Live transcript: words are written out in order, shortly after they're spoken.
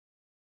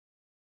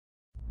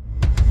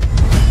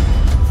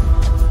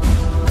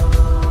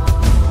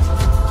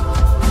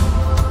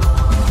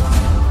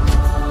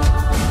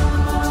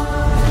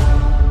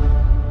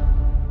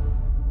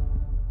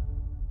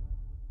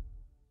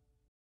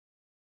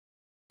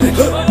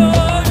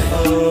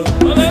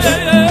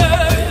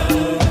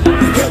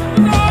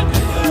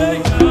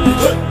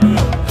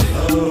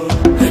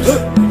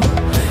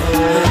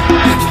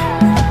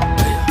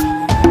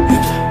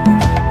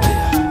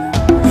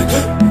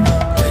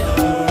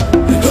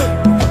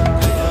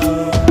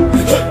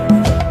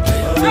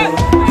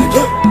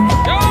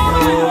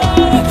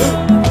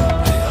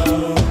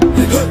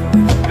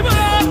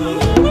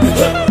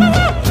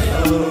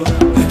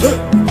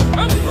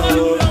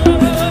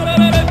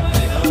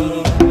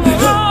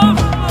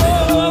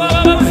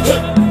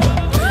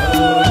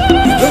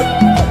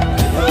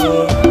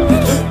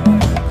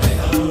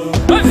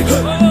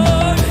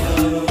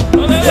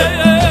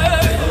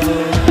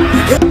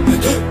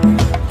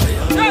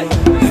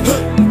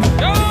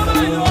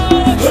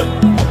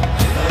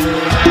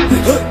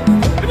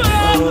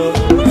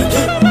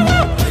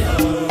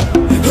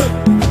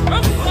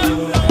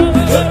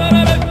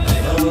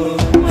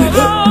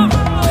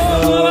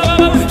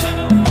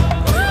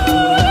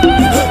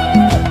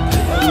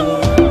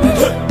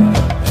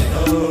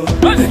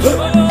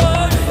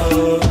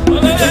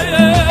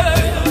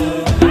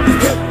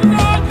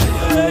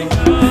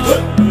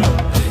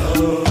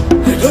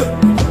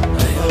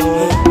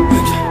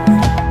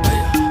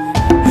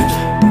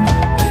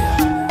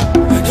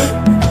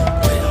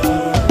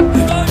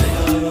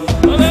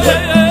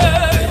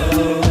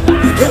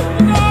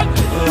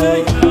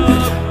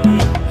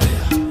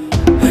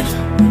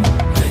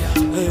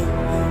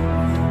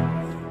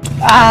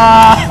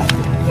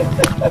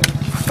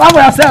Stand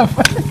for yourself.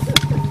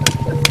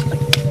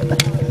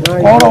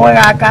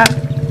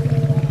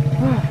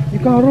 You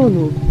can run,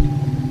 no?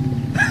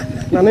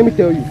 Now let me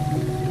tell you.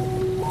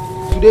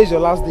 Today is your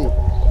last day.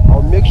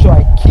 I'll make sure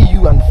I kill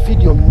you and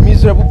feed your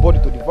miserable body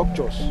to the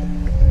vultures.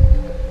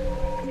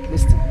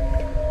 Listen,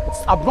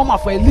 it's abnormal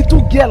for a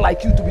little girl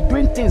like you to be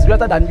doing things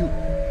greater than you.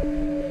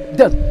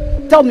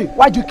 Then, tell me,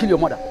 why did you kill your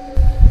mother?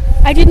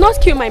 I did not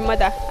kill my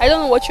mother. I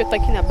don't know what you're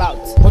talking about.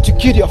 But you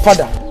killed your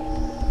father.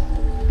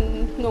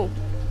 No.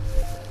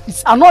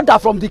 It's an order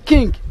from the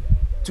king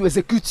to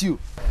execute you.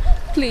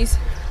 Please.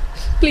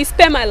 Please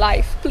spare my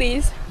life,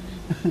 please.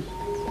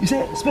 You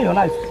say spare your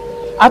life?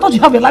 I thought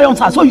you have a lion's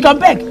heart, so you can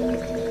beg.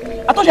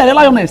 I thought you had a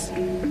lioness.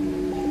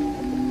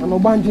 An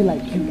Obanji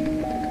like you.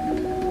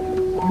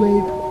 You're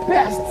a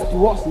pest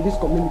to us in this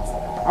community.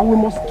 And we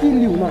must kill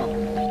you now.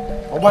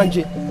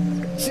 Obanji,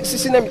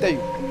 see, let me tell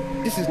you.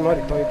 This is not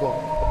a toy gun.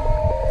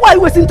 Why are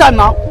you wasting time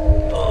now?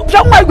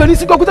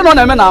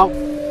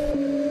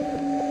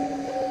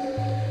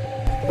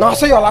 Now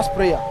say your last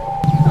prayer. Our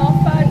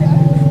Father,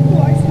 who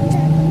art in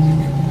heaven,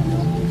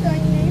 thy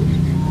name.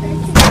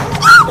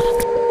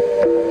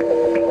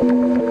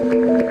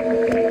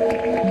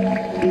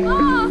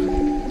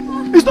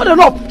 It's not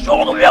enough.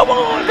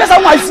 That's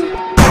how I see.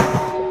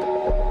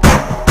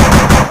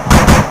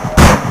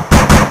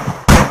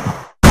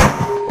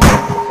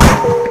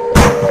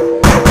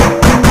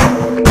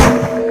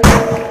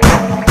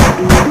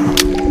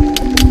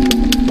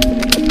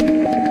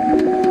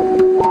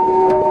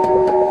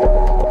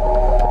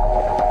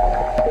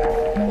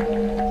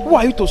 Who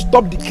are you to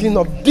stop the killing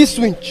of this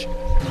winch?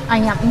 I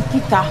am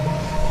Nkita.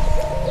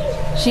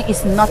 She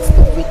is not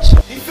the witch.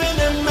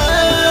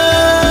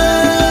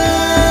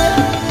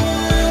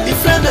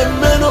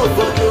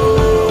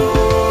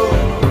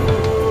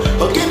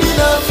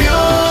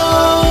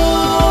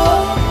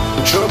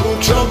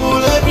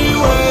 Trouble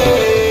everywhere.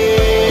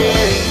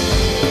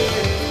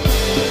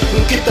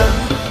 Nkita,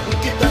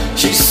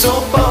 she's so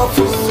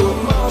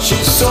powerful,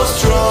 she's so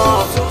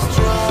strong.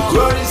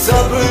 What is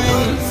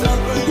happening?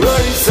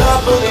 What is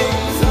happening?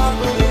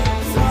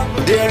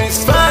 There is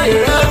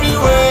fire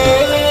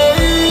everywhere.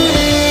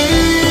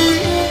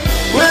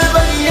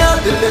 Wherever you are,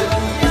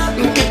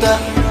 Nkita,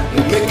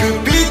 make you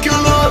pick your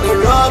Lord and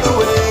run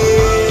away.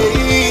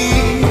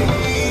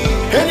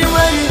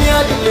 Anywhere you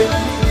near the lake,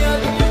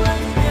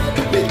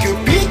 make you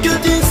pick your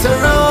things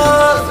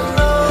around.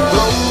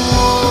 Oh,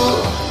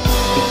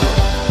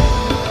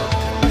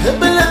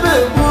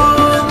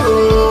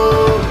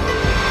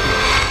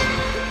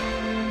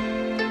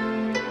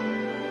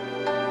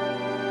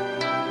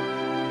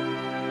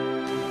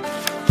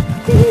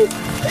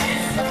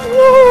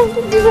 No,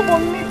 give up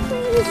on me,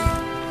 please.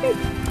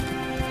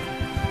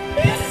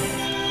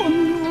 Oh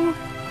no.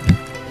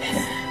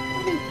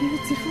 What a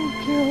beautiful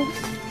girl.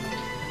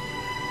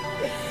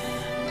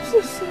 I'm so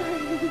sorry.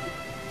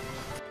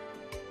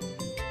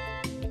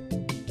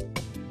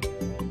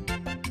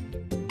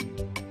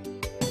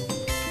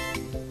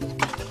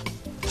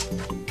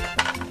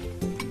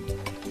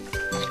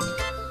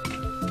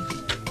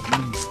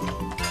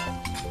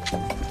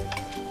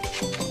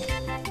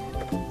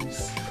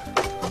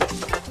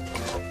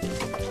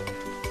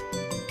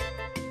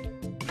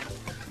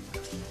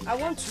 I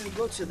want to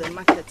go to the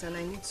market and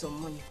I need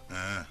some money.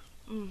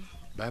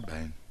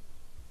 Bye-bye.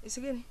 It's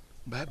again?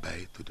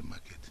 Bye-bye to the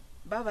market.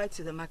 Bye-bye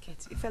to the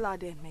market. It fell out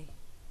there, May.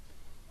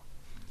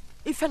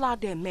 It fell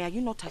out there, May. Are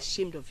you not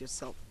ashamed of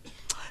yourself?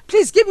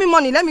 Please give me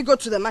money. Let me go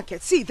to the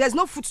market. See, there's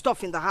no food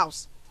stuff in the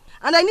house.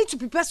 And I need to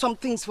prepare some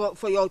things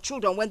for your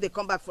children when they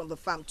come back from the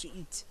farm to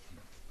eat.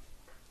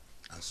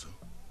 And so?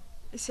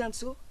 And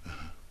so?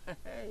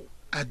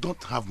 I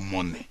don't have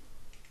money.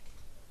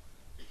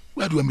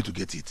 Where do you want me to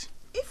get it?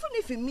 Even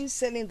if it means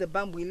selling the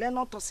bamboo, learn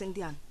not to send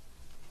it.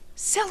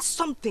 Sell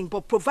something,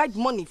 but provide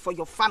money for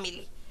your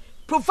family.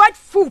 Provide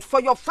food for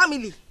your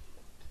family.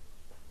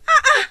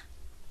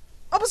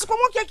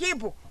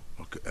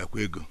 Okay,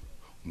 Ekwego.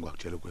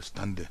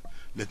 Stand there.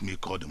 Let me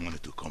call the money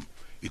to come.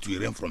 It will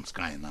rain from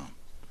sky now.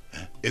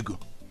 Ego.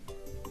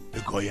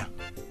 Ego, yeah.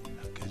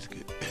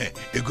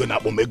 Ego na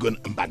bom, ego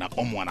mbana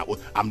omwana.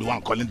 I'm the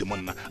one calling the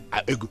money now.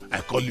 Ego, I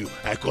call you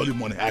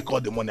money. I call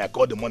the money.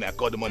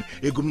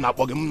 Ego na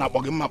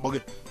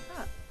boge.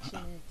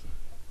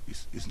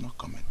 It's not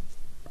coming.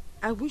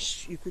 I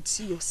wish you could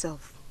see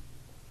yourself.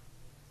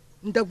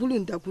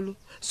 Ndagulu.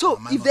 So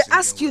if they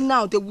ask you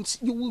now,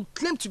 you will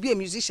claim to be a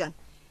musician.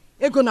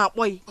 Ego na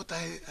boy. But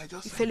I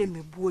just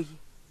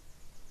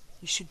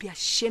You should be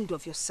ashamed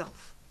of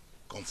yourself.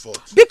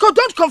 Comfort. Because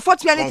don't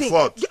comfort me anything.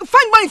 Comfort.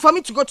 Find money for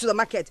me to go to the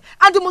market.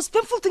 And the most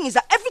painful thing is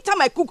that every time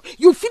I cook,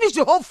 you finish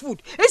the whole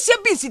food. Please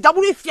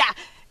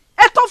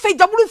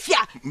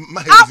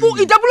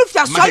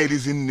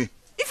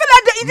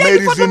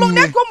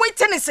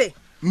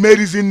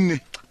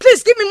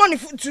give me money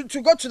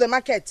to go to the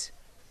market.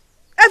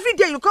 Every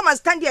day you come and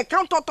stand there,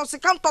 count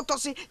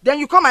tossy, then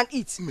you come and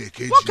eat.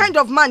 What kind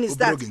of man is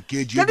that?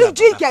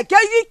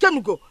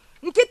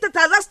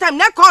 Last time,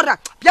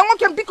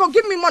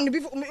 give me money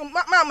before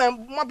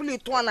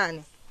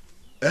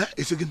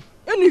it's again.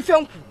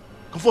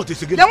 Comfort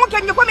is again.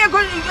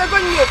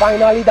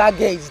 Finally, that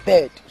girl is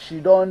dead. She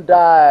don't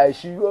die.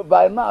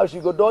 By now she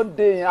go don't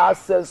die in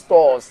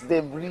ancestors.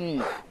 They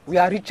breathe. We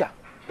are richer.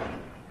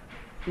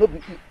 No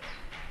be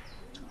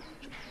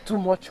too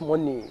much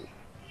money.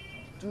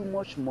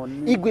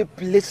 Igwe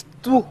placed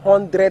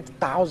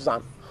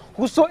 200,000.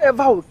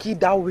 Whosoever will kill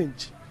that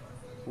winch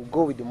will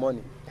go with the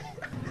money.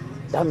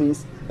 That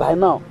means by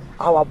now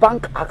our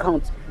bank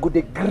account go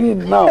the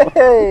green now.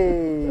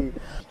 Hey.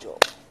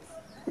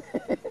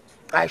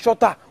 I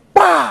shot her.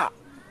 Bah!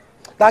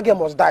 That girl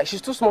must die.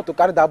 She's too small to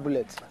carry that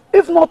bullet.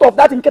 If not of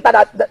that inketa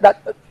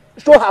that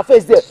show her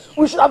face there,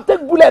 we should have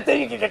taken bullet.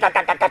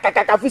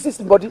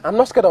 I'm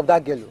not scared of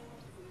that girl.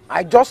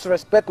 I just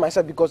respect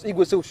myself because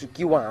Igwe said we should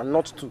kill one and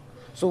not two.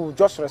 So we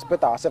just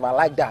respect ourselves. I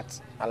like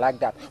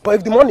that. But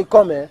if the money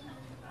come,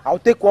 I'll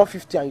take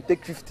 150 and you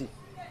take 50.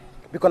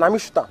 Because I'm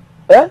shooter.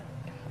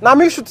 Now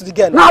me shoot the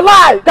girl. Now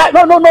lie!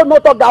 No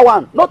talk that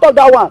one. No talk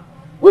that one.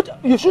 Which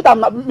you shoot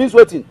and means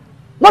waiting.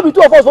 Not be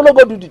two of us will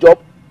go do the job.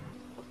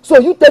 So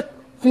you take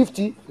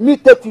 50, me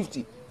take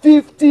 50.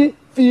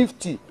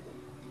 50-50.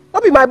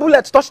 Not be my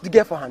bullets touch the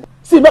girl for hand.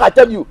 See, make I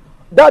tell you,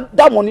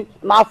 that money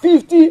now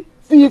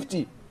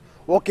 50-50.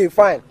 Okay,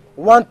 fine.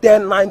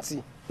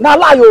 110-90. Now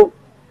lie, yo.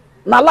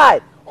 Now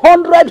lie.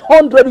 100.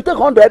 You take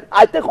 100,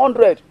 I take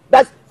 100.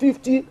 That's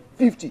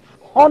 50-50.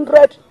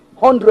 100.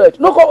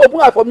 No go open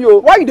eye for me, oh.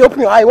 Why you dey open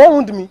your eye? What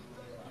wound me?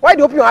 Why you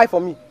dey open your eye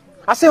for me?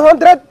 I say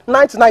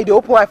 100-90 now. You dey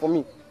open eye for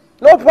me.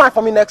 No open eye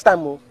for me next time,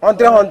 oh.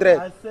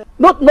 100.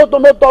 No.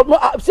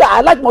 See,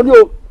 I like money,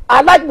 oh.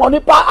 I like money.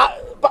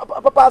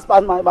 Pass my.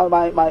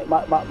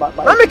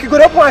 I make you go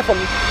open eye for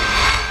me.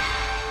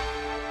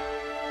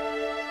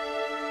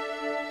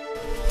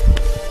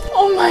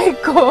 Oh my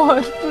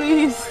God,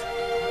 please.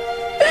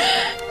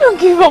 Don't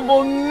give up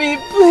on me,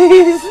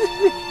 please.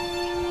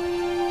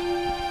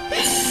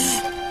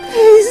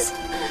 Please.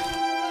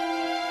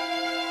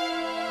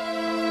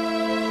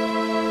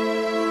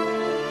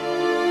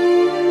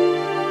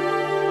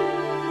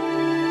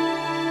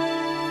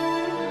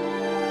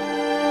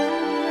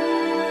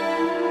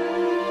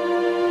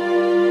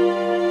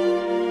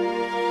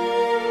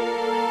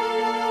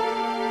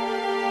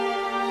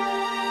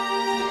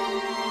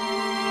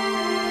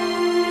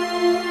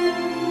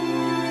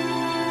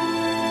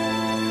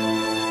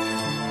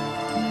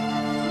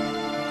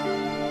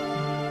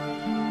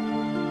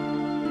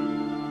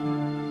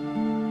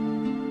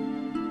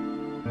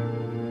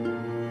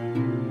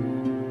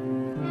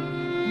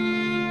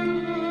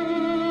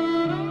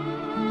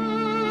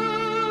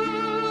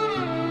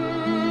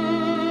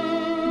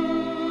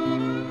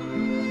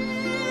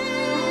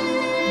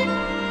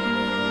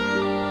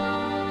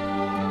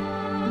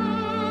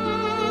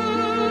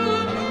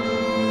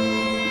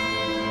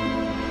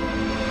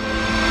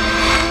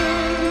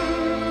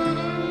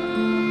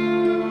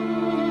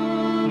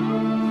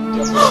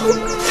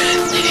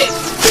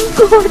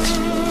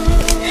 God.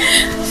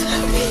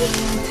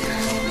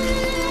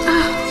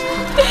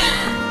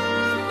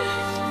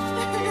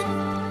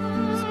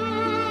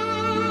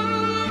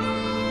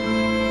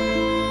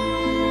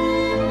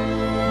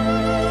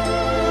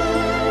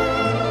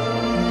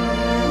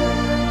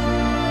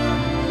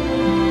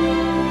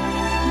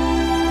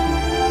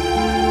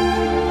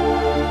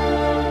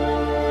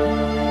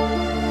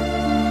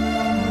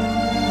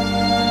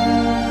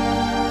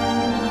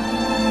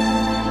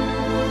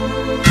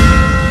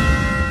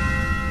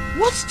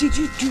 What did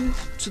you do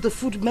to the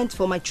food meant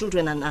for my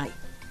children and I?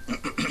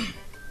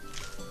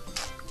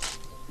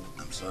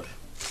 I'm sorry.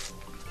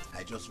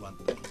 I just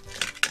want to.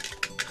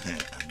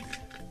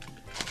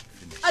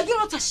 Are you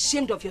not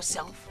ashamed of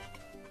yourself?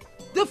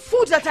 The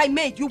food that I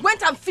made, you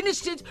went and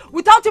finished it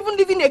without even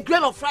leaving a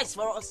grain of rice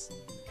for us.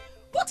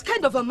 What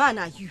kind of a man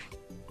are you?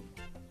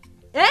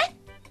 Eh?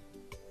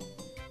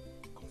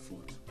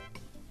 Comfort.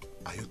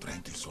 Are you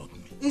trying to insult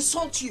me?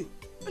 Insult you?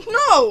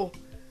 No!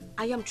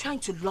 I am trying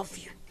to love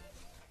you.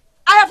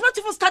 I have not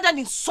even started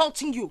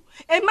insulting you.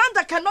 A man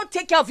that cannot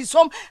take care of his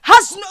home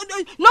has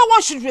no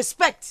one should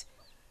respect.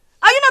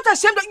 Are you not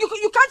ashamed that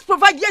you can't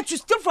provide yet you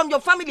steal from your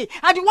family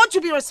and you want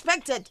to be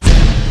respected?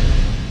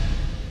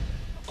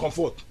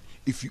 Comfort,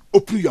 if you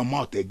open your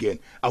mouth again,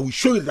 I will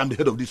show you that I'm the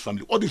head of this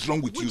family. What is wrong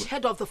with you? Which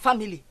head of the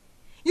family?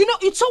 You know,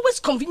 it's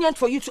always convenient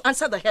for you to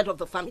answer the head of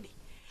the family.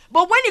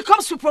 But when it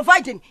comes to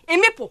providing,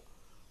 Emipo,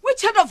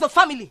 which head of the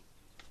family?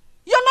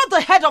 You're not the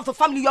head of the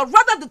family, you're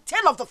rather the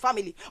tail of the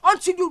family.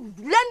 Until you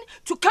learn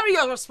to carry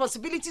your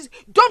responsibilities,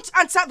 don't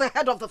answer the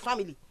head of the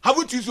family.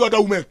 Haven't you seen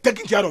other women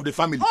taking care of the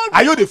family?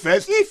 Are you the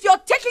first? If you're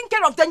taking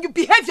care of them, you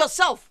behave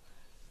yourself.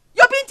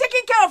 You're being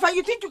taken care of and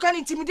you think you can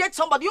intimidate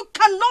somebody. You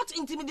cannot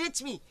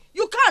intimidate me.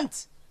 You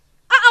can't.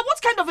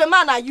 What kind of a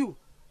man are you?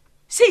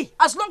 See,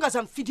 as long as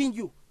I'm feeding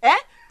you,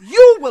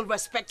 you will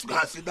respect me.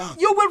 Sit down.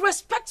 You will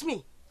respect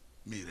me.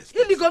 Me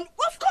respect. Illegal.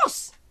 Of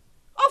course.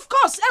 Of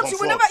course. Else you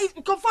will never eat.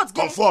 Comfort.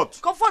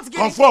 Comfort. Comfort.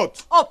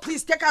 Comfort. Oh,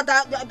 please take out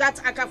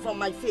that aka from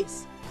my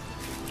face.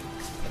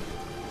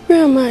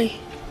 Where am I?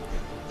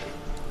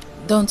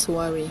 Don't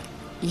worry.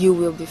 You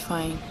will be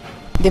fine.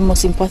 The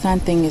most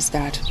important thing is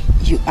that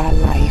you are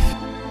alive.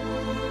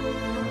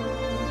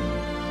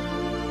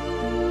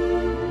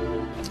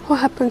 What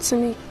happened to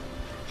me?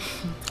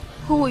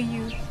 Who are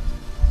you?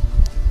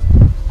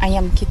 I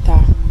am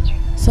Kita.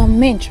 Some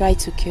men tried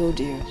to kill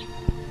you.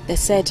 They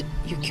said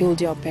you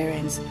killed your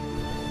parents.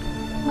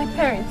 My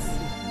parents?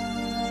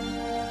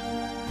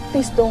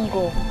 Please don't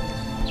go.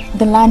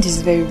 The land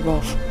is very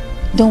rough.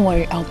 Don't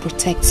worry, I'll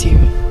protect you.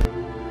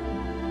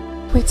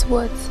 With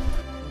what?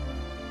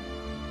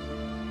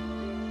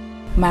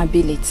 My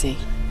ability.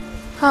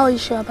 How are you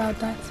sure about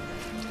that?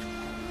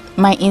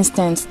 My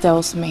instinct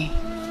tells me.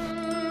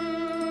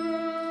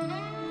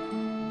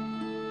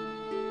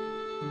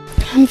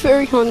 I'm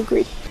very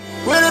hungry.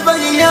 Wherever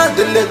you are,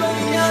 the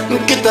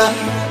Nkita,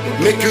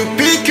 make you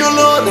pick your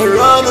load and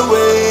run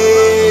away.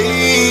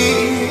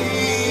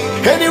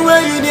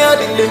 Anywhere you near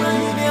the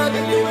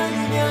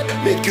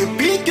make you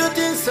pick your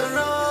things and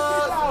run.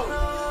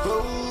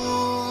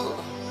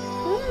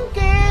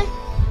 Okay.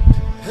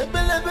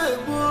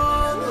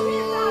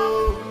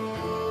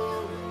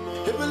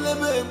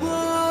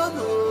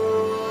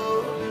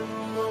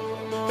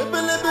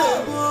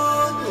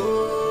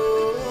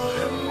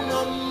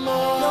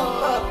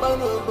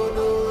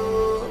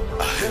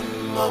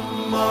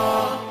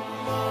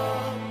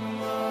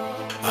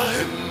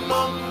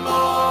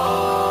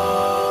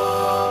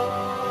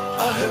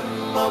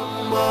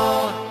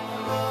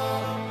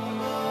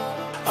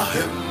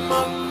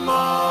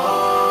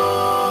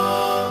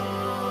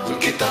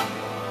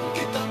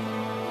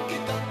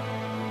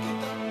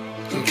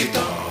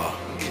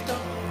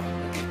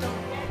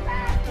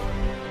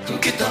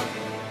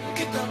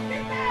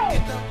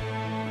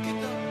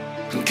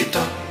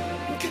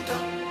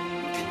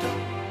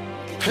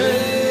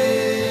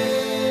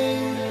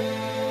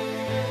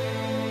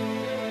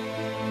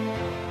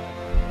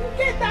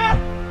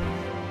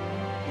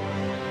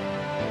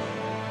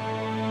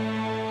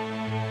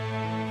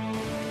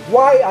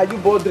 Why are you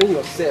bothering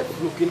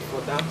yourself looking for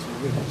that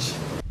winch?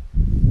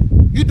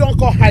 You don't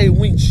call her a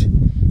winch.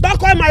 Don't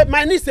call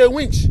my niece a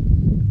winch.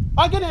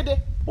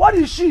 What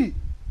is she?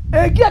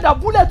 A girl that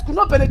bullet could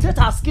not penetrate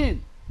her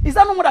skin. Is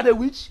that no more than a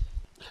witch?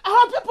 I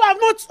hope people have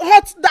not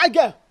hurt that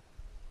girl.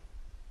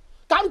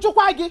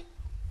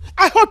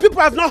 I hope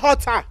people have not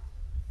hurt her.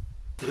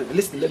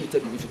 Listen, let me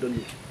tell you if you don't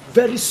know.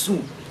 Very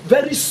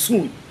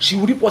soon, she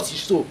will reap what she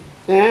sow.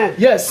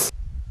 Yes.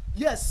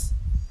 Yes.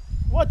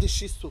 What did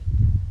she sow?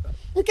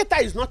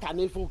 Nkita is not an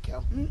evil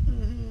girl.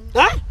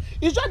 Huh?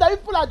 It's just that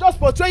people are just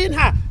portraying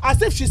her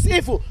as if she's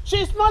evil.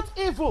 She's not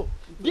evil.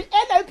 The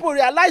earlier people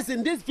realize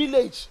in this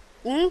village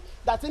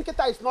that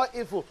Nkita is not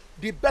evil,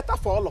 the better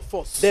for all of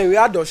us. Then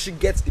where does she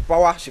get the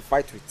power she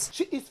fights with?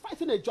 She is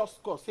fighting a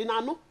just cause.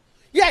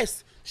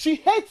 Yes, she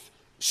hates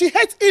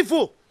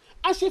evil.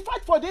 And she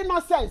fights for the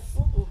innocence.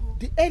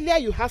 The earlier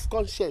you have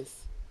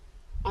conscience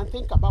and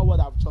think about what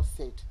I've just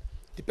said,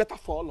 the better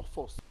for all of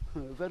us.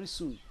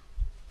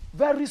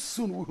 Very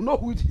soon we'll know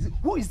who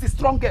is the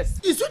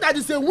strongest. It's you that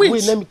is a witch.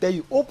 Wait, let me tell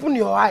you. Open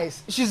your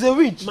eyes. She's a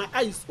witch. My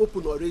eye is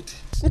open already.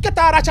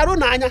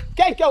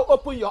 Can't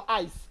open your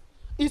eyes.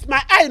 Is my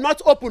eye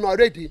not open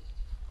already?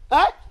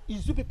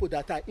 It's you people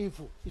that are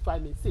evil, if I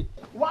may say.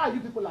 Why are you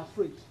people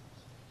afraid?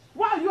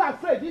 Why are you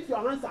afraid if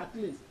your hands are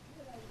clean?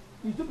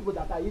 It's you people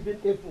that are even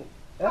evil.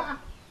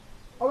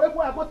 I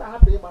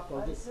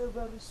say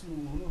very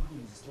soon.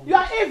 You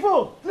are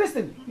evil.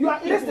 Listen, you are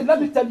evil. Listen, let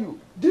me tell you.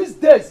 These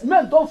days,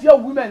 men don't fear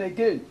women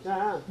again.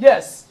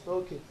 Yes.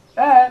 Okay.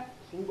 I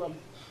go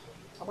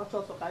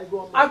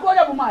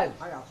there for mine.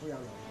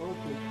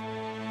 Okay.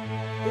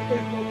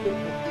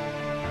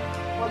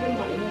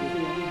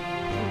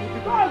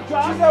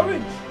 She's a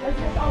witch.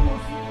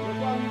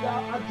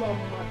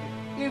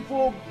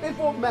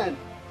 Evil men.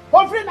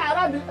 Hovering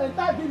around the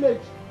entire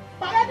village.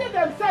 Parading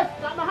themselves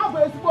and have a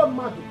small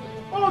mad.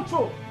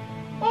 Ocho.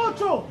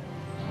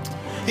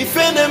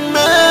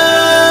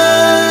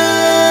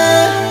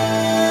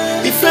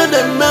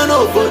 IFEDI man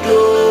over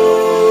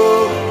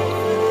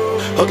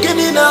again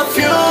in a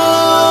few.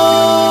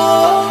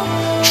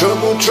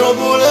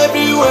 Trouble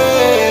everywhere.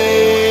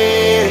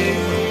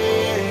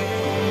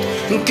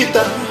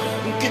 Nkita,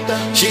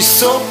 she's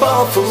so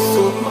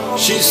powerful,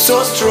 she's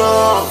so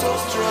strong.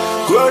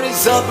 What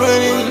is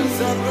happening?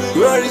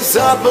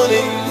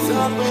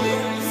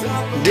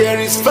 There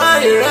is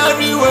fire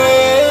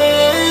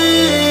everywhere.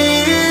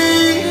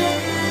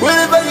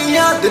 Wherever you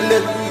are, the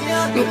net,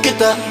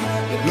 Nkita,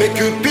 make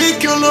you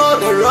pick your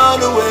load and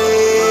run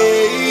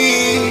away.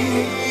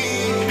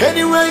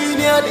 Anywhere you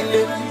near the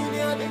net,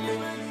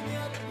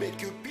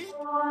 make you pick.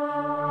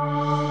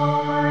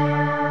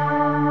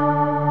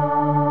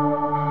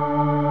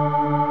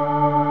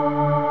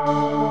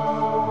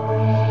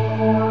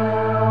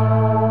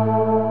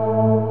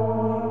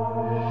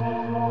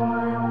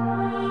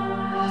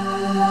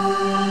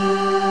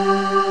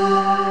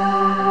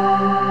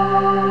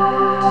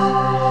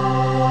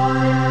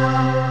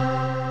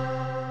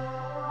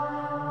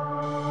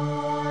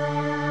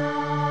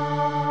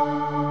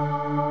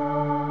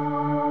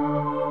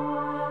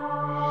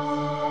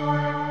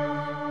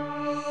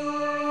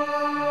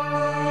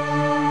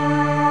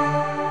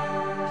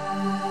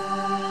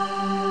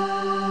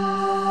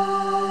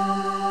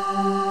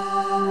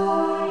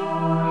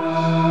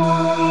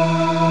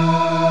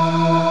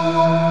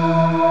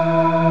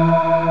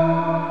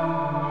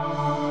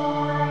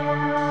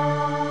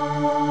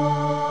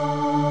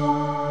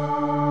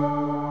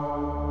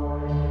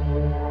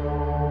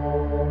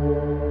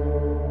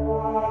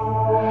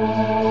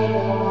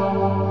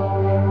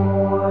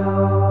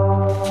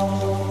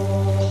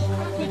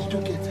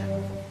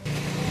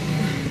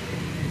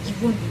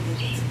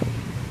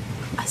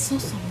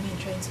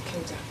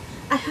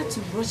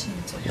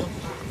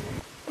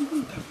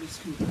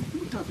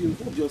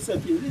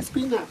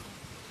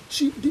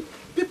 The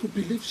people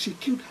believe she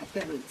killed her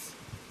parents,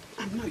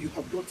 and now you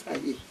have brought her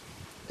here.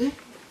 Eh?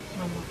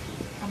 Mama,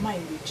 am I a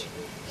witch?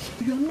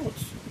 You are not.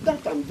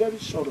 That I'm very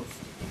sure of.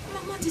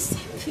 Mama, the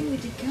same thing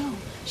with the girl.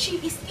 She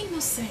is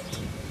innocent.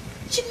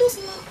 She knows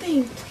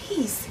nothing.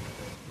 Please.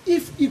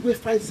 If Igwe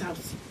finds out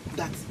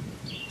that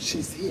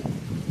she's here,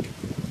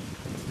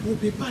 we'll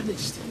be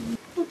banished.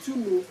 Don't you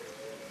know?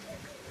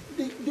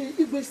 The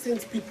Igwe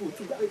sends people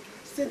to go,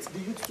 sends the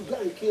youth to go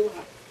and kill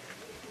her.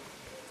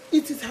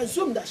 It is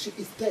assumed that she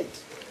is dead,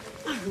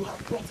 and you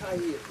have brought her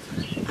here.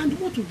 And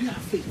what will be her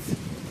fate?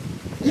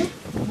 Eh?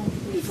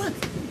 In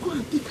fact, go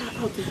and take her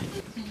out there.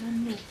 Mama,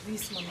 no,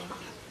 please, Mama.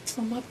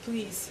 Mama,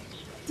 please.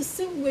 The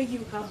same way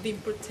you have been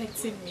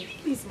protecting me.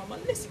 Please, Mama,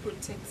 let's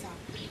protect her.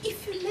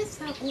 If you let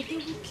her go, they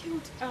will kill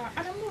her.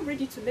 And I'm not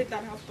ready to let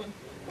that happen.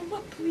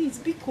 Mama, please,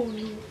 be cool.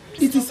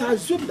 It is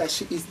assumed that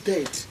she is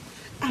dead.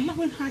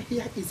 Allowing her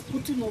here is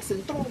putting us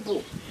in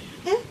trouble.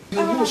 Eh? You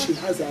know she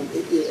has a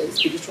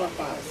spiritual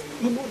powers.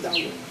 You know that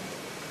one.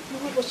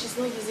 Mama, but she's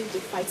not using to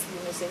fight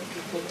innocent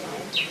people now.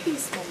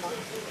 Please, Mama.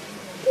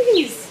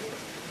 Please.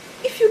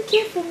 If you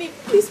care for me,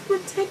 please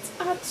protect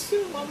her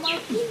too, Mama.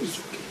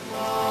 Please.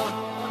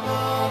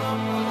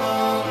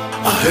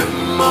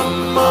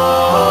 Mama.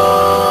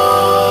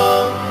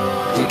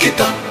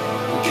 Nkita.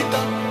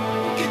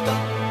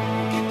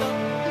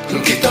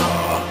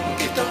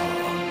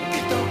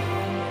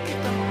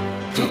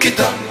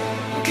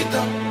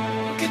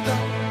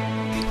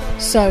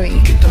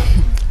 Sorry.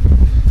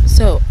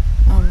 So,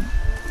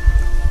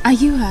 are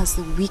you as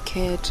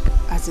wicked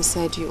as they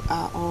said you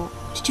are, or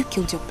did you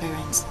kill your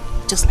parents,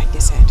 just like they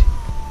said?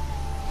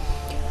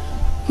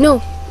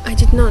 No, I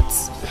did not.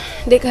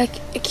 They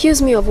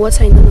accused me of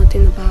what I know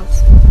nothing about.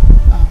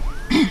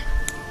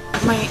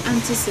 My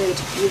auntie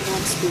said you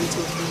want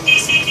spiritual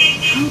things.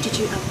 How did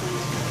you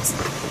acquire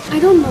that? I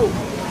don't know.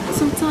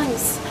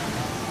 Sometimes,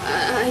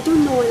 I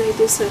don't know when I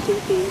do certain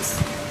things.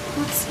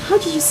 But how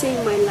did you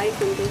save my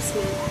life in this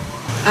man?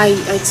 I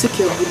took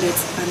your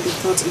bullets and they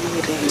thought you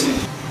were dead.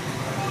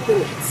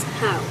 Bullets?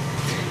 How?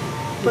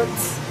 But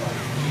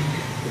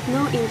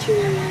no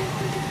injury on my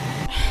body.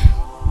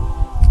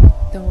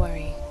 Don't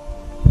worry.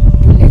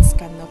 Bullets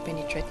cannot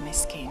penetrate my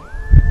skin.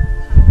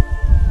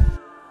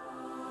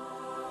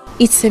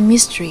 It's a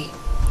mystery.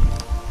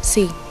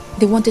 See,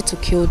 they wanted to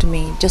kill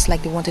me just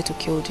like they wanted to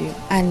kill you.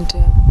 And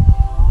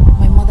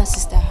my mother's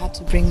sister had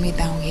to bring me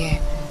down here.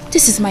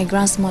 This is my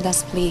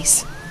grandmother's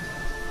place.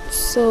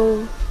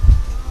 So,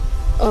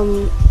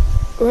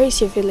 where is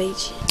your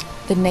village?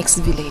 The next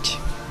village.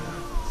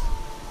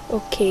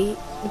 Okay,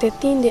 the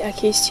thing they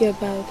accused you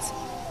about,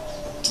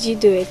 did you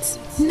do it?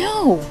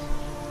 No,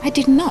 I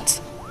did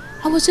not.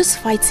 I was just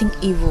fighting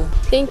evil.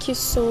 Thank you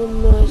so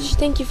much.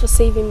 Thank you for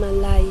saving my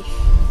life.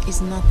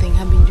 It's nothing.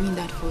 I've been doing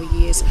that for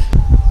years.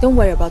 Don't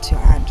worry about your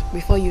hand.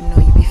 Before you know,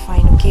 you'll be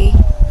fine, okay?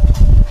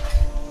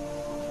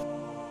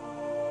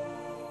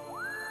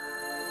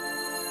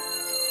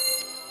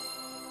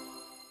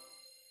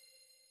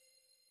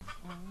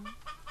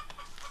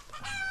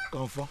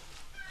 Comfort,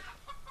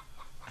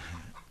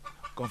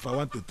 I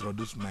want to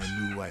introduce my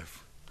new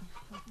wife.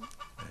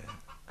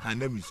 Her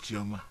name is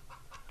Chioma.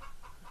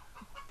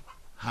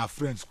 Her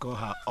friends call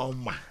her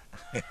Oma.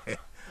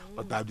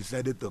 But I've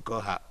decided to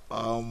call her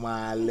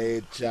Oma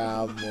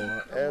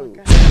Lechamo.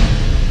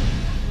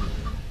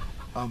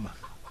 Oma.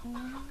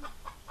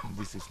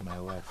 This is my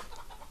wife.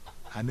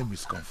 Her name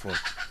is Comfort.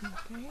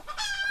 Okay.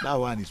 That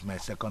one is my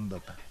second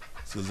daughter,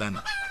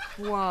 Susanna.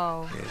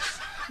 Wow. Yes.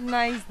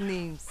 Nice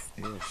names.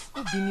 Yes.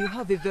 Obin, you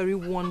have a very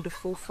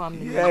wonderful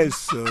family. Yes,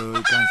 so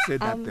you can say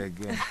that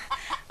again.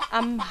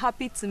 I'm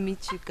happy to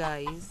meet you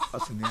guys.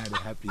 Also, I'm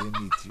happy to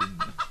meet you.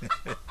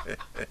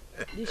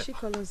 Did she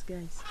call us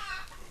guys?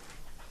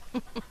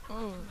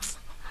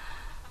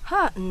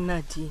 Ha,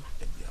 Nadi.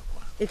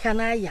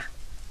 Ikanaya.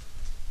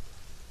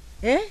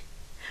 Eh?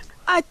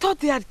 I thought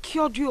they had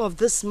cured you of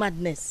this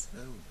madness.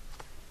 Oh.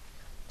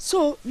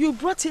 So you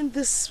brought in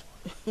this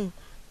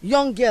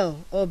young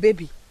girl or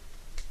baby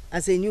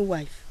as a new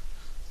wife.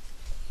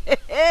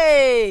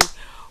 Hey,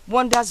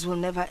 wonders will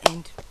never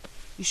end.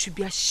 You should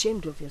be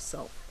ashamed of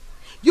yourself.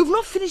 You've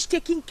not finished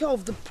taking care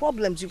of the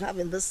problems you have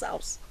in this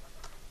house.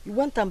 You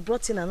went and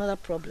brought in another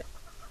problem.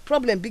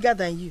 Problem bigger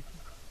than you.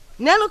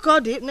 Nelo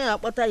called it, now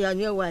your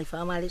new wife,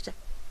 Amalisha.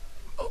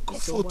 Oh,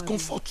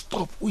 Comfort,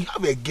 stop. We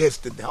have a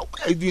guest in the house.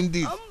 Why are you doing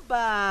this?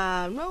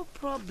 No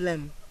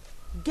problem.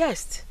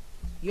 Guest,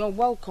 you're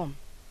welcome.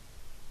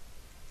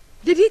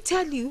 Did he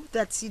tell you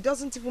that he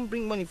doesn't even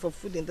bring money for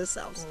food in this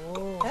house?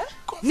 Oh. Eh?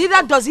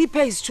 Neither does he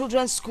pay his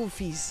children's school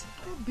fees.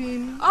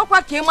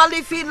 What came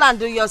you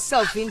land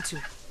yourself into?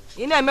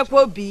 You know, no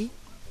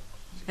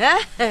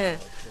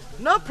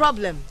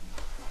problem.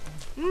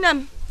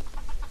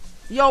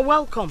 You're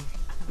welcome.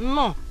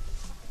 No.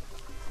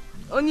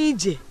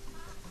 Onije.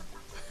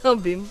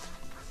 Obim.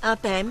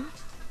 Apem.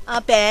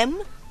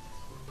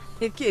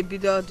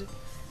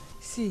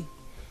 See,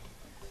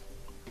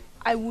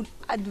 I would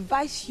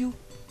advise you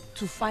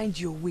to find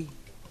your way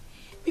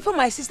before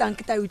my sister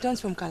Ankita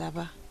returns from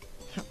Calabar.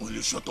 Will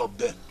you shut up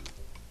then?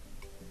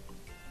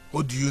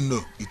 What do you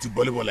know? It's a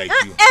volleyball like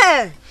you.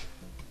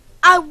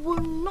 I will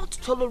not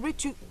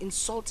tolerate you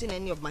insulting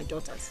any of my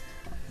daughters.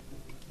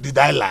 Did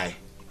I lie?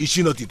 Is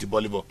she not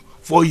Itibolibo?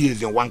 4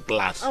 years in one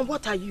class. And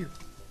what are you?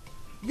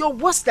 You're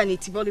worse than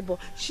Itibolibo.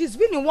 She's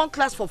been in one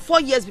class for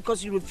 4 years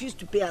because you refused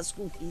to pay her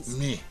school fees.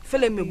 Me?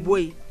 Fele me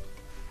boy.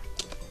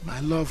 My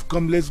love,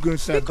 come, let's go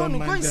inside. Don't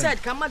mind go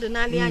inside. Come on,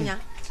 Nalianya.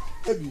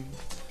 Baby,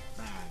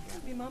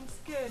 I'm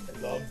scared.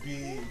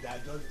 Lobby,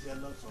 they're just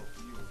jealous of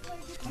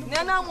you.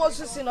 Nana wants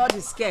to see all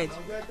the scared.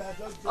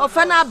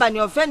 Offena bani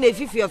offend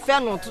if you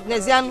offend no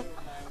Nezian.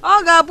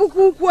 Oga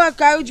buku ku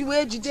aka uji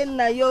we jide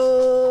na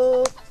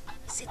yo.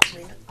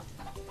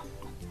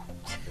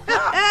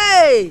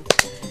 Hey!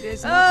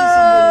 There's nothing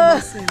somebody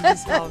must say in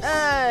this house.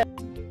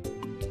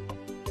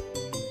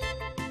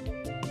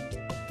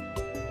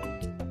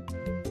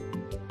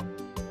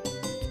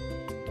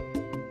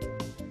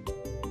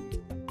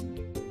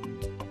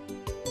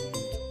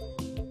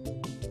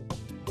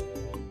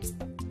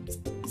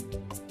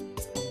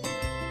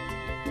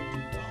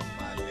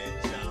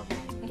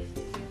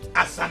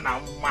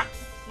 Asana ma.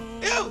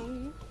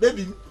 Ew,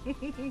 baby,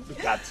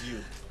 look at you.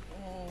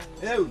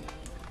 Ew.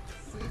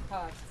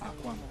 Sweetheart.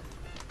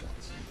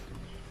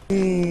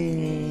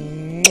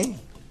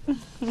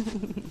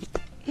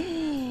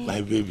 My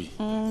baby.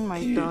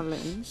 My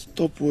darling.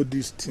 Stop all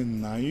this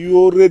thing now. You're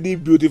already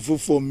beautiful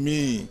for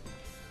me.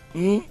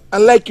 I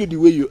like you the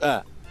way you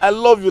are. I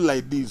love you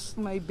like this.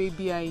 My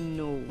baby, I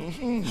know.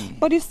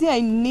 But you see, I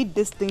need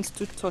these things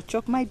to touch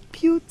up my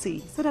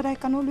beauty so that I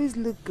can always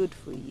look good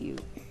for you.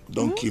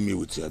 Don't kill me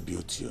with your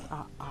beauty.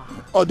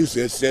 All this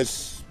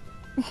excess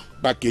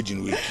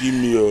packaging will kill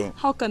me.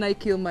 How can I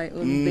kill my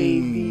own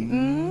baby?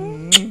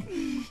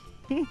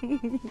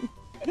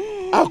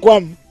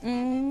 Akwam,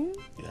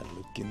 you are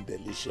looking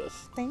delicious.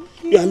 Thank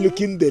you. You are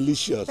looking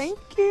delicious. Thank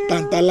you.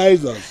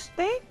 Tantalize us.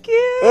 Thank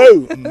you.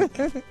 Oh,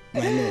 my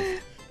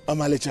love.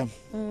 Omalecham,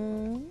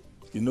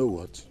 you know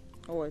what?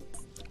 What?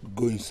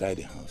 Go inside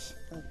the house.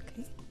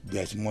 Okay.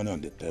 There's money on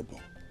the table.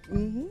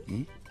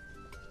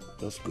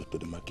 Just go to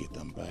the market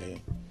and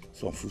buy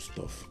some food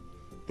stuff.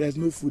 There's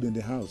no food in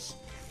the house.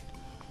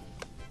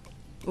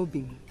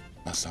 Obin.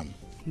 Asam.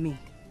 Me.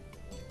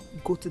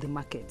 Go to the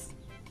market.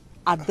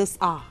 At this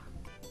hour.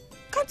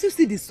 Can't you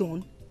see the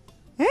sun?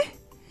 Eh?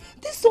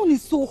 This sun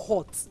is so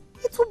hot.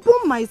 It will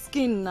burn my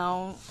skin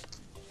now.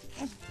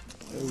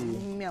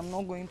 Me, I'm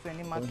not going to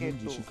any market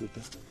though.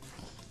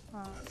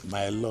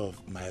 My love.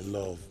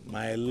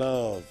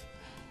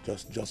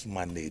 Just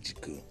manage,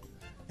 go.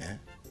 Eh?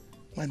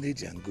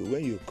 Manage and go.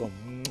 When you come,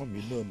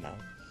 you know now.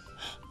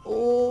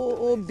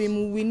 Oh,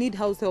 Bim, we need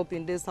house help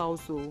in this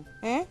household.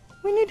 Eh?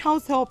 We need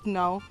house help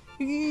now.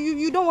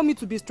 You don't want me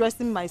to be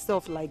stressing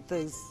myself like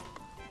this.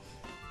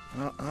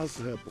 House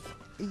help?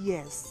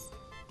 Yes.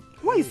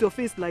 Why is your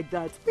face like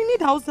that? We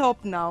need house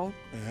help now.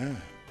 Yeah.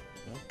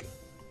 Okay.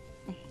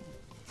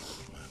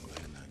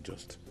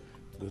 Just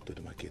go to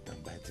the market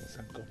and buy things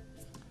and come.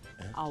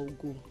 I'll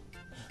go.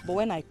 But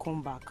when I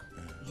come back,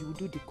 you will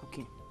do the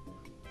cooking.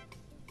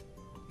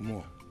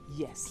 More?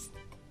 Yes.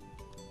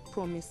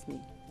 Promise me.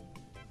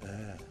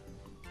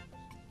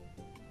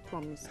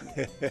 Promise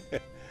me.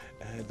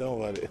 Don't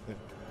worry.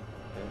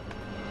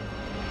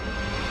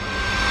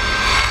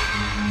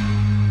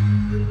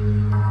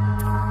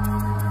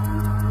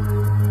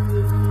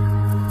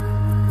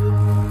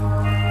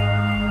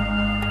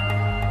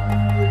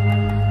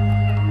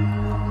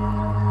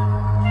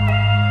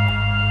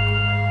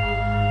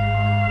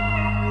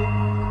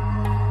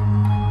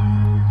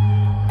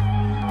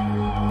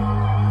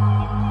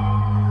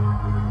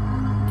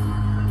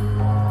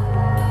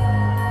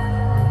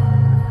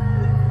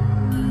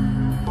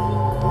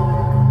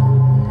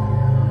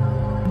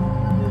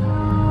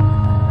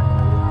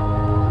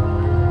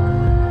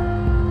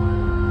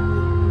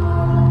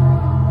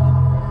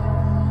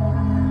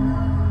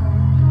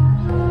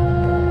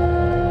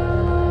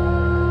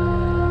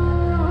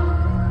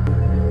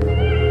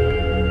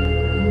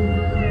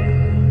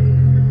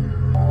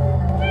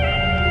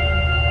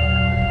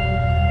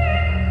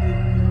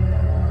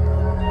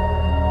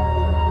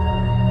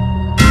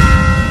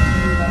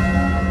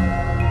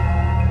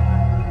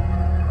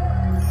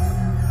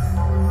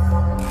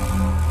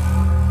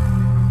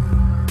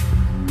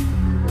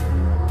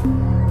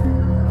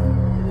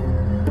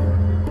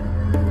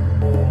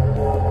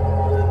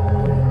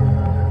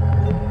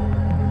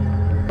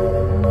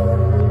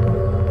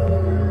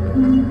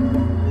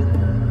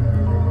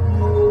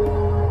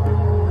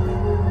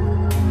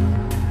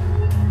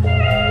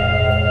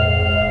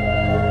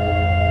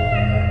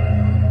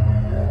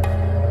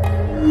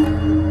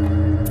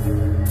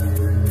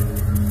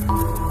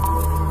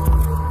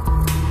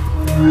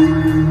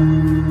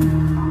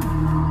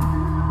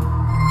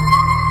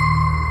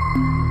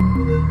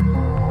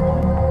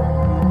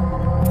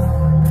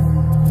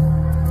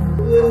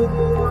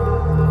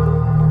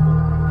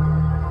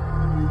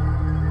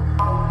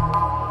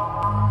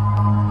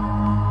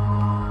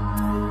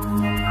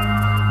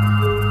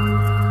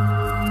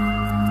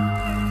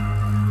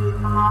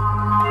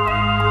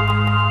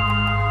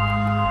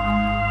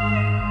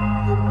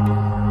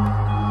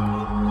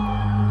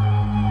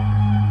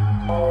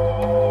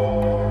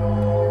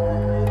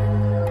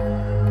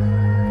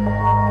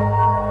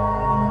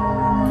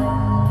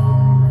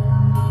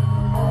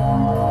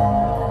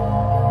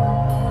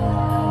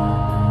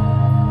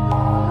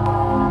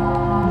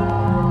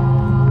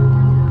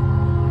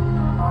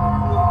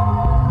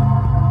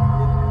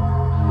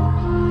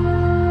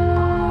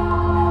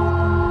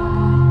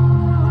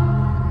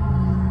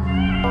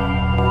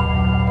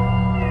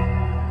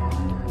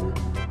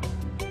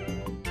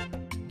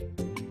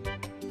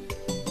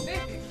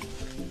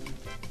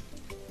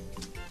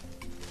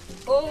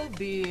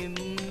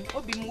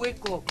 Obim,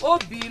 wake up.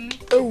 Obim.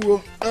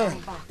 Oh, I'm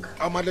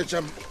back. I'm at the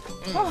jam.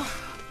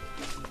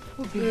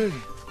 Obim.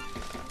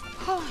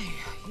 Hi,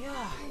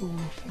 yeah.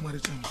 Oh, I'm at the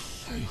jam.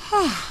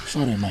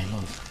 Sorry, my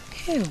love.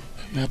 Hell.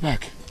 You're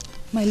back.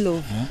 My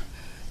love. Huh?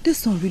 This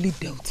son really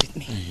dealt with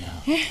me.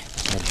 Yeah.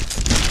 Sorry.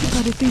 Look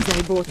at the things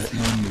I bought.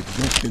 No need.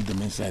 Just take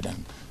them inside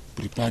and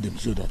prepare them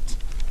so that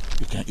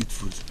you can eat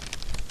food.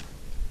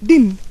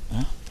 Dim?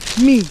 Huh?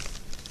 Me?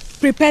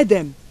 Prepare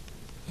them?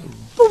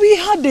 But we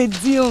had a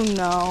deal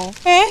now.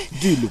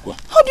 Deal, look.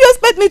 How do you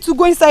expect me to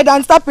go inside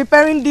and start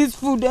preparing this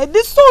food?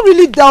 This son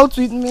really dealt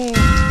with me.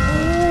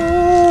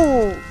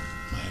 Oh.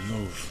 My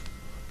love,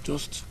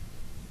 just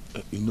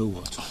you know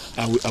what?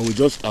 I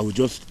will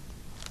just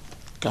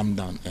calm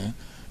down.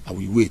 I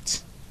will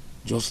wait.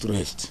 Just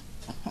rest.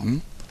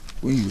 When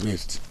you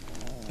rest,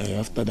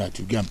 after that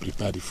you go and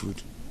prepare the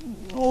food.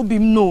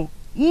 Obim,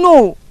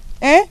 no.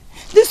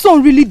 This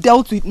son really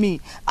dealt with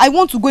me. I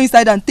want to go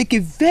inside and take a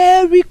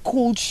very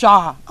cold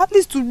shower. At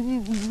least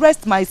to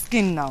rest my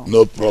skin now.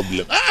 No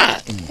problem.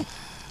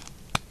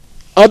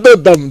 Other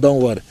than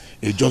don't worry.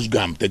 You just go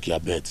and take your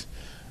bed.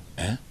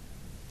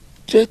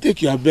 Just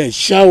take your bed,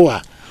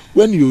 shower.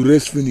 When you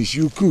rest finish,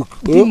 you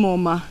cook.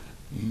 Mama,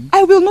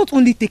 I will not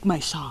only take my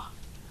shower.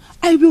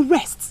 I will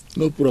rest.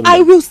 No problem.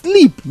 I will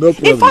sleep. No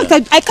problem. In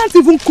fact, I can't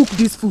even cook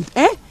this food.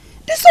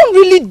 This son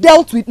really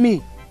dealt with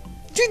me.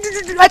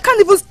 I can't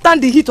even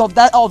stand the heat of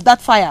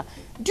that fire.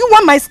 Do you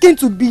want my skin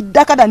to be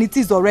darker than it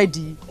is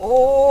already?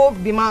 Oh,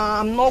 Bima,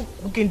 I'm not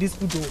cooking this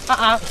food.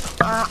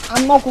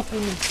 I'm not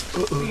cooking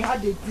it. We had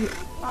a deal.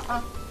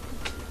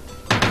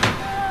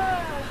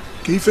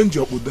 Can you find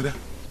your budere?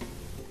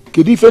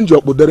 Can you find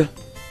your budere?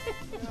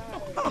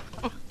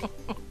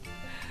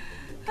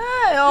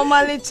 Hey,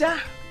 Omalicha.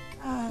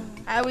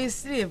 I will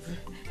sleep.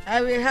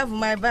 I will have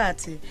my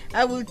bath.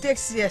 I will take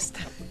siesta.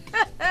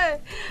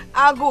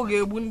 I'll go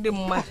get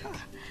Bundima.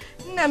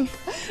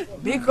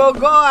 Because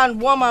go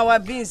and warm our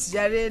beans,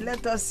 Jerry.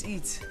 Let us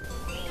eat.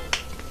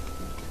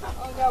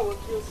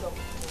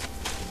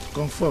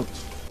 Comfort.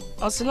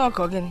 Also, not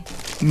cooking.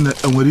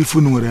 And where if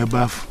you know where a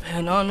bath?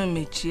 And on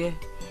me, cheer.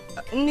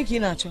 Nikki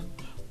Nacho.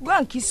 Go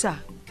and kiss her.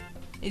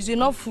 Is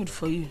enough food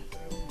for you?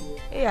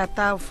 Hey, I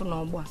tell for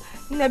no one.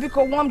 Never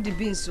because warm the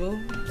beans, so.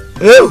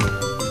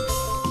 Oh!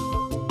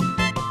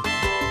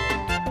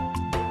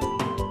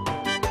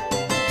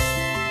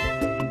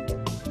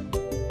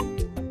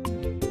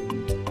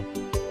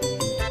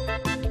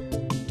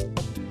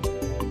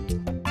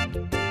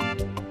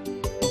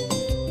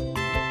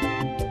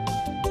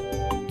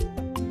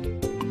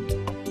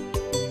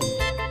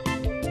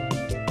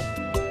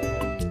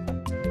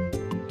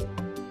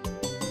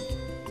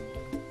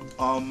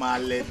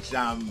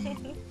 Omalecham.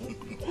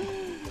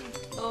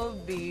 Oh,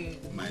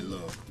 babe. My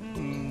love.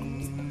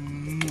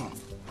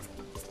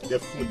 The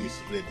food is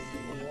ready.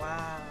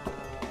 Wow.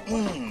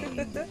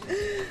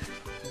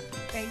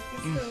 Thank you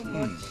so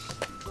much.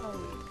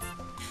 Oh,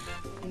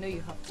 you know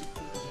you have to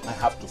feed me. I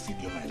have to feed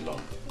you, my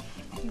love.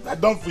 I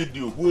don't feed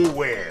you. Who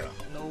will?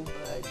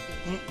 Nobody.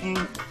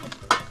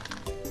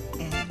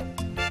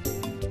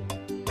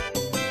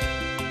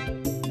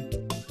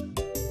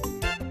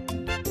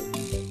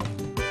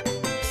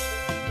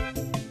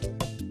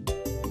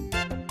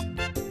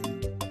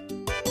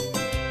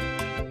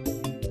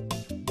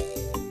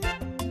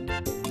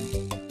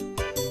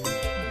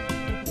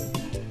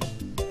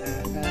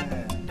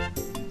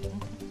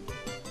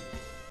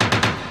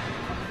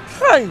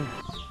 Hi.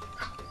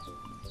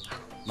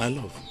 My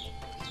love.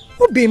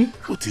 Obim.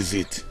 What is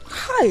it?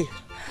 Hi.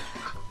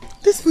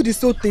 This food is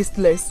so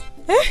tasteless.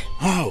 Eh?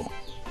 How?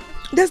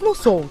 There's no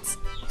salt.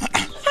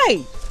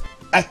 Hi.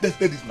 I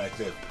tested it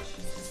myself.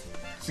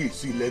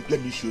 See, let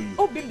me show you.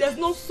 Obim, there's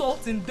no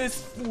salt in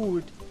this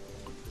food.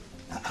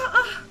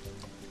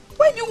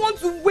 Why do you want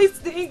to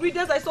waste the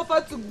ingredients I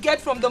suffered to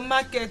get from the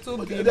market,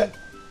 Obim?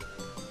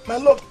 My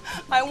love.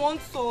 I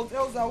want salt,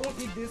 else I won't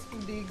eat this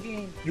food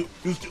again. You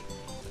still...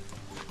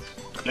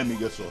 Let me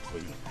get salt for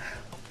you.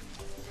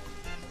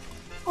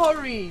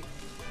 Hurry!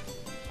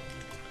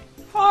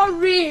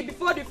 Hurry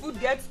before the food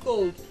gets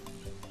cold.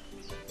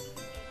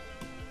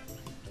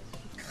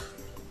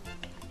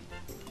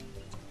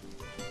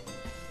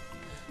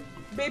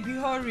 Baby,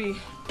 hurry.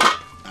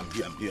 I'm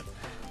here.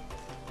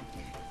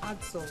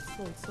 Add salt.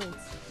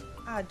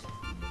 Add.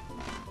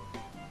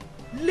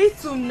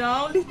 Little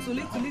now, little.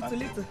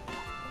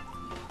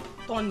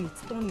 Turn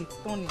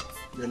it.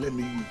 Yeah, let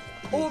me use.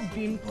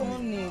 Obim,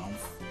 turn it.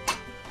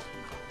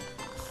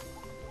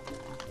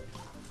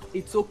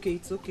 It's okay.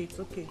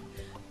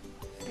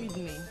 Feed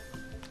me.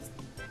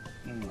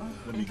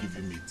 Let me give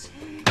you meat.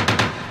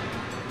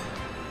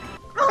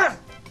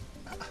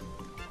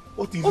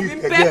 What is Obim,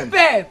 it again?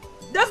 pepper.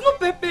 There's no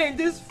pepper in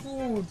this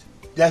food.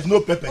 There's no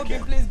pepper.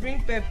 Obim, please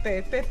bring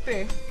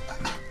pepper.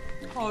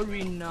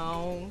 Hurry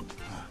now.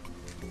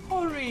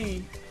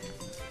 Hurry.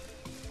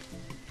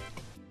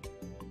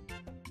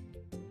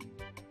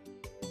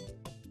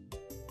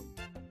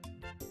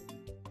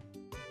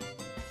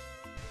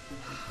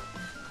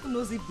 Who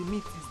knows if the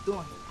meat is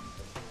done?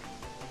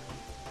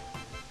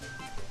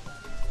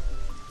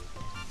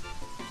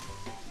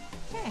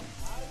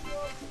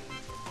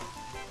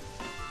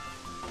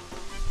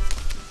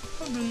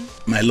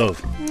 My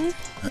love,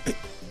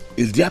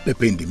 is there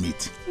pepper in the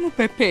meat? No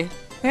pepper.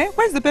 Eh?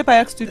 Where's the pepper I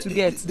asked you to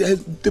get?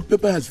 The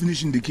pepper has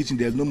finished in the kitchen.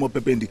 There's no more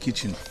pepper in the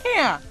kitchen.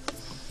 Here.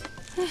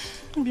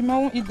 Bima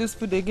won't eat this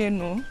food again,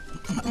 no?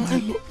 My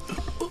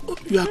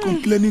love, you are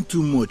complaining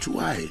too much.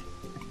 Why?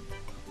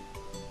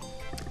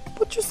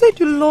 But you said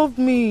you love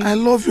me. I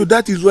love you.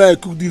 That is why I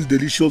cook this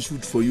delicious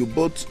food for you.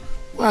 But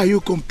why are you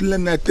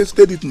complaining? I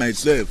tasted it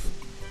myself.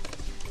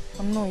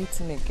 I'm not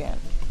eating again.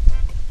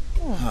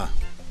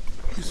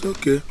 It's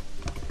okay.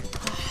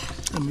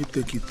 Let me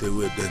take it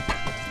away then.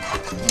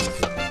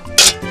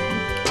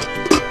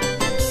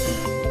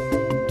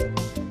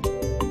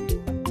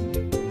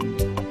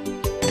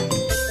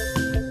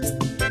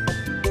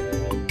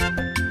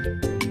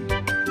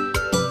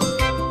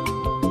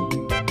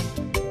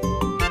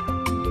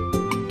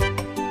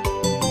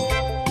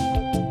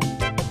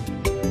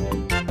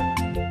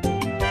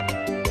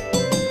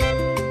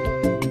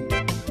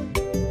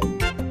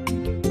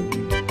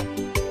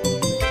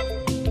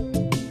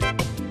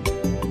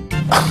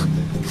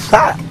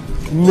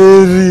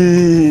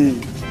 Mary!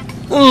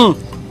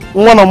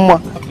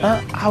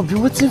 I've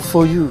been waiting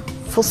for you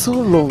for so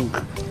long.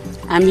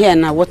 I'm here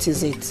now. What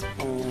is it?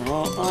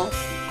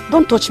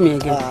 Don't touch me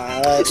again.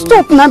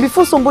 Stop now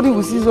before somebody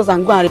will see us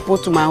and go and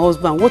report to my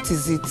husband. What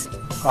is it?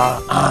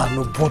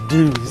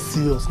 Nobody will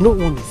see us. No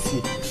one is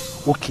here.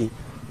 Okay,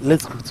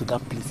 let's go to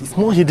that place. It's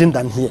more hidden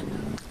than here.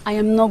 I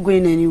am not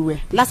going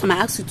anywhere. Last time I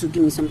asked you to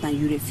give me something,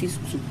 you refused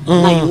to.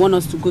 Now you want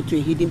us to go to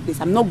a hidden place.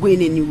 I'm not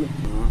going anywhere.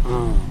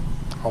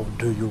 I'll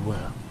do you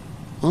well.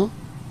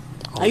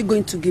 Are you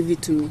going to give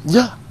it to me?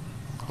 Yeah.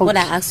 Okay. What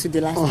I asked you the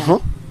last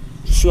time?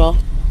 Sure.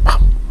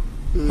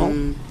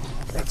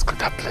 Let's go to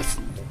that place.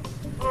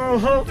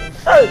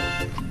 Hey!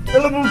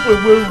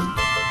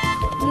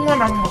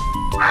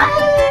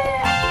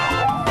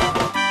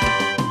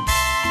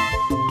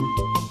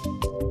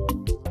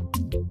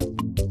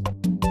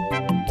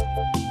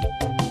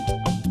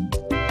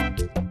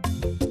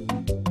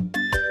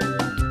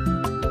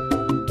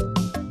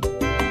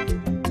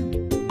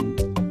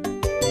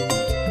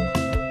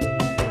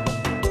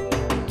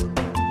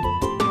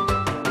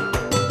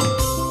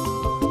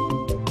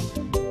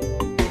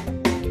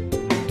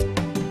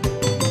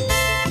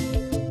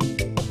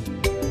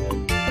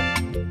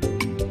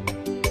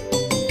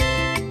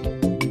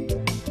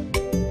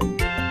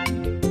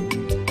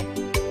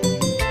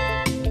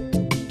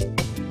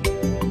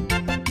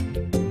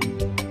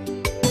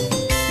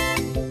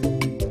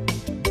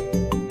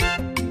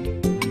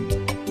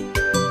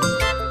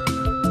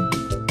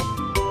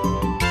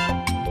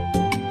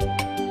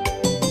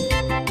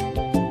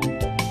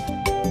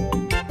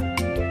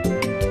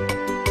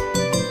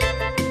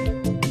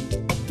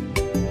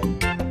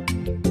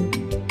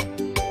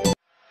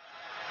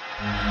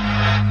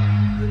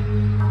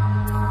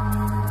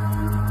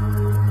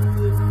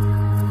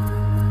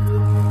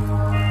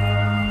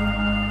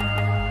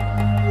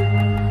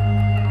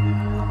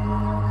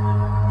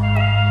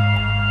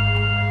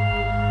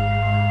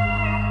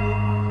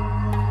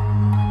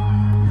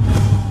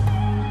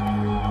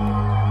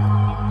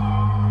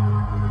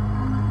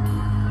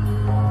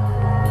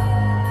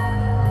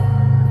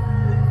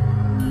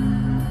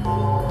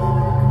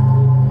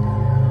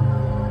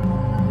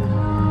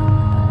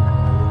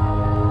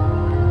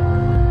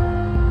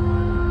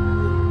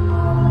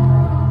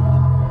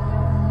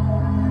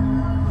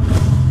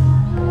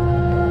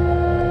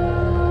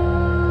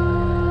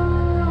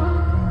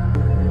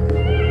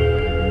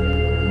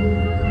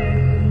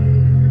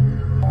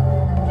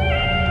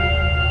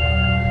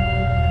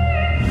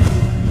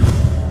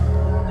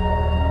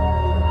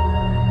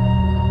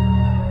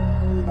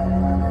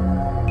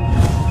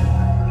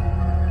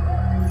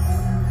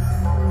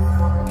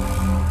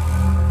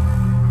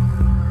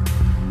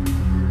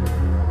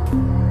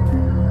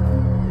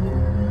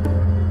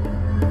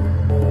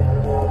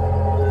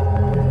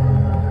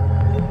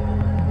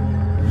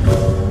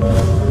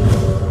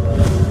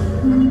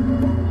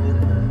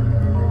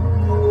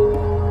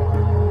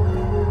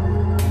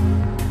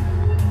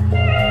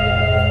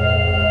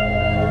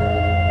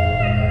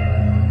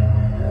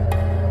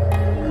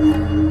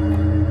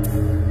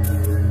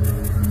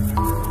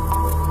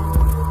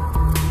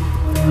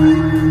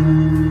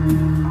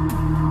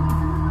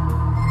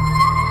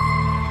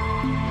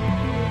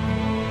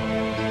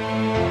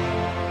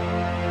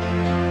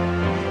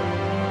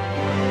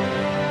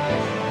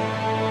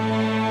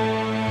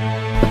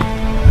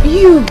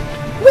 You!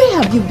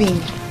 Where have you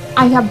been?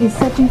 I have been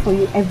searching for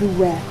you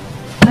everywhere.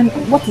 And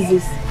what is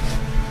this?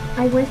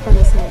 I went for an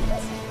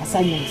assignment.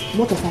 Assignment?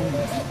 What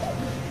assignment?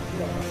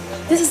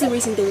 This is the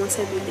reason they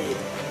wanted me dead.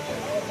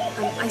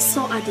 I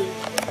saw Adi,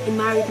 a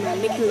married man,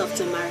 making love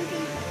to a married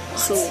woman.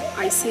 So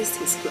I seized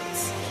his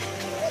clothes.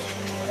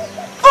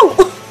 Oh!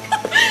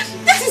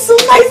 That is so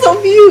nice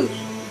of you!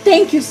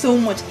 Thank you so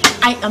much.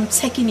 I am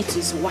taking it to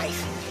his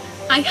wife.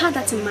 I had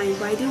that in mind,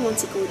 but I didn't want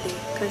to go there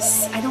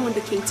because I don't want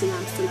the king to know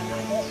I'm still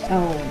alive.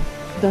 Oh,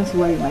 don't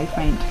worry, my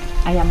friend.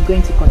 I am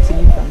going to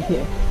continue from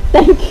here.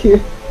 Thank you.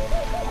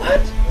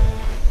 What?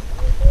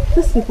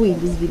 Those people in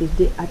this village,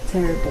 they are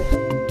terrible.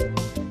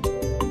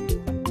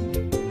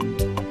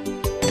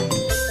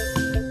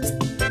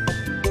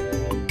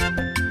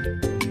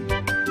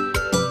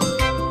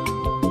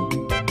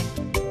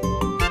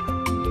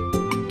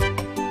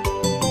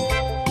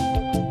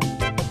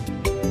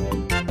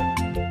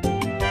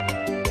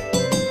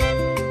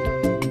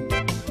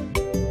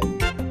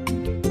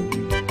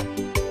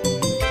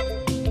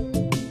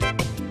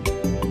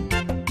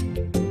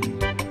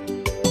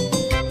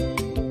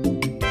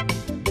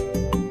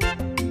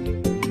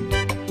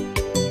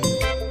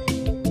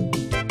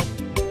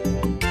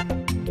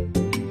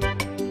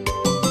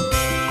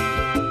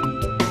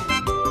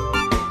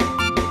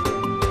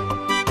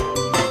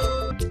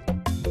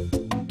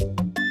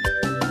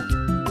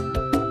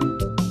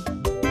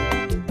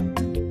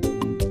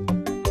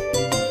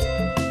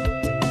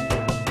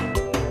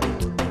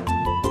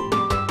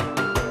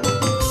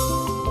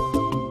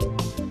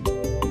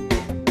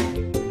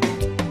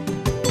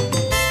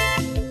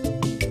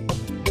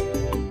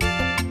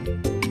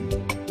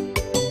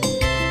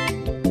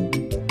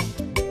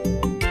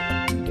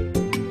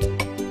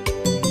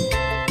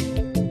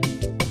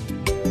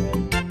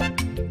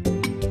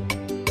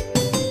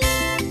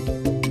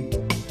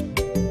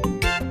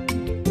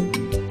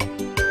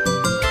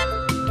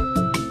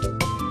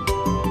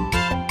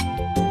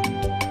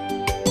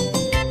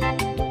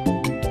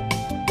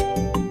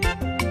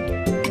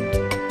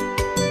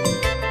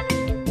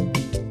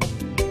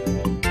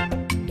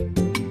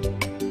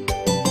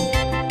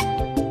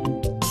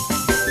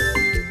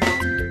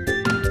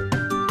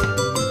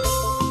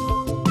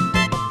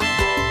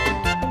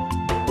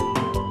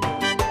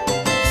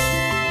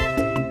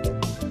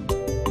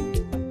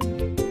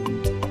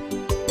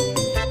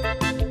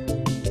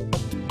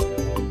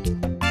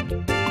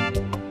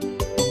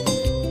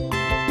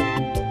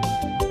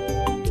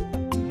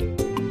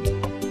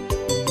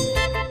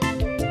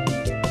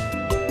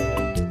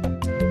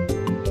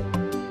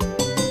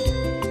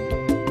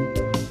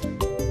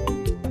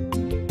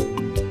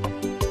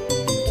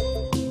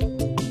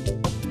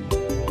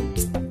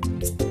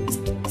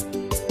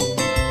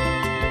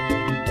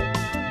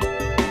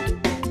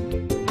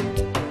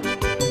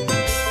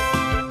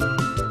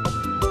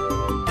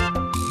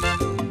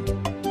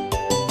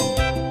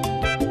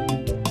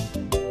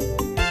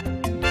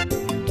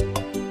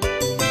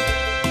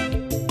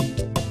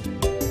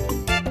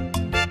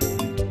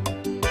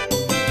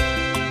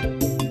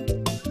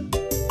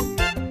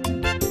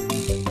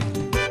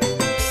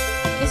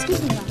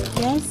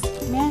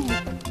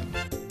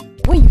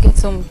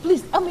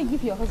 Please, help me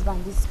give your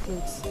husband these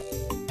clothes.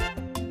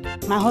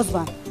 My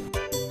husband?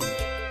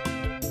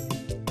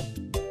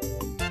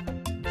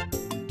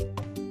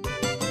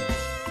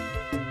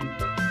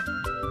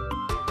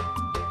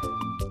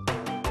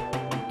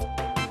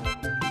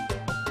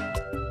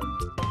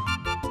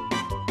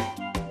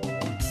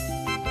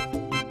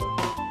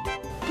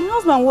 My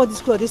husband wore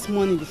this clothes this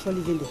morning before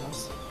leaving the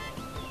house.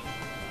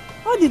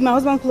 How did my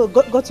husband's clothes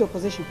got to your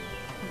possession?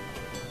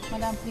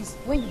 Madam, please,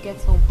 when you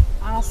get home,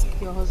 ask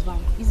your husband.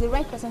 He's the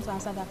right person to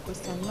answer that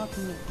question, not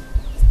me.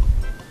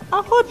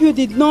 I hope you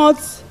did not.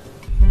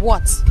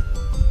 What?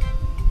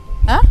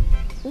 Huh?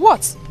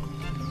 What?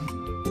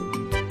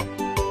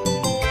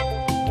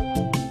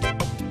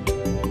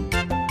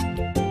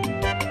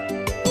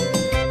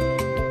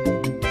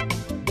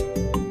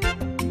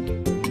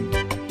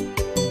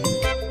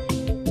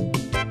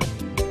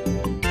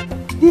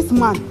 This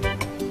man.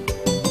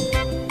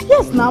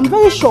 Yes, now I'm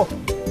very sure.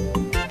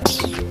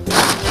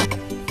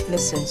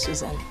 Listen,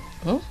 Susan.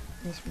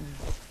 Yes,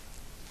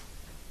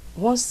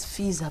 once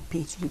fees are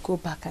paid, you go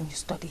back and you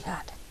study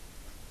hard.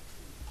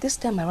 This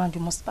time around,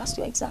 you must pass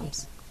your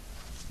exams.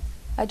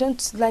 I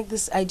don't like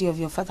this idea of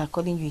your father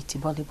calling you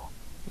Itibolibo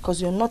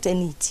because you're not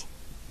an Iti.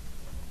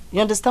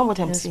 You understand what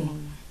I'm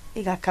saying?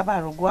 So that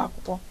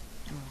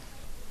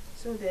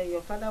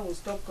your father will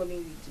stop calling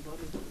you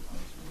Itibolibo.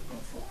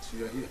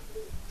 You're here.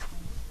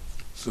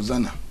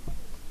 Susanna,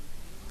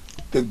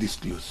 take these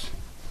clothes.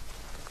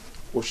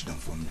 Wash them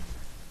for me.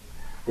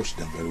 Wash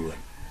them very well.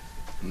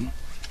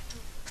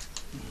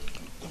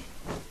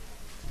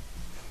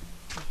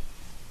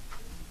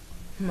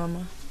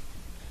 Mama,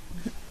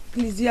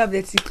 please, do you have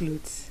dirty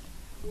clothes?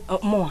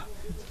 More.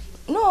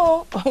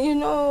 No, you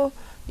know,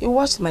 you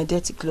washed my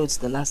dirty clothes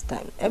the last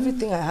time.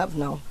 Everything I have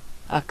now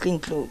are clean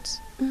clothes.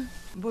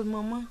 But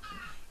Mama,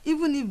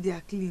 even if they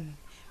are clean,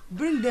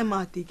 bring them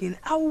out again.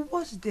 I will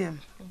wash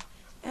them.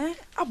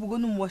 I'm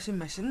going to washing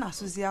machine now,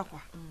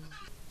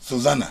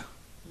 Susanna,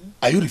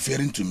 are you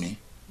referring to me?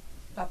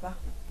 Papa,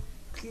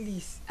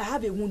 please, I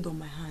have a wound on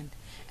my hand.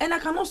 And I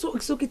can also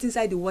soak it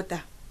inside the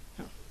water.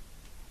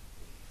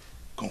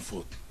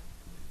 Comfort.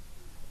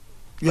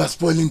 You are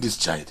spoiling this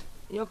child.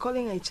 You're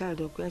calling her a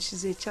child, okay?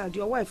 She's a child.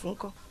 Your wife,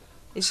 uncle.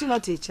 Is she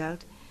not a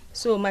child?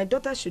 So my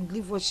daughter should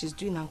leave what she's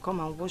doing and come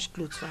and wash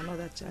clothes for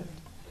another child.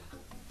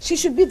 She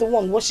should be the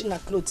one washing her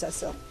clothes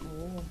herself.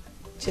 Oh.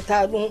 She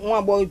told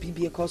one boy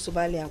be a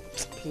Kosovalia.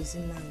 Please,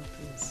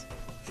 please.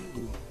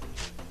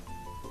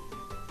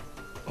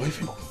 Or if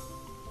you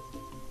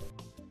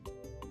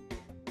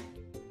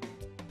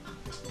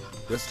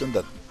listen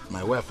that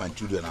my wife and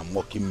children are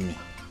mocking me.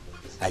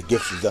 I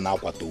gave Susan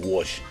aqua to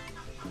wash.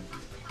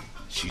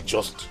 She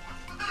just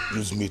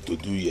used me to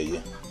do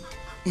yeah.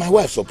 My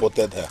wife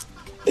supported her.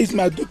 It's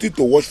my duty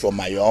to wash for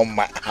my own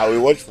man. I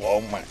will wash for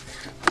all man.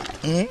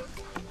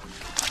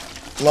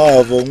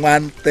 Love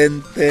one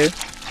tente.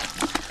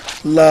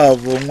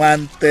 Love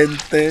one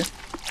tente.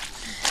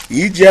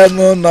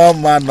 Ijemu no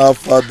man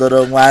of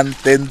other one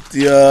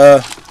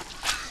tente.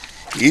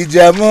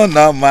 Ijemu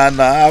no man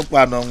of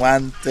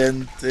one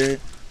tente.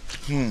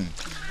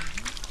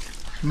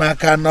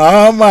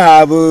 Makana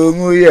oma bu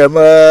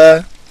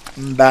nguyema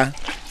nda.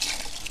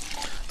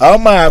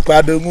 Oma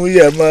kwadu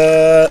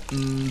nguyema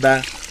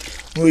nda.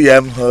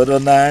 Nguyem horo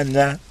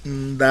n'anya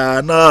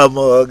nda no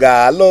mo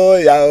galo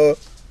ya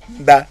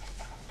nda.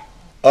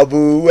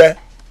 Obuwe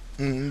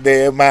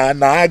nde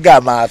mana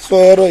aga ma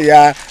soro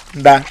ya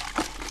nda.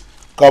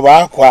 Koba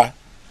akwa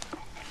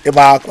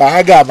ịma akwa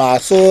aga ma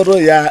soro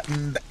ya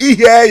nda.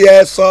 Ihe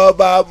ye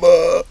soba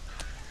mo.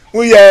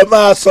 Nwunye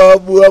ma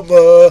sobu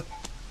mo.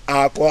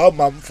 Akwa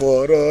ọma m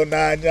fọrọ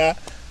n'anya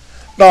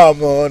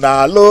n'ọmụ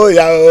na-alụ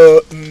ya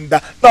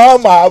nda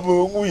n'ọma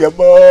bụ nwunye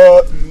m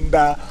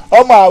nda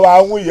ọma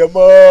wa nwunye m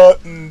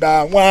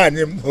nda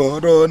nwaanyị m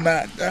hụrụ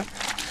n'anya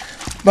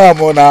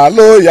n'ọmụ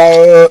na-alụ ya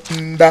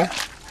nda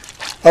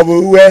ọ bụ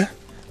uwe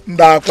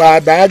nda akwa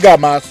ada aga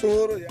m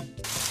asụrụ ya.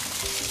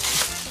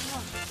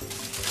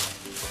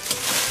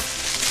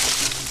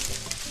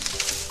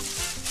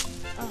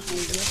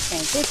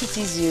 Take it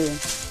easy.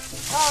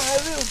 I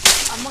will.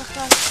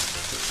 Amaka.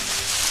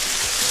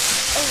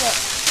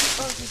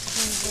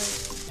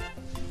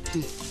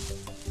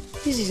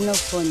 This is not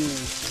funny.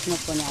 It's not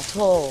funny at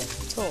all.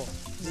 At all.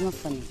 It's not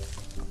funny.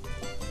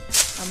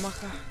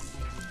 Amaka,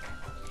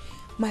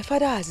 my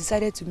father has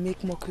decided to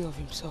make mockery of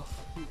himself.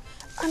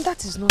 And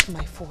that is not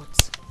my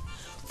fault.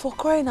 For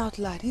crying out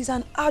loud, he's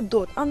an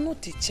adult and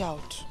not a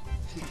child.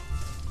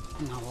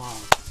 Now, wow.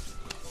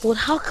 But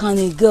how can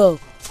a girl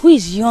who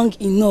is young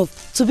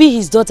enough to be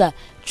his daughter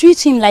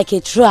treat him like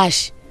a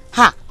trash?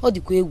 Ha! What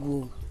the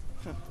go?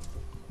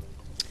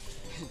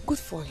 Good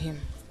for him.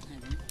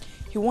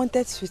 He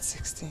wanted sweet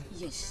 16.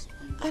 Yes.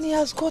 And he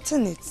has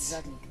gotten it.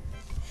 Exactly.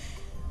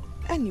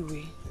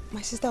 Anyway,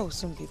 my sister will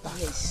soon be back.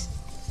 Yes.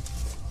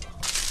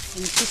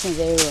 And he's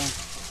very well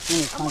when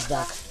he comes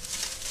back.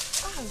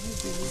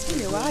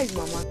 Where is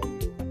Mama?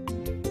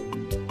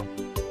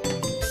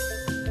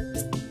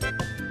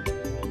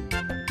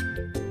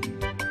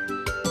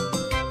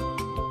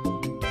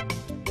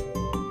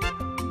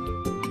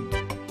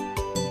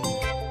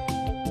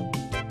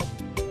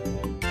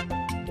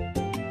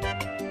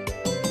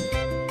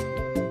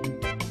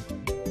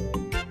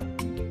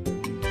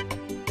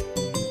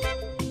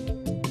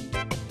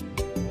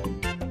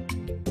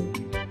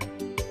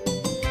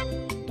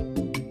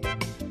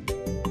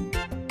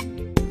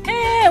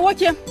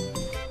 Okay,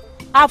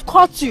 I've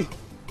caught you.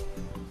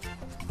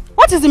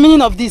 What is the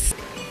meaning of this?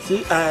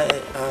 See,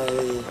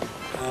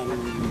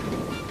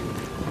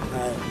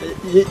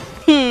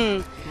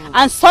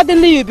 And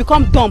suddenly you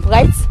become dumb,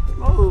 right?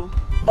 Oh,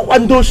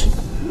 and those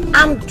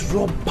armed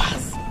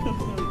robbers,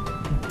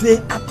 they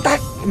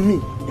attacked me.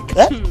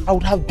 I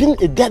would have been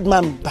a dead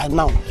man by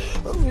now.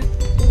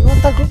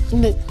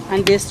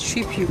 And they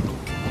strip you.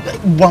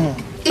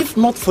 If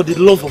not for the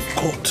love of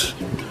God,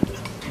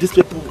 these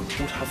people would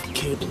have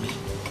killed me.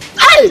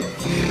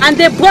 And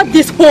they brought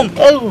this home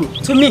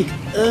to me.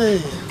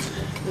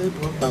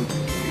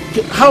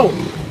 How?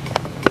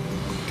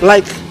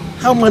 Like,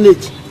 how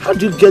manage? How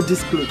do you get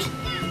this clothes?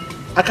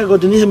 I can't go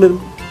to him.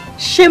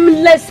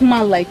 Shameless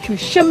man like you,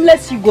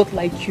 shameless you-goat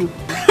like you.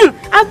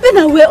 I've been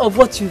aware of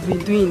what you've been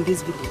doing in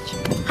this village.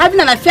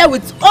 Having an affair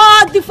with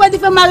all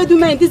different married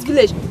women in this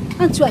village.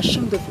 Aren't you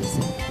ashamed of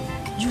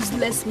yourself?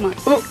 Useless man.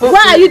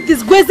 Why are you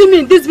disgracing me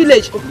in this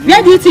village?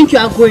 Where do you think you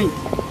are going?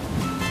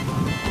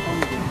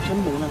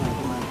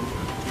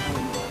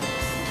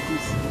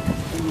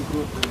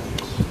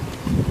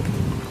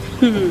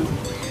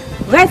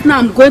 Right now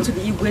I'm going to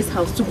the Igwe's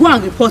house to go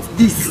and report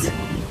this.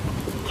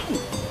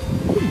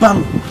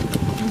 Bam!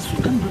 Please,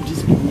 you can't do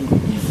this with me.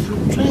 If you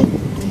try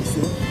this,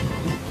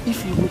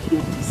 if you don't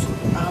hear this,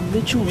 I'll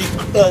make you weak.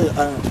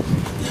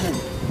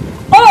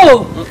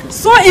 Oh!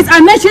 So it's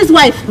Amechi's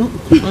wife?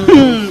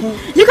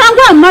 You can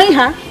go and marry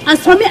her, and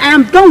for me, I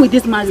am done with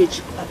this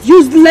marriage.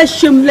 Useless,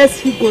 shameless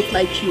he-goat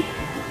like you.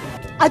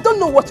 I don't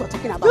know what you're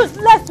talking about.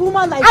 Useless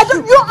woman like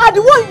you. You are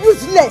the one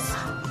useless.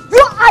 You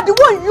are the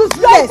one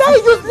useless. You are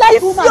very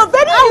useless woman. You're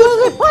very useless. I will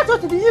report you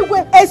to the Igwe.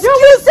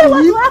 Excuse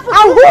me.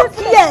 And who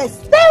cares?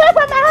 Stay away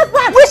from my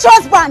husband. Which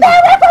husband? Stay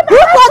away from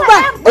my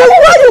husband. The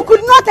one you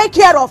could not take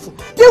care of.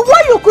 The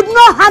one you could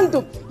not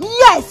handle.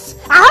 Yes,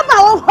 I have my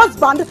own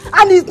husband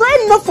and it's not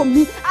enough for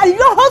me. And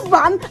your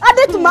husband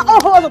added to my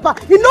own husband.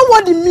 You know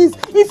what it means?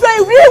 If you're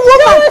a real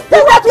woman,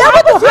 you will be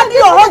able to handle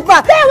your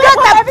husband.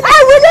 I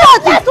will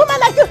not. Yes, woman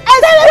like you.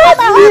 Excuse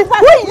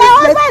me. My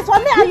husband is for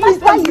me and not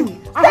for you.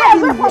 Stay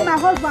away from my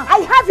husband.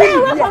 I have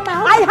him here.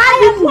 I have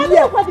him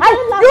here.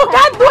 You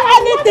can't do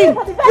anything.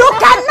 You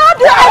cannot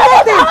do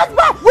anything.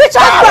 Which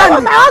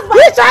husband?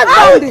 Which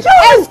husband?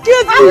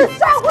 Excuse me.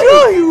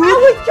 Screw you. I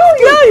will kill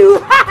you.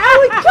 I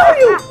will kill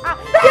you.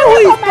 Stay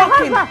away from my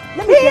husband.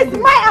 He is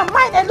mine and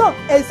mine alone.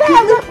 Stay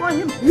away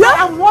from him.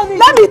 I'm warning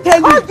you. Let me tell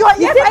you.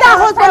 You see that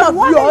husband of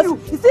yours?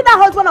 You see that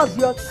husband of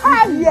yours?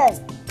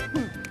 Yes.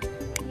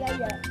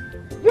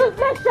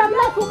 Useless,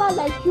 shameless woman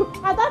like you.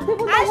 I don't even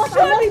know what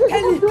I'm supposed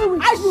to do with you.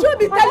 I should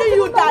be telling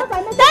you that.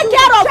 Take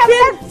care of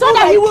him so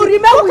that he will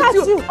remain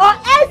with you. Or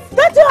else,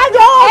 don't you have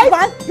your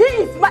husband? He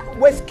is my...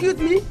 Well, excuse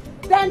me.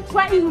 Then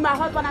try it with my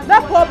husband. No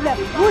problem.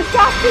 We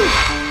shall see.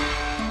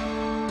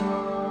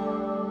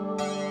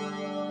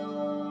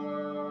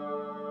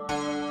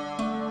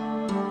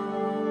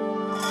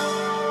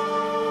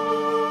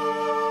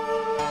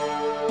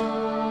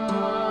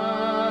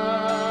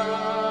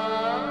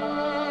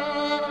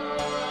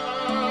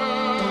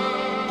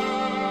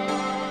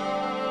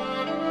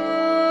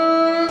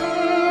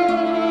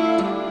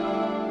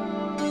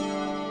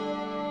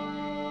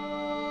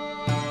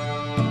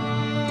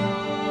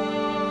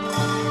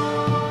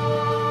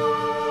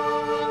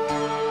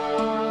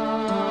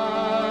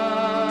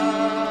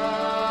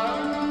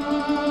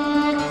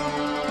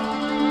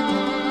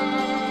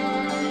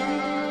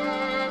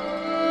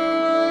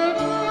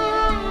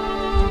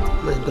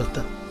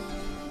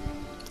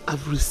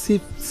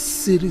 Received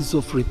series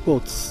of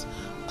reports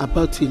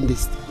about you in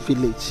this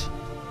village,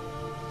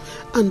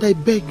 and I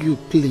beg you,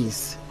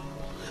 please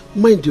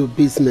mind your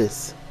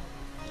business.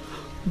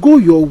 Go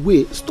your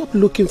way. Stop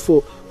looking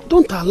for,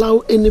 don't allow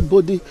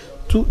anybody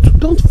to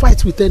don't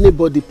fight with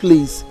anybody,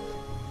 please.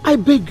 I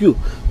beg you.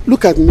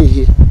 Look at me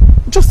here.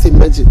 Just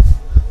imagine,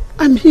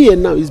 I'm here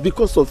now is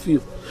because of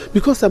you,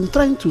 because I'm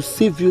trying to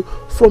save you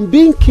from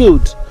being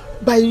killed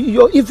by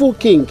your evil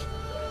king.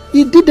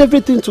 He did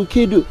everything to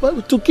kill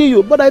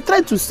you, but I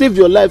tried to save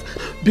your life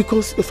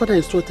because your father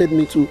instructed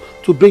me to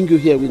bring you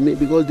here with me,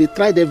 because they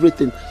tried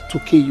everything to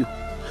kill you.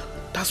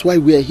 That's why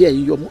we are here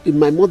in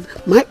my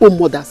own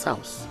mother's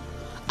house.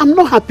 I'm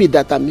not happy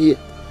that I'm here,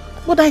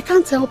 but I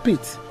can't help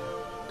it.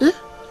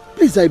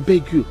 Please, I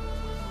beg you,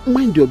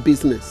 mind your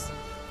business,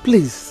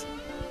 please.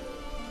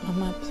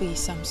 Mama,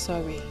 please, I'm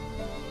sorry.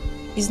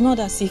 It's not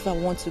as if I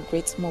want to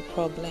create more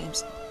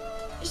problems.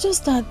 It's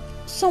just that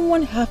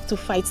someone have to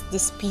fight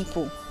these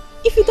people.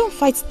 If you don't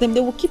fight them, they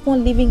will keep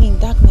on living in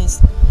darkness.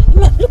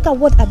 Look at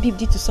what Abib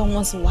did to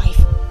someone's wife.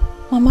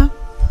 Mama,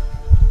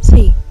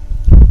 see,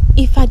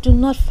 if I do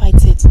not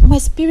fight it, my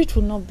spirit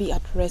will not be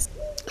at rest.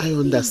 I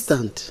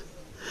understand. Please.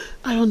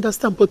 I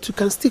understand, but you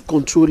can still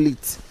control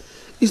it.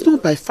 It's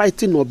not by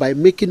fighting or by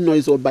making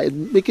noise or by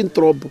making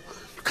trouble.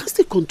 You can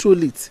still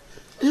control it.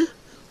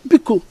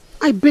 Biko,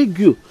 I beg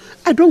you.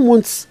 I don't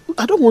want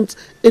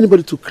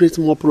anybody to create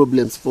more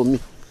problems for me.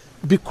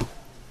 Biko,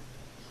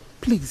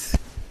 please.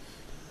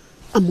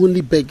 I'm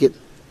only begging.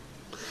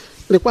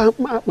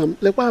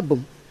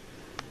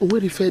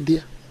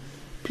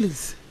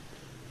 Please.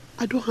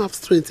 I don't have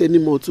strength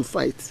anymore to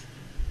fight.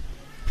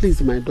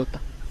 Please, my daughter.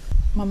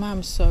 Mama,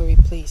 I'm sorry,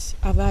 please.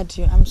 I've had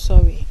you. I'm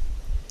sorry.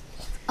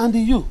 And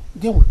you,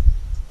 Gewa,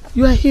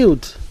 you are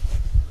healed.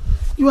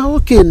 You are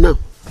okay now.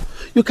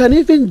 You can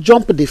even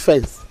jump the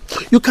fence.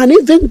 You can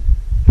even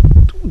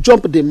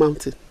jump the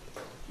mountain.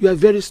 You are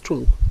very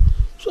strong.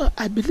 So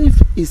I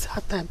believe it's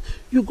hard time.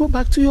 You go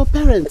back to your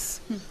parents.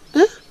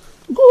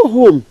 Go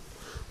home.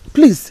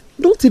 Please,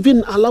 don't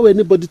even allow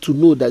anybody to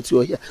know that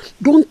you are here.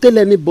 Don't tell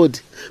anybody.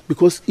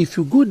 Because if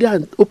you go there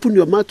and open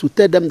your mouth to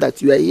tell them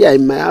that you are here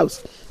in my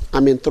house,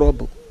 I'm in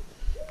trouble.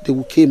 They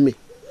will kill me.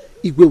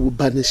 Igwe will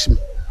banish me.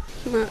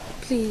 Ma,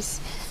 please,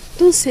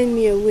 don't send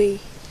me away.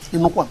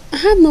 I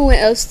have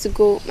nowhere else to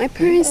go. My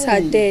parents are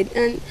dead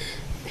and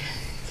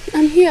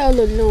I'm here all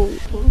alone.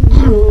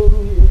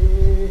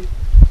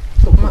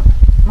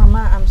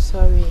 Mama, I'm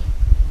sorry.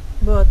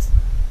 But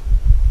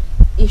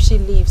if she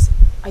leaves,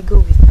 I go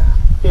with her.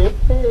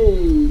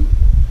 Hey.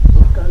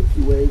 Can't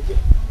you wait?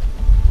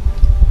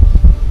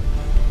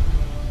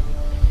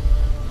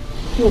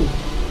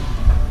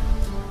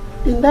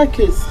 In that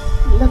case,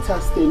 let her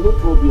stay, no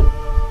problem.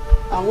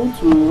 I want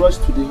to rush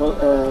to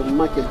the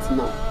market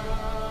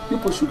now.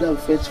 People should go and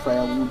fetch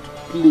firewood,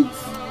 please.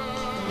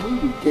 When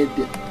you get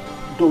there,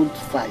 don't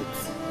fight.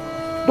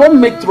 Don't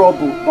make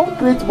trouble. Don't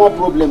create more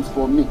problems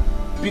for me.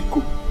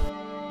 Biko.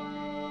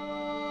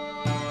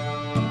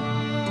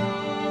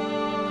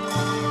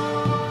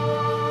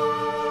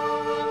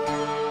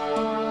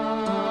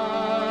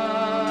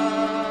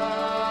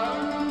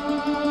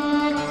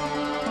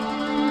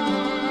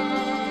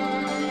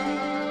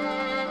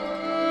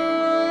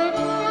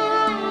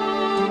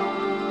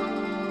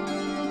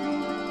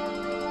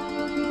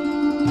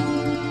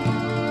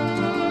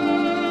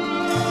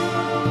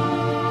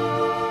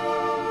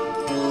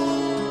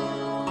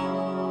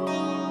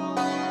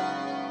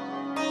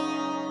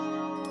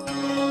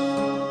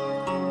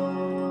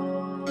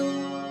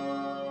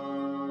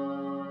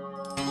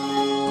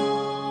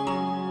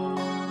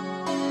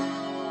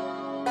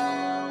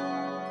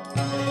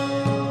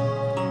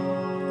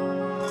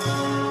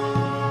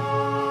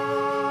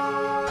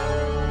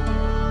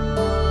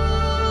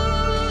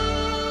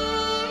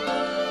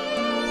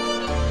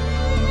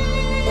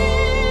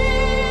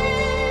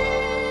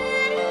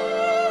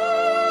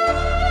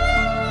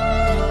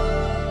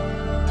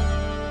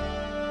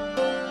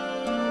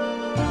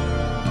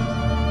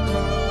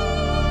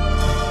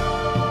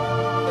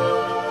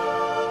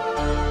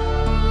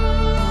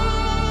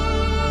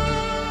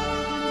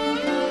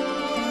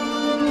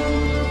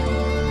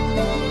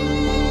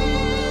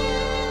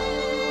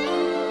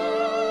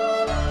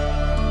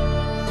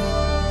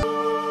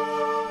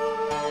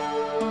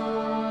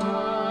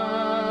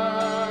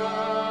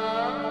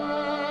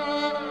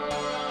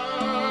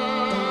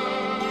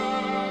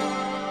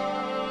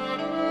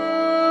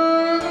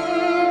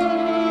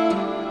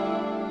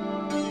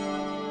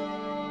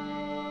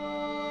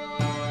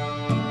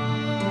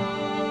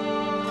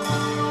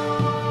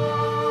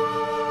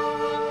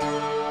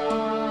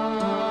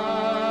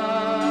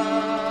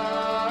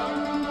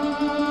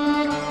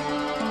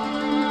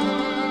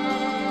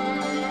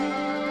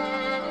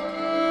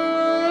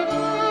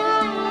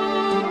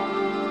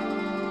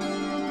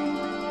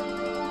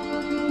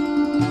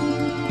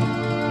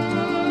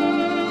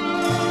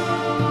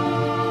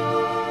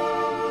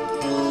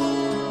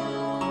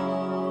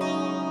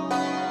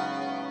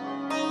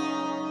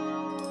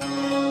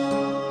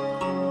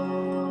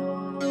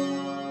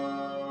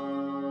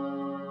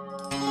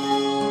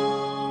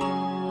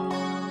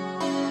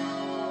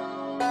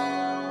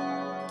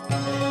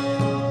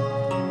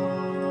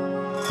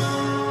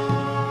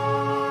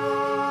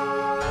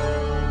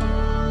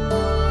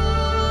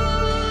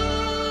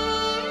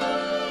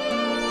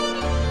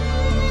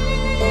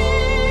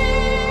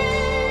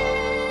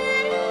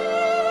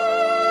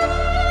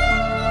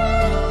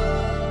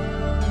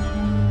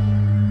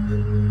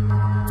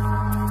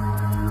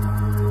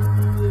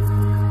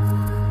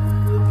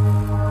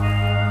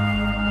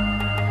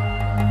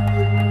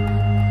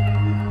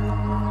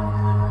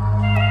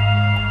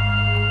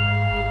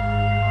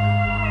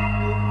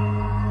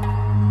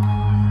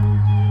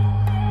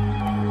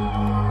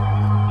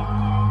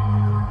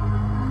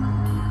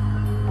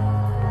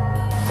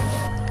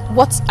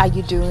 What are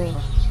you doing?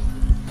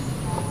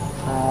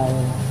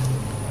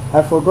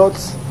 I forgot.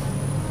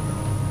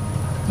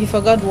 You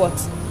forgot what?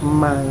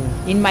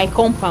 In my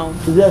compound?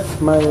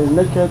 Yes, my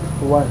naked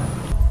wife.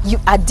 You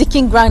are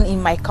digging ground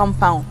in my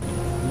compound.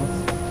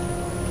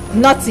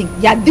 Nothing.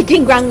 You are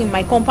digging ground in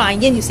my compound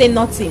and then you say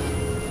nothing.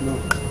 No.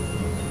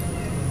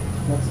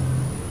 Nothing.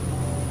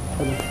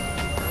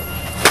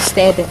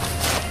 Stay there.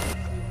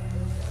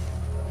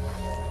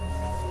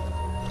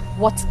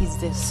 What is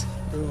this?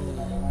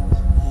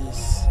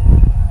 Yes.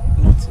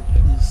 Nothing,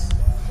 please.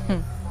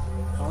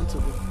 I want to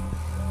go.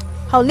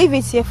 I'll leave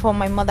it here for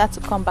my mother to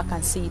come back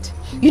and see it.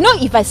 You know,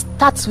 if I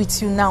start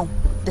with you now,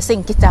 the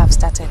same Nkita have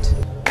started.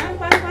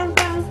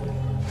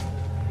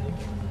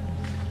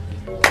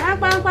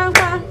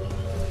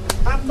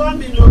 I'm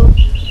coming, no.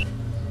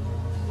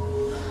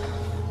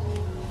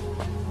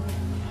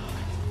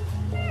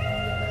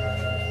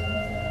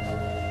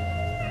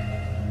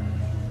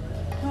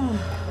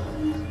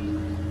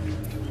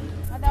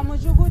 Madam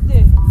Ojo, good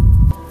day.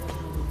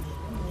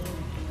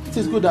 It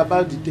is good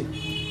about the day.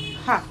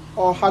 Ha!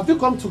 Or have you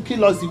come to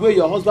kill us the way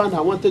your husband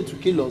had wanted to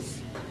kill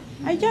us?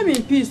 I came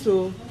in peace,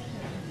 so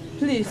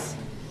please.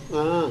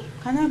 Can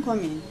I come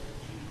in?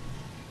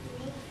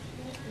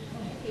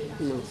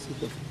 No, sit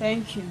down.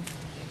 Thank you.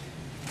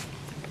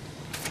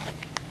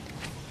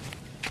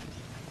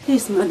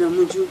 Please, Madam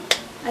Ojo,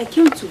 I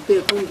came to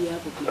beg on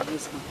behalf of my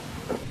husband.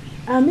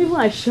 I'm even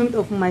ashamed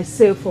of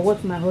myself for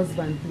what my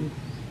husband did.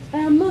 I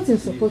am not in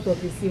support of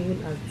his evil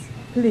acts.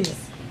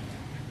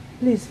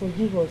 Please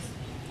forgive us.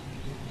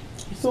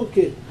 It's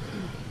okay.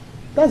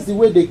 That's the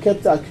way they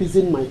kept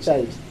accusing my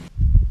child.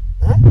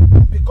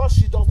 Because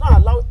she does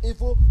not allow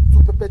evil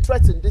to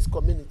perpetrate in this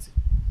community.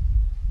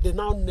 They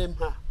now name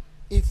her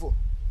evil.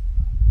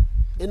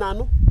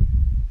 Inano?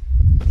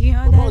 The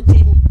other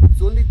day.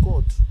 It's only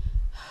God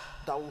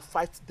that will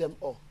fight them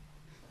all.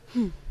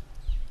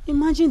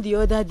 Imagine the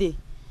other day.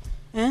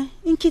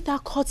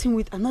 Nkita caught him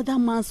with another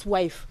man's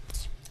wife.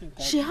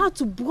 She had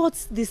to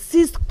brought the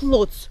seized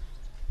clothes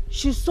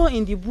she saw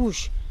in the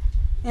bush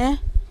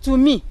to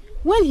me.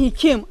 When he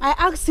came, I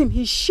asked him.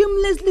 He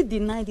shamelessly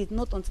denied it,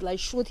 not until I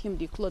showed him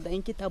the clothes that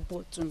Nkita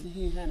brought to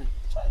me.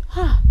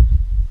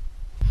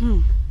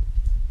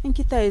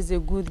 Nkita is a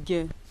good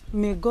girl.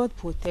 May God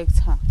protect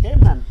her.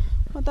 Amen.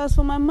 But as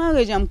for my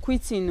marriage, I'm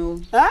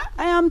quitting. I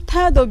am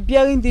tired of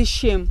bearing this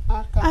shame.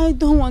 I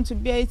don't want to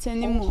bear it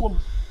anymore.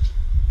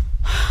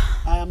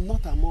 I am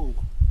not among.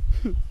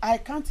 I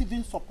can't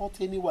even support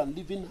anyone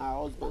leaving her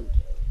husband.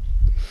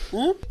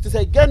 It is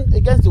again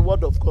against the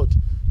word of God.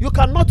 You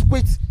cannot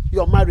quit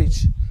your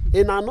marriage.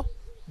 Enano,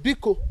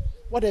 Biko,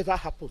 whatever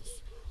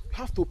happens, you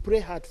have to pray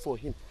hard for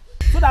him.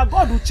 So that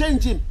God will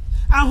change him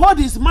and hold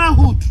his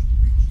manhood.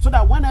 So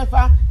that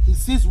whenever he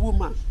sees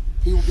woman,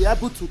 he will be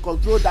able to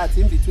control that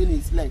in between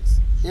his legs.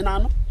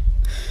 Enano?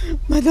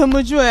 Madam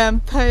Ojo, I am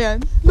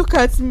tired. Look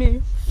at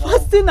me.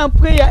 Fasting and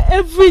prayer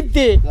every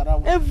day.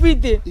 Every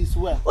day. Is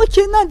well.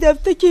 Okay, now they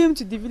have taken him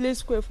to the village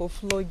square for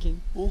flogging.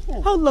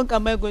 How long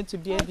am I going to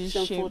bear this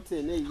shame?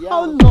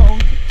 How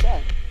long?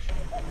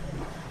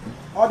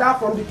 Order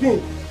from the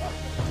king.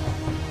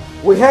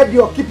 We heard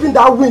you're keeping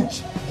that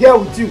winch here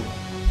with you.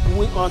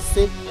 We all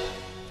say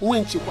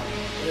winch.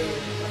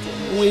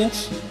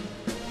 Winch?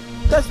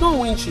 There's no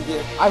winch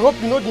here. I hope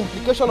you know the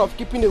implication of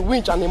keeping a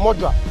winch and a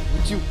murderer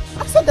with you.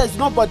 I said there's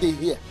nobody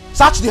here.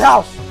 Search the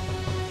house.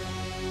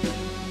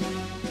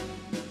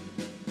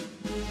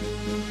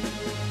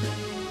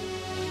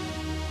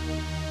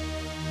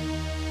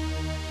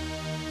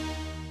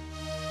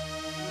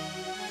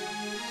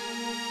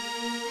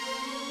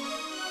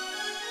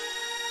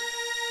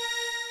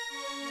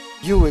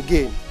 You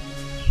again.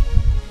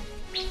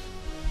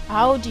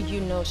 How did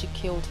you know she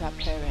killed her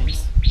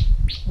parents?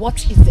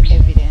 What is the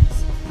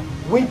evidence?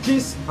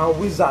 Witches and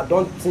wizards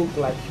don't think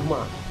like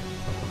human.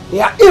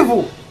 They are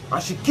evil,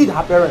 and she killed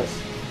her parents.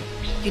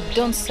 You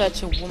don't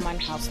search a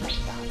woman's house like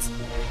that.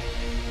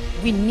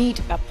 We need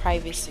her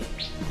privacy.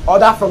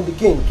 Order from the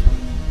king.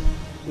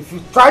 If you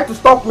try to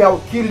stop me, I will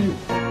kill you.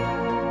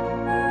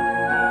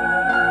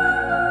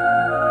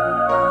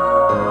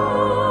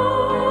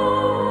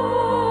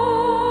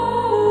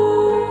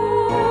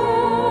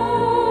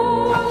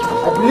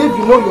 I believe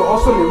you know you're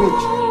also a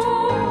witch.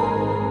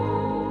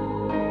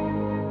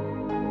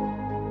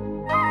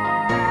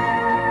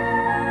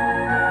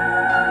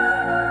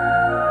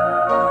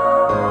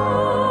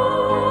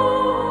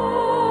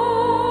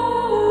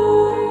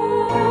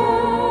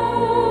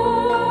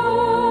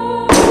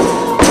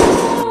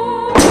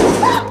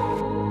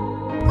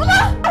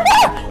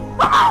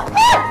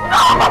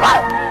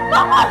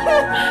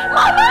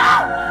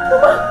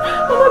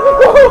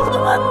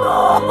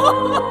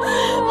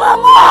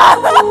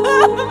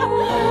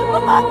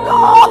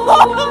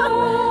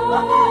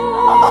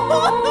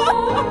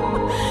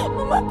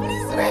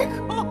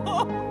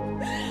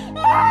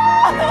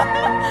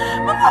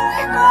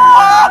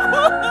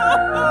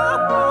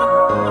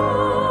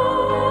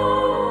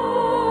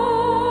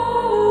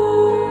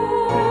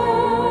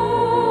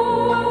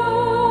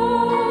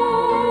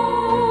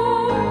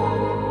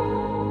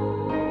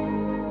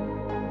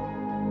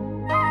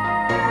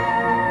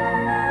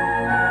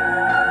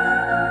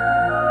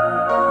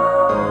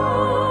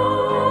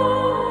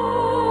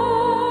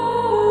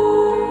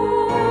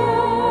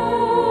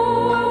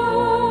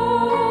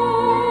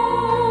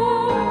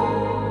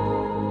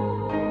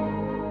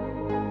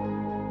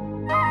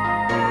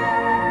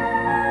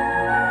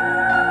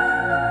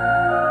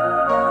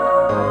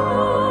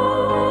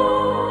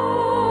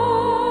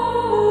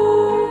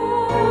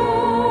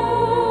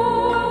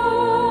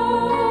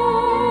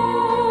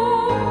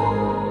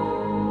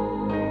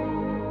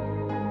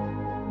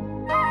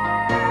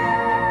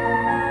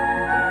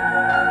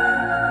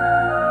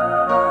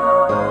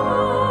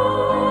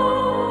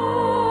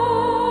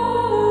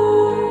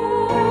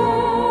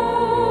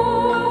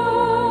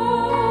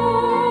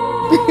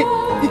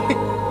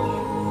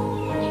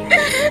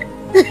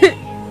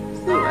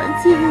 So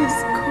Auntie is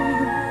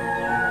gone.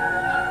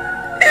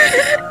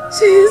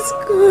 She's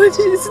gone.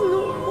 She's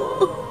no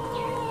more.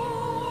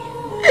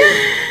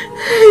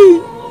 Hey,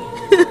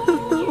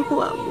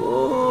 one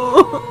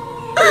more.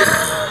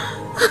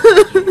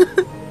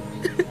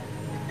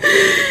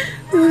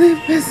 The only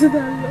person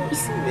that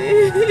loves me.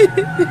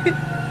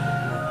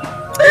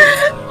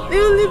 The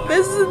only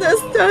person that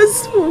stands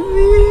for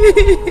me.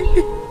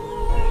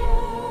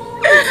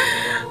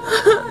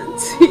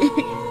 Auntie,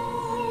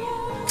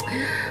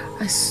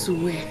 I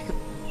swear,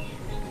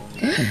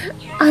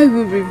 I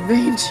will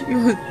revenge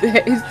your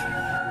death.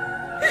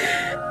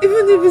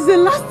 Even if it's the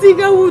last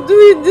thing I will do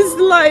in this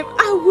life,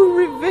 I will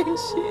revenge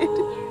it.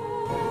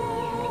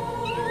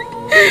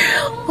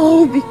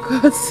 All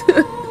because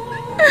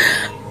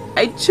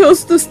I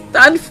chose to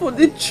stand for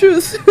the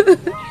truth.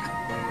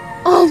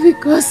 All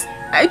because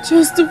I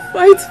chose to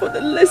fight for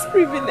the less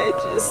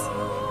privileges.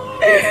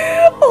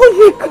 All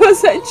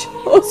because I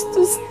chose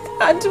to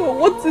stand for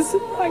what is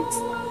right.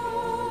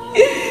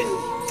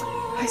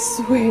 I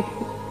swear,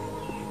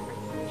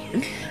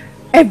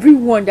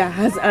 everyone that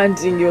has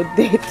hands in your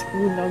death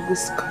will not go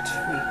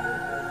scot-free.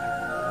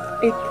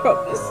 I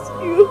promise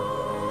you.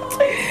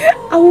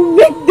 I will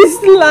make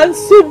this land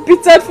so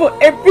bitter for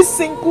every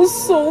single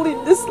soul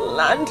in this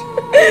land.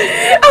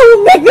 I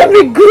will make them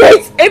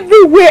regret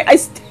everywhere I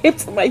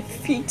stepped my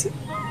feet.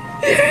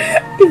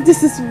 If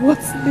this is what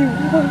they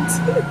want.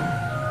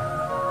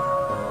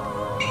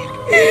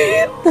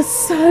 The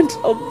sand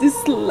of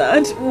this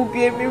land will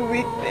be my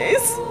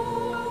weakness.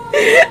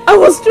 I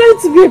was trying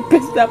to be a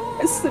better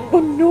person,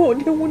 but no,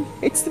 they won't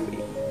hate me.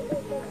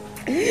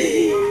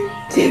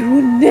 They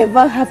will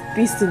never have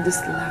peace in this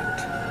land.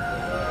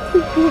 They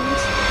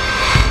won't.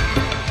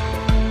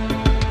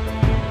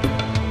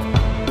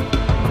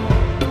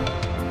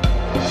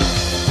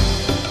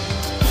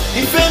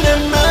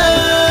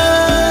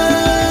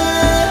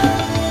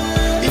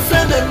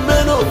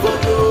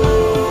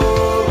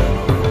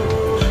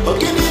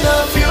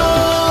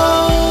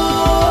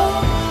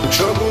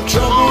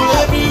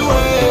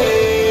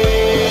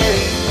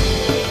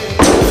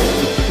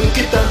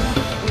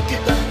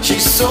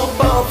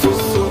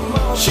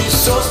 She's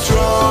so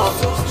strong.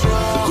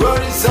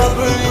 What is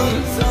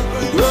happening?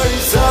 What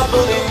is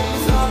happening?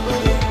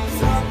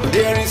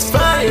 There is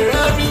fire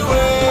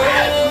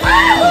everywhere.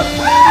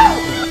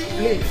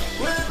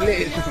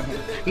 Please,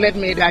 let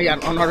me die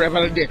an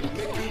honorable death.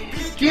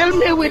 Kill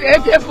me with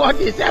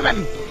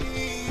AK-47.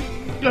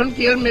 Don't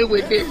kill me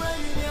with this.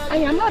 I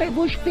am not a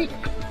bush pig.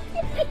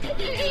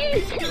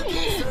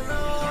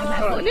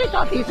 I'm a police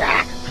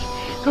officer.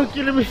 Don't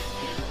kill me.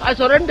 I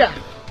surrender.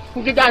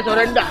 I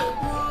surrender.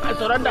 I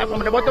surrender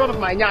from the bottom of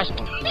my nyash.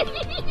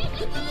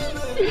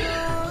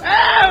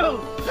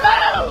 Help!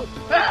 Help!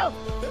 Help!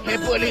 A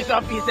police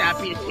officer,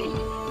 pissing.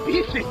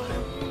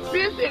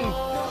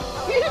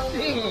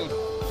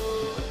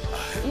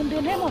 In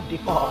the name of the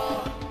force.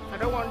 I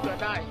don't want to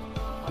die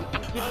on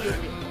active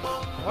duty. I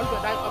want to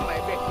die on my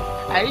bed.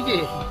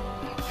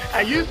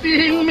 Are you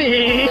seeing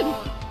me?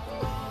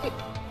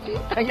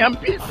 I am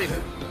pissing.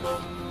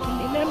 In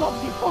the name of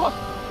the force.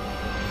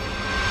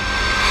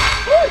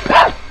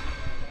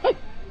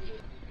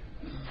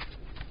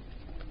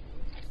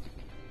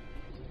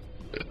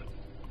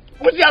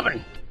 What's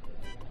happening?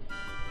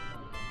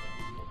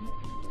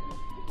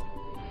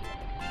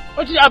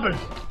 What's happening?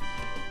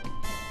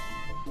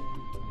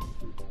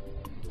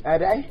 I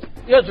die?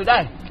 Yes, you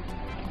die.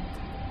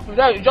 You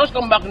die. You just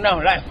come back now,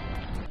 right?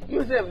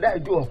 You say die,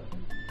 Joe.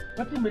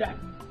 What's in me that?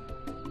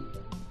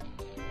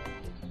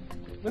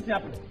 What's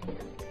happening?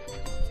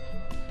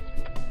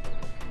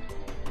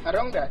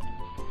 Around that?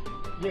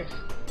 Yes.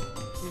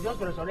 You just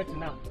resurrect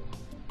now.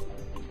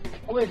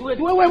 Oh, wait.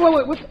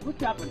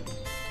 What's happening?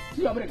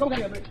 See your break. Come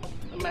carry your break.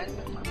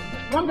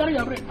 Come carry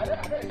your break.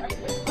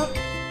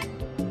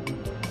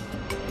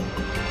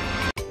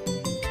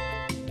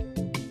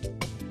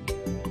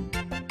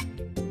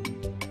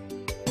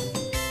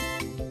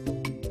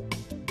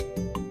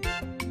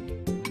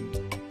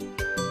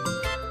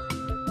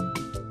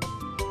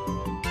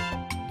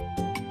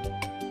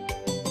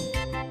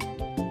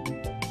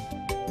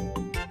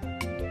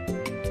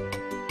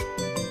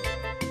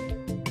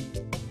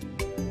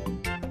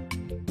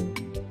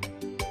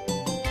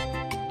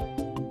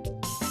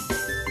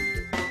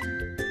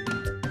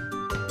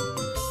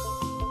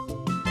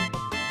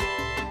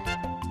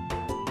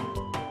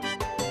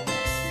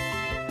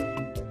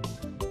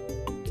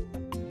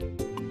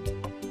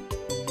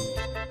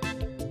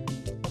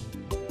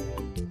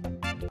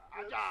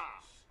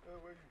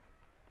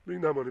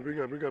 Bring that money, bring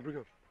her.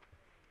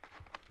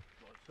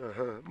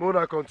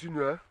 Mona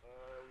continue, eh?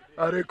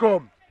 And they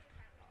come.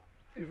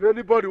 If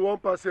anybody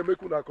want pass here,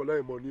 make una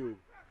collect money. No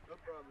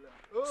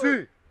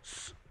problem.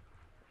 See,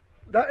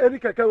 that any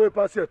keke will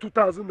pass here,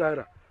 2,000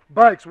 naira.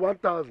 Bikes,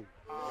 1,000.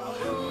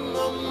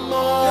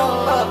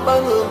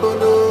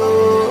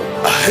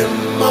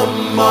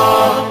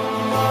 Mama.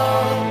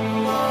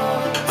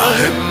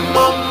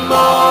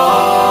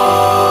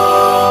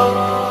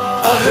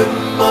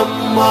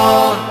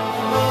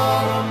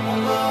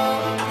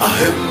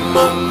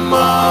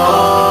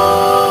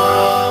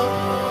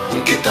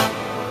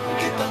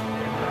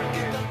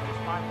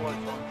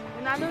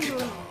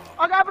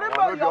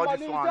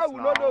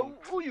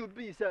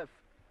 yourself.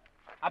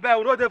 I beg,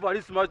 we don't there for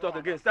this small talk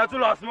again.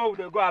 Settle us more, we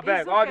go. I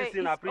beg. All this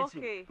thing are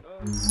preaching. Okay.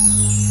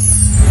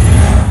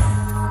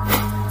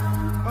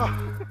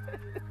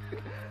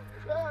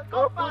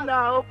 Open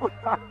now.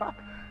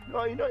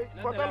 No, you know,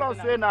 for tell us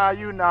say now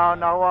you now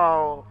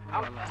wow.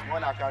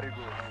 Wanna carry go.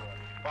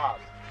 Pass.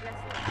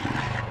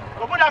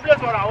 Open that place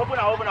for now. Open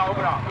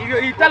now.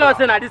 You tell us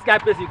that this kind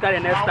of place you carry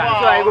next time.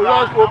 So I go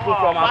just open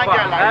from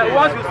afar.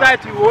 Once you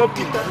start to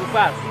open, you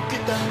pass.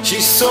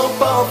 She's so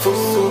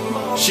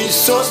powerful, she's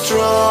so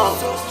strong.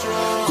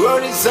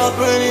 What is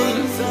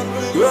happening?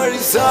 What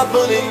is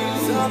happening?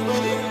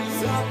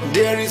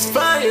 There is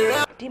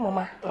fire. Dear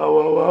Mama.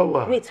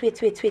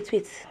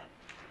 Wait.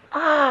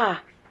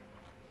 Ah.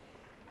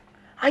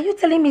 Are you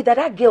telling me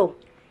that girl,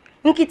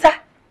 Nkita,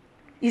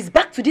 is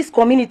back to this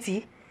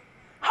community?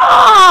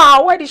 Ah,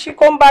 why did she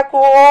come back?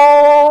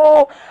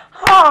 Oh,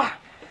 ah,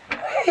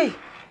 hey,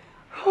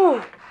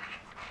 oh,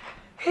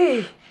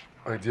 hey.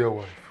 My dear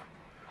wife,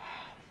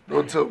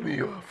 don't tell me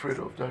you're afraid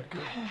of that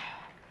girl.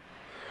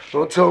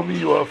 Don't tell me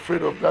you're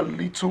afraid of that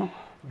little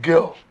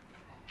girl.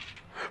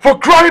 For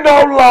crying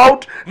out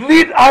loud,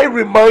 need I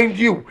remind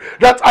you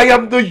that I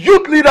am the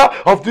youth leader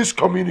of this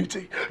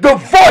community, the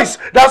voice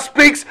that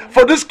speaks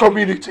for this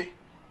community.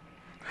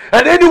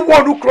 And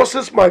anyone who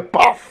crosses my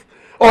path,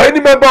 or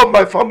any member of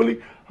my family,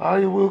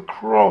 I will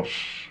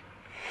crush.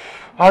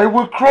 I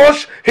will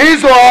crush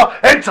his or her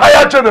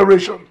entire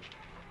generation.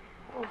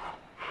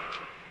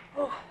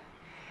 Oh,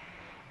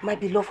 my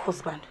beloved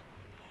husband,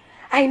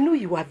 I know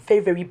you are very,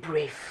 very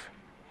brave.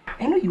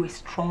 I know you're a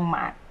strong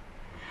man.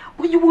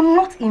 But you will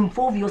not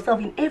involve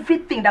yourself in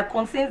everything that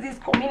concerns this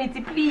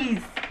community,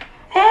 please.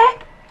 Eh?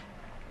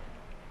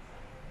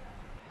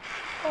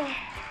 Oh.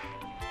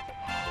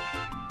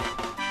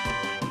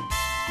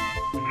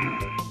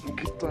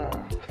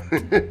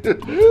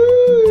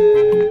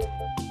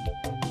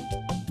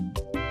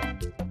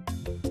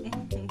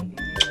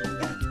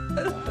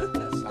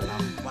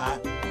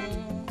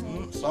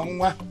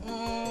 Salama.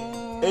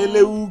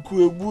 Ele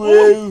uku ebu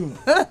eu.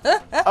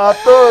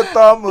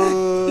 Atotomo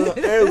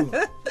eu.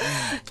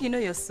 You know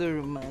you're so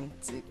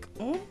romantic.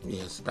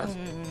 Yes, that's.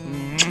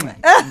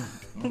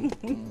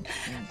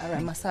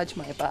 Alright, massage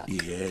my back.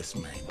 Yes,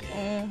 my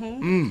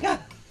dear.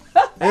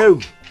 Eu.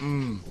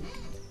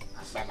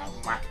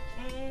 Salama.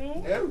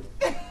 Eu.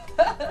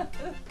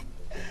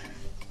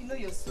 You know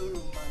you're so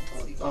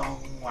romantic.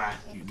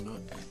 You know,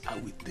 I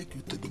will take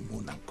you to the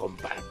moon and come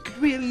back.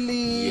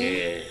 Really?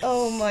 Yes.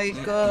 Oh my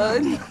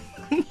God.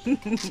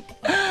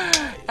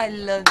 I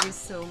love you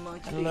so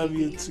much. I love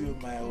you too,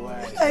 my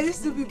wife. Look at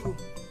these two people.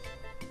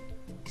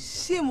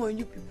 Shame on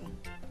you people.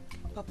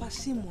 Papa,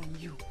 shame on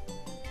you.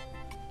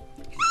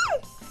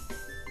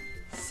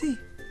 See,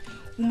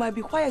 we might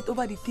be quiet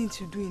over the things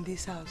you do in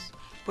this house,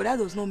 but that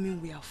does not mean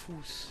we are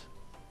fools.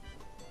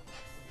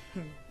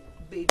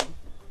 Baby.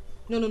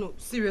 No,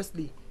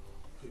 seriously.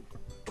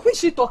 Who is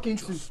she talking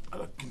to?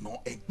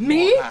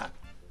 Me? Her.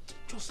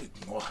 Just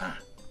ignore her.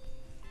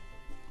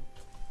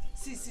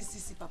 See,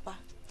 Papa.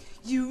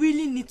 You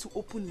really need to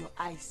open your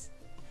eyes.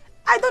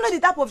 I don't know the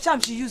type of charm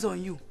she used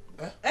on you.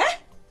 Eh?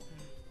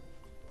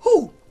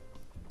 Who?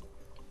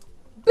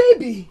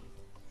 Baby?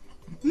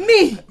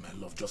 Me? My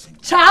love, just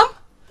enjoy. Charm?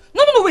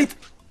 No, wait.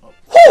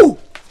 Who?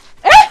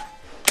 Eh?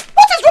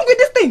 What is wrong with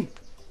this thing?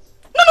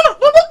 No,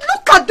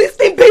 look at this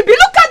thing, baby.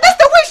 Look at this,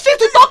 the way she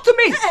to talk to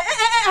me.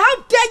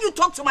 How dare you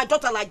talk to my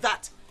daughter like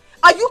that?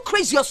 Are you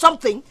crazy or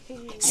something?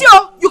 See,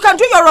 you can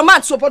do your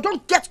romance, but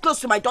don't get close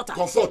to my daughter.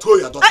 Comfort, hold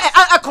your daughter.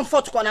 I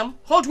comfort, Kwanam.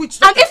 Hold which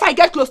daughter? And if I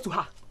get close to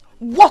her,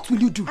 what will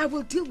you do? I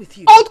will deal with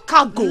you. Old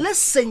cargo.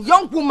 Listen,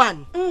 young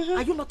woman.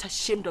 Are you not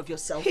ashamed of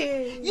yourself?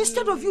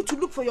 Instead of you to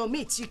look for your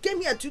mates, you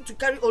came here to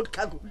carry old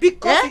cargo.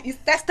 Because it is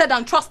tested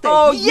and trusted.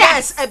 Oh,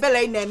 yes.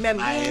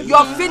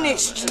 You're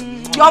finished.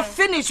 You're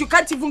finished. You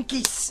can't even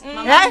kiss.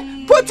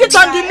 Put it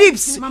on the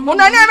lips. Put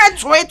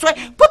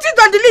it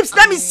on the lips.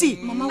 Let me see. Is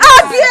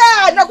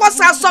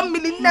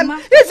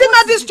it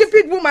not this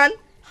stupid woman?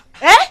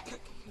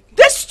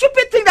 This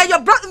stupid thing that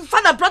your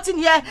father brought in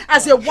here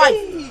as a wife.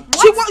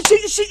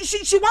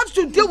 She wants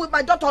to deal with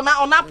my daughter on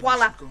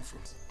Apwala.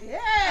 Yeah,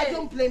 I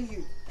don't blame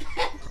you.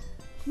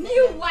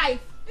 New wife.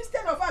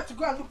 Instead of her to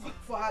go and look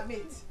for her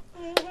mate.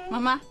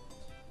 Mama,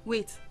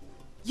 wait.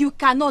 You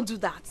cannot do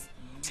that.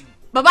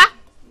 Baba,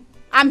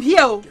 I'm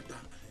here.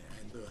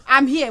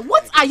 I'm here.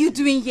 What are you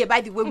doing here,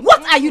 by the way?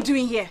 What are you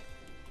doing here?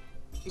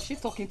 Is she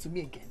talking to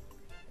me again?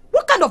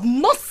 What kind of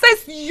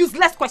nonsense,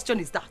 useless question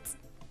is that?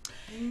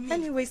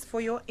 Anyways,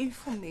 for your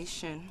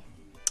information,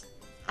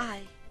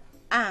 I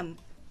am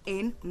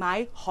in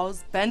my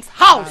husband's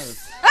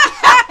house.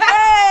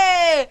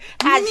 Hey!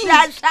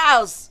 At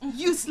house.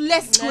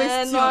 Useless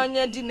question.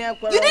 You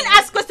didn't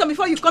ask question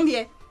before you come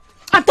here.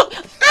 I'm talking.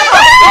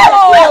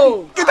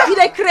 Oh! You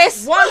dey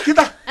craze?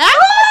 Kita.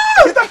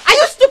 Are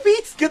you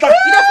stupid? Kita.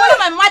 You dey follow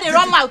my mother and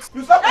run mouth.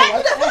 You stop my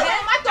wife.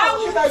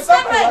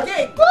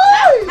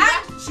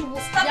 She will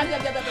stop.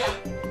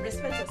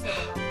 Respect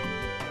yourself.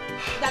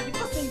 That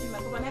because saying you my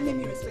husband, that made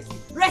me respect you.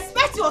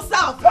 Respect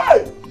yourself.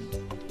 Hey!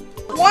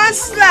 One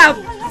slap,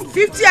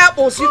 50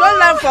 apples, you don't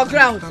land for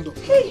ground.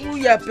 Who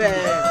your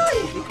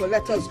parents? Because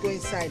let us go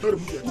inside.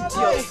 Idiot.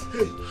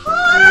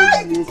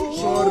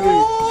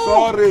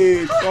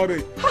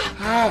 Sorry.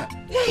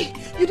 Hey,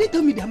 you didn't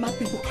tell me they're mad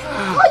people.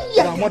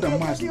 They're more than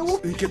mad.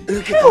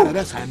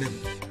 That's her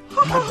name.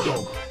 Mad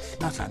dog.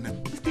 That's her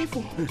name.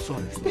 Stable. Hey,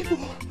 sorry.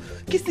 Stable.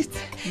 Kiss it.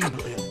 No,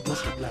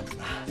 just relax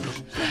now.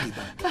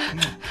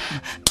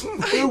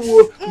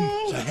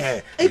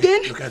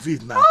 Again? You can see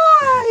it now.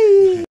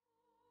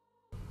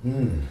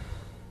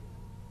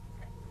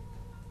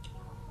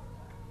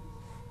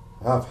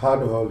 I've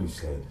heard all you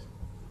said.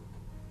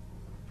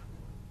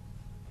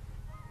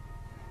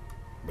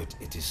 But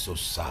it is so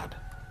sad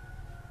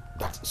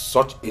that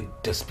such a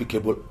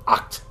despicable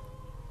act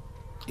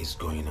is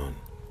going on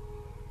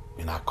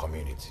in our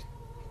community.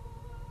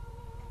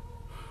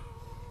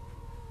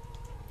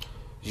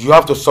 You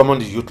have to summon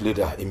the youth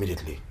leader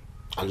immediately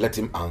and let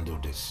him handle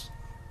this.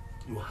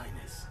 Your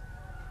Highness,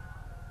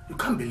 you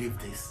can't believe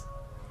this.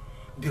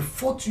 The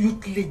 4th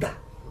youth leader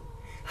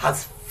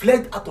has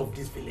fled out of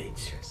this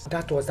village. Yes.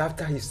 That was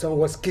after his son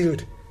was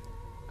killed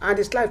and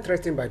his life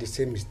threatened by the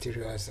same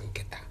mysterious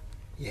Nketa.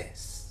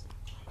 Yes.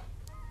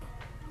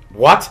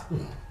 What?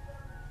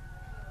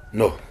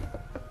 No.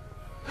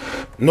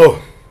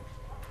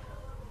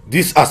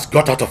 This has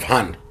got out of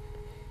hand.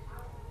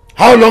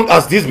 How long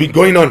has this been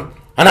going on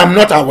and I'm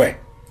not aware?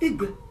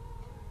 Igwe,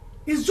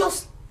 it's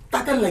just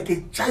started like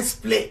a child's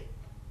play.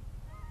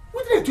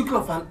 Within a twinkle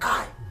of an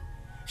eye,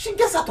 she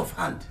gets out of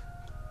hand.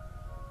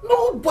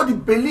 Nobody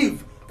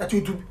believed that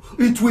it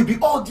will be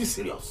all this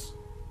serious.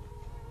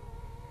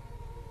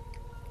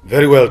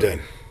 Very well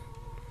then.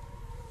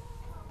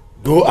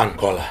 Go and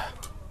call her.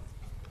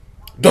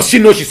 Does she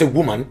know she's a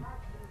woman?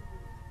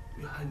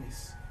 Your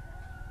Highness,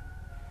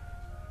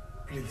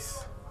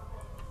 please,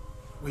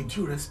 with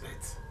due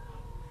respect,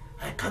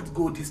 I can't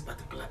go this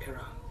particular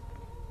errand.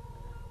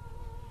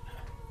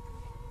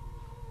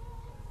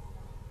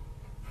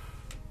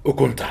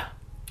 Okonta,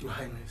 Your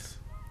Highness.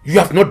 you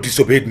have not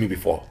disobeyed me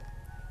before.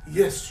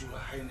 Yes, Your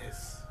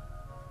Highness.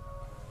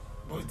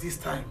 But this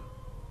time,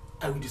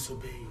 I will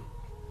disobey you.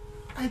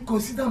 I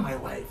consider my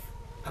wife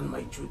and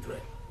my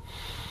children.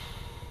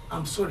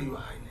 I'm sorry, Your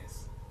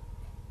Highness.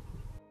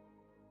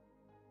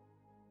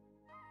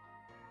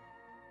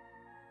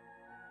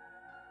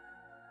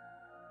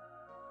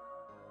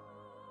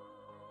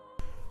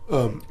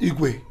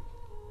 Igwe,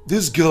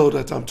 this girl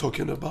that I'm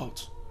talking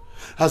about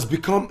has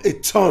become a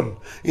thorn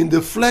in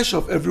the flesh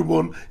of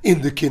everyone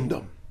in the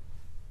kingdom.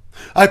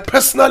 I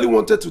personally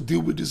wanted to deal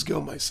with this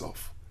girl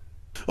myself,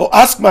 or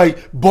ask my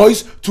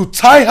boys to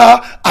tie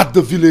her at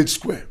the village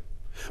square.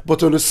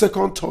 But on a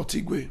second thought,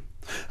 Igwe,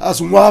 as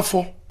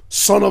Nwafo,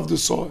 son of the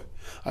soil,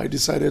 I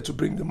decided to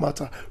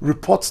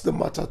report the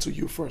matter to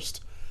you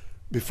first,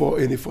 before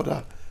any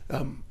further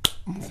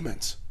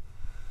movement.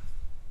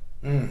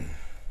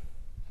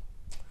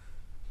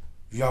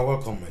 You are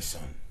welcome, my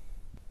son.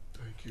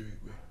 Thank you,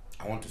 Igwe.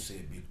 I want to say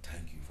a big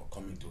thank you for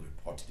coming to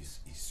report this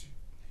issue.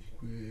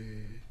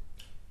 Igwe.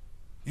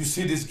 You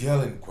see this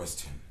girl in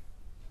question.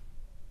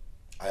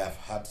 I have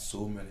heard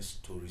so many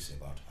stories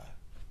about her.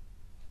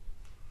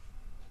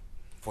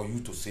 For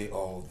you to say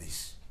all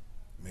this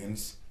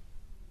means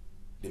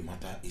the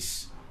matter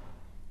is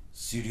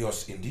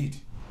serious indeed.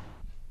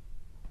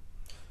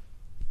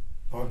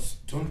 But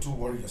don't you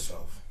worry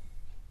yourself.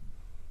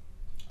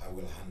 I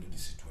will handle the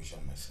situation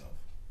myself.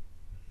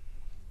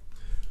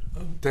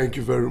 Thank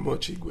you very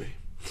much, Igwe.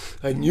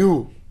 I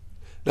knew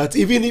that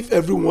even if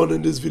everyone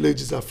in this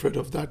village is afraid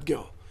of that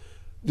girl,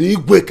 the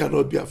Igwe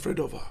cannot be afraid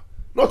of her.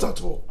 Not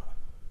at all.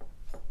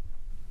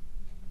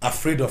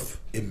 Afraid of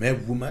a mere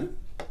woman?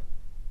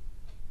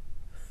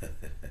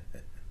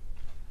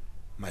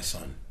 My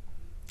son,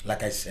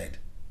 like I said,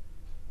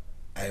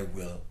 I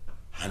will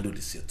handle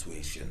the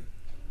situation.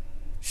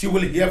 She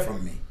will hear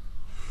from me.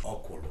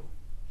 Okolo.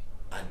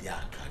 I am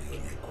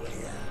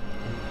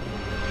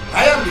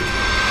the king.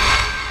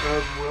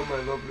 Well,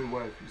 my lovely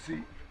wife, you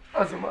see,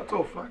 as a matter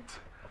of fact,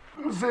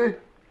 you see,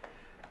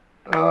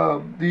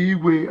 the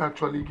Igwe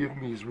actually gave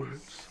me his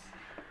words.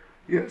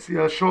 Yes, he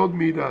assured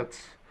me that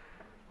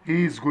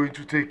he is going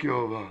to take care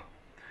of her.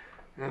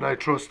 And I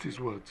trust his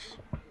words.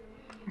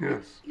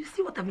 Yes. You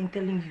see what I've been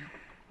telling you?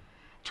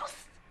 Just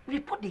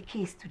report the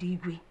case to the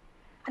Igwe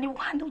and he will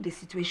handle the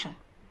situation.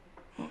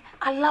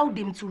 Allow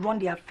them to run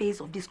the affairs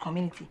of this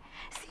community.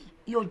 See,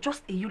 you're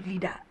just a youth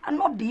leader and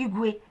not the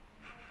Igwe.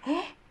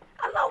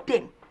 Allow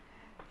them.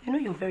 You know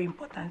you're very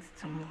important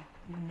to me.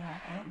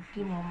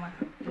 You know, Mama.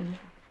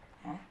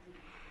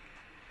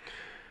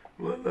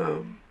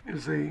 Well, you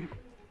see,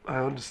 I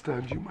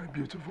understand you, my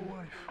beautiful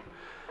wife.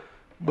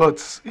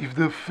 But if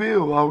they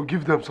fail, I'll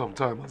give them some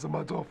time, as a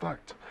matter of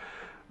fact.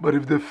 But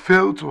if they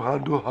fail to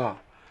handle her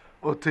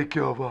or take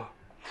care of her,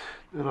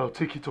 then I'll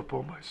take it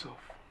upon myself.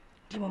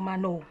 Mama,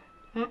 no.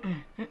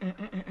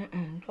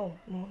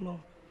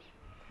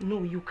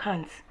 No, you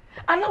can't.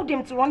 Allow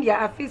them to run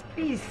their affairs,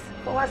 please,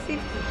 for our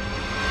safety.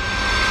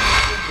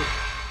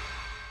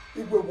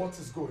 Igwe, what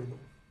is going on?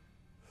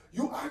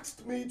 You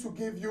asked me to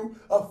give you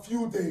a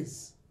few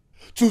days.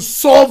 to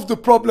solve the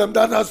problem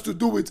that has to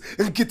do with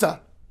Nkita.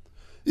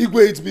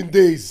 Igwe, it's been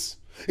days.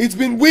 It's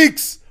been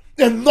weeks.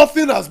 And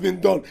nothing has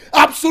been done.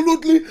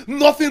 Absolutely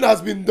nothing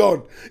has been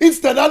done.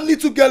 Instead, that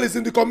little girl is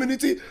in the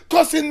community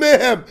causing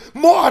mayhem.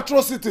 More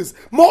atrocities.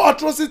 More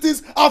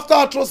atrocities after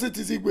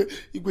atrocities. Igwe,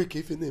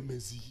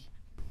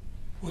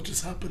 what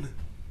is happening?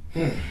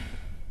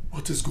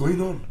 What is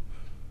going on?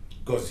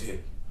 Gozie,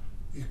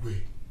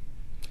 Igwe.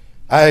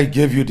 I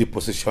gave you the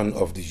position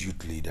of the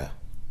youth leader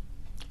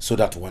so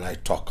that when I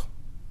talk,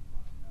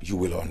 you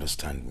will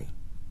understand me.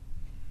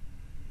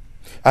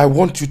 I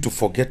want you to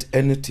forget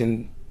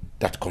anything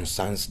that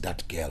concerns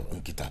that girl,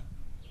 Nkita,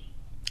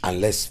 and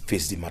let's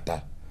face the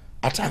matter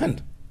at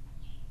hand.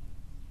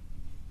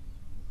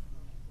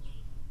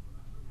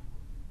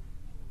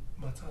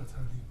 Matter at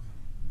hand?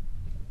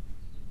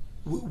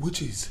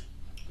 Which is?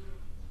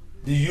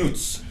 The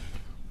youths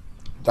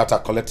that are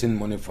collecting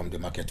money from the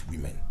market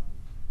women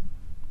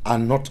are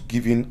not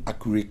giving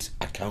accurate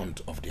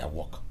account of their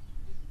work.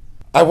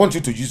 I want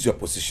you to use your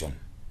position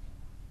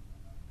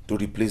to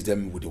replace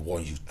them with the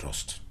one you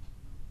trust.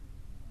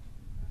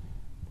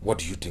 What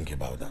do you think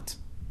about that?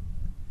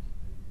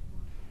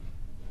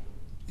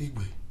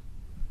 Igwe,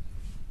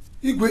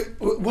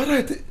 what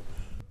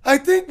I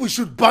think we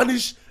should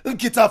banish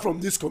Nkita from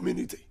this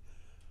community.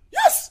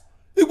 Yes!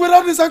 Igwe,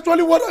 that is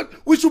actually what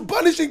we should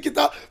banish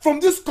Nkita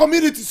from this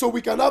community so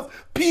we can have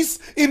peace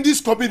in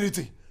this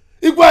community.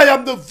 Igwe, I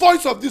am the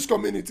voice of this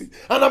community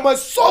and I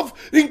must solve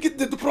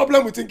the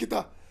problem with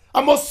Nkita.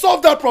 I must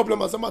solve that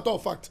problem as a matter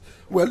of fact.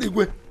 Well,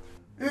 Igwe,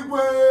 thank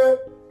you.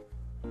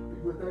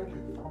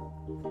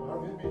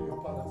 Having me in your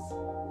palace.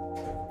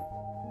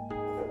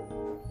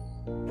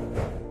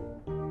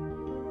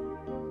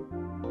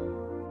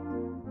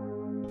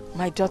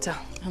 My daughter,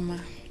 Mama,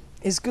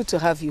 it's good to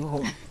have you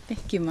home.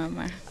 Thank you,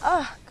 Mama.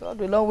 God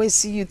will always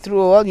see you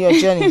through all your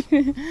journey.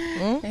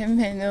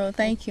 Amen. No,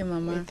 thank you,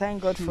 Mama. We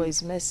thank God for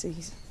His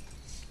mercies.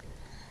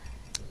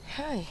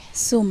 Hi.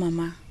 So,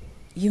 Mama,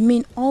 you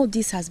mean all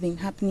this has been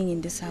happening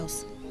in this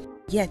house,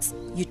 yet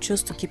you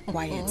chose to keep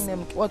quiet?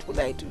 What would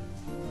I do?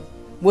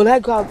 Will I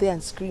go out there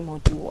and scream or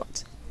do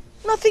what?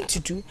 Nothing to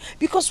do.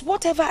 Because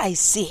whatever I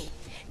say,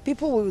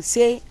 people will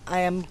say I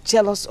am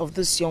jealous of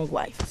this young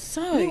wife.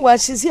 Sorry. Meanwhile,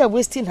 she's here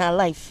wasting her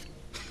life.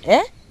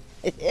 Eh?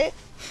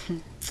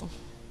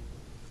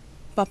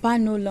 Papa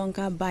no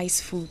longer buys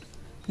food,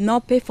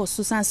 nor pay for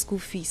Susan's school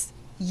fees.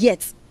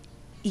 Yet,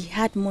 he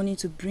had money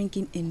to bring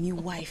in a new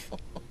wife.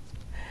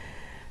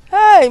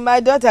 Hey, my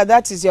daughter,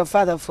 that is your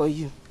father for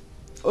you.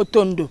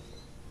 Otondo.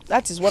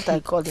 That is what I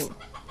call him.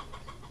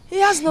 He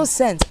has no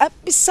sense.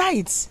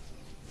 Besides,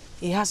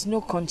 he has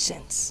no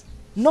conscience.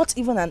 Not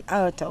even an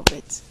iota of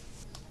it.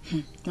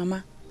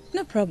 Mama,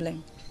 no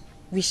problem.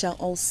 We shall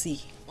all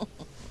see.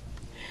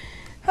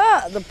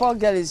 The poor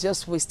girl is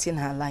just wasting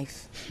her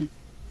life.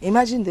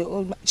 Imagine the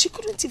old man. She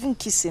couldn't even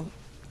kiss him.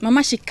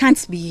 Mama, she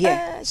can't be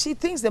here. She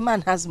thinks the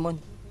man has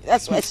money.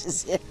 That's why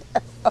she's here.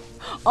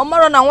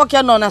 Omaro na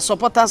working on a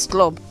supporters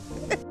club.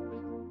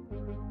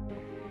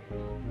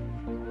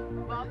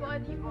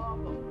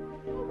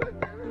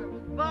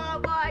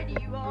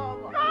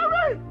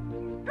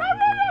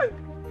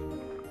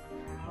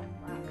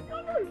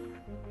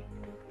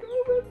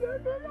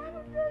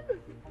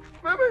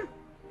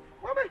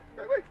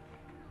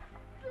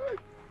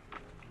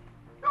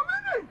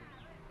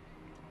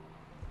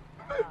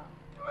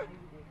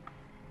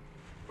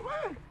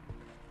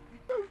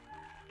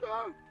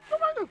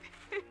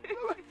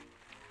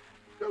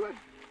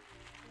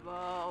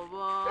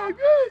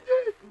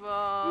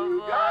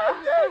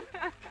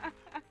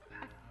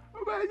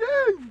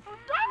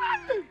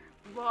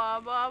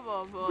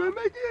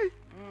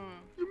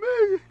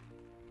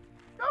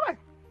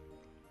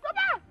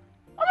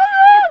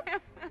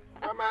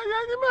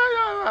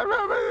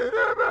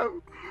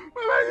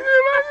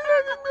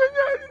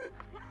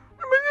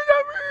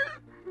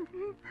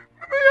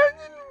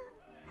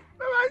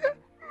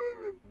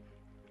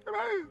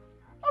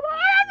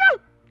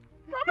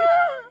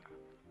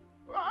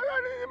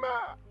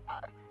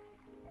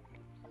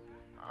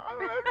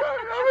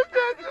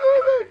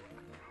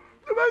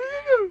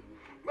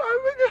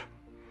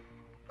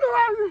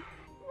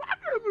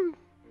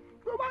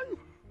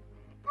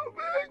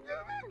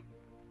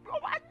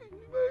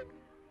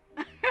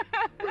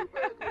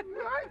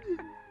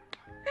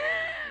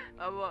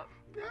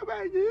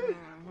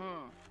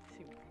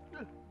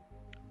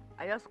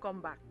 I just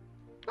come back.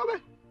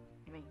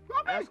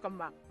 I just come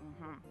back.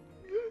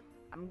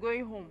 I'm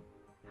going home,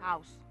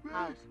 house,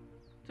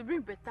 to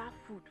bring better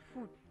food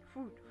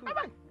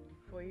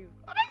for you.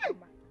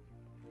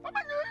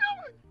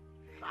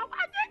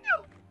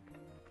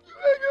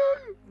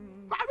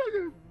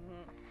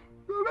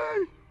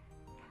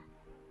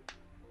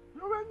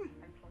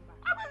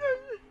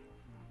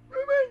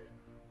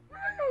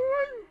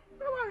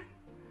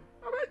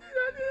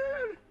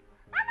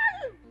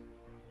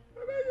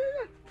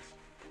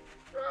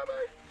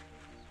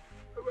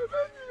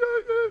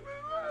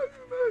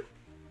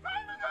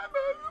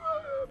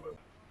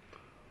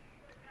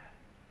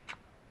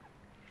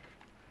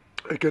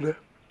 Ekene,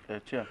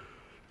 Chair.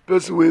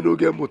 person wey no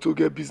get motor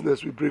get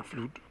business with break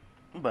fluid.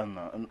 But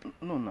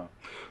no.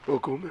 Oh,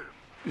 come here.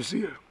 You see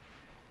here?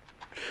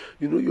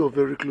 You know you're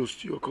very close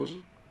to your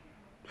cousin.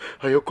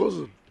 And your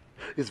cousin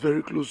is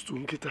very close to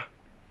Nkita.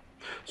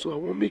 So I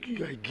want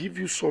I give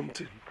you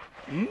something.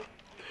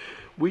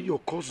 With your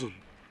cousin,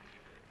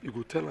 you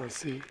go tell and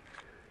say,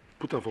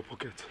 put her for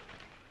pocket.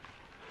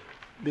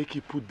 Make he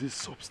put this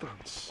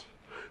substance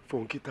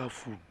for Nkita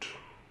food.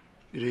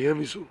 You hear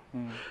me so?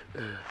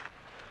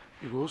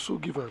 You go also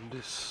give her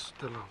this.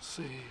 Tell her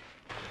say,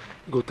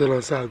 you go tell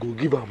her say I go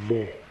give her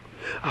more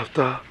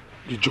after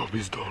the job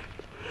is done.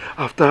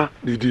 After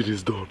the deed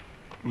is done.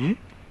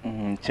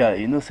 Cha,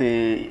 you know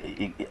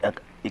say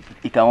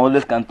you can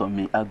always count on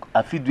me.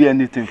 I feel do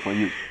anything for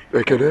you.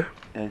 Ekene?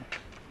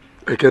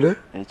 Ekene?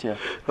 Cha.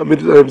 How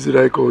many times did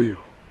I call you?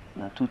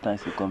 2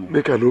 times you call me.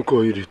 Make I no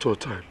call you the 3rd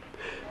time.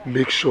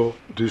 Make sure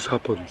this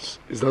happens.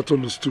 Is that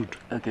understood?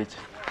 Okay.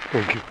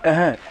 Thank you.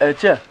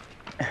 Cha.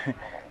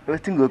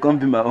 Everything will come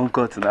be my own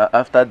court now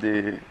after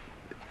the...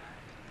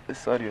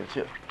 Sorry,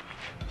 Cha.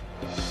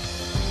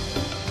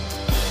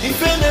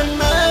 If any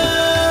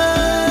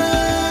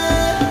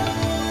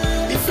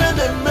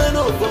man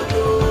over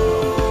you,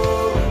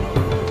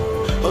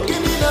 okay,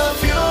 me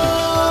love you.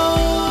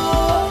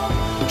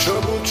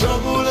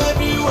 Trouble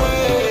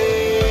everywhere.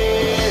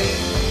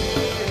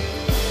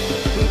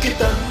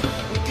 Nkita,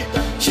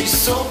 she's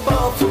so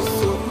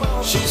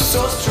powerful, she's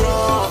so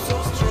strong.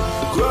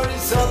 God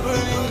is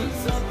happening,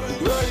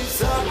 God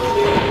is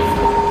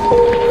happening.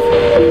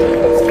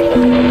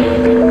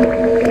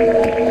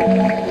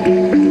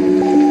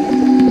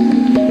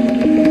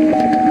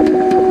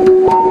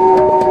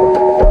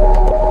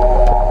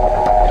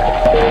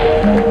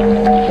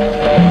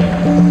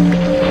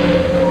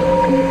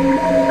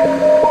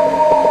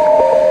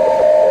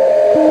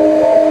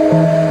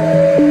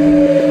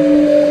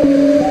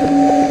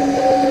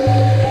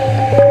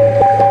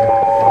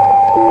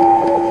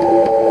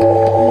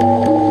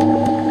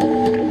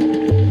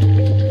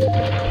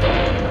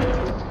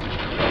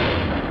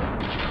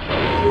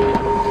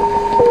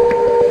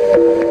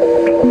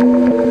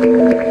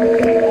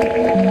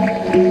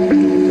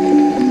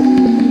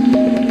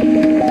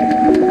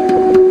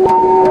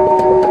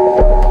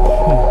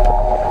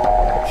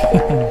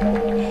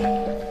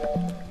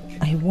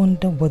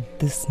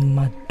 This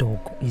mad dog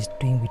is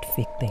doing with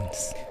fake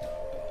things.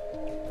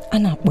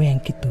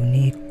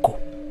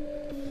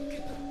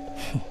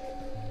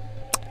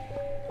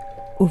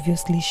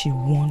 Obviously, she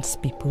wants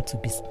people to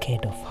be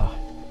scared of her.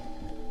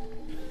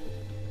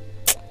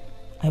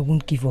 I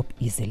won't give up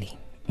easily.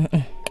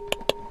 I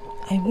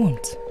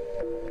won't.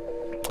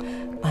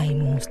 I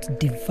must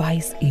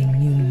devise a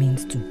new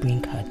means to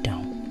bring her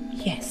down.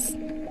 Yes.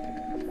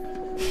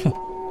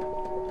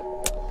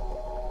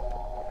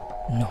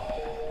 No.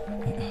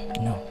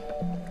 No.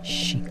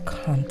 She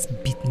can't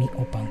beat me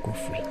up and go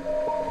free.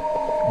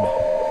 No.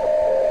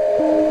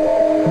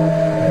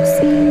 We'll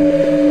see.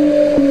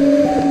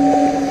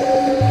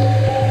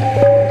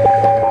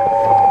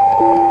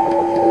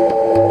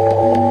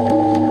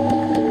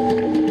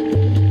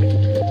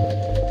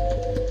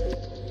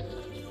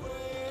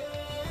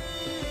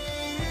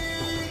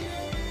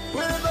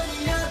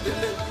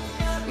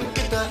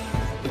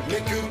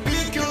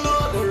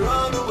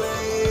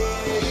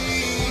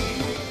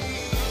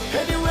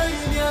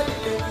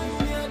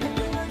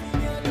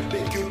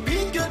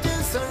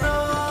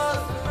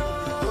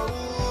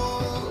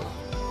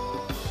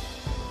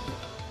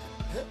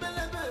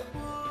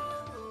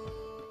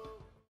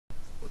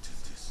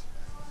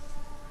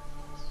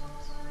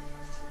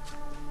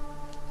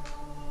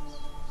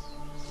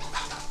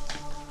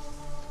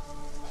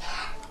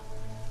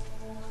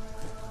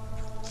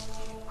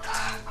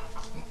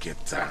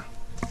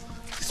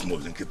 This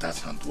must be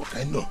Nkita's handwork,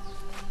 I know.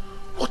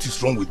 What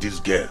is wrong with this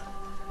girl?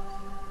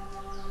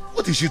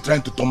 What is she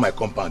trying to turn my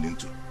compound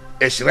into?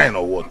 A shrine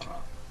or what?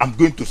 I'm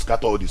going to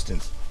scatter all these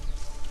things.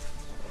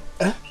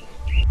 Eh?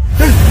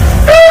 Baby!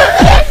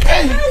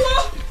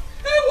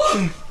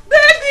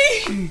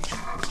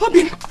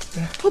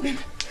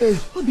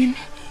 Obin,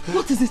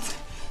 what is it?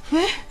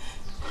 Eh?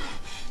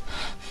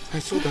 I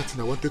saw that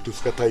and I wanted to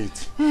scatter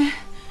it. I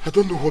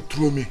don't know what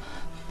threw me.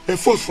 A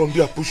force from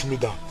there pushed me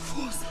down.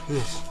 Force?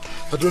 Yes.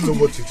 I don't know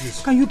what it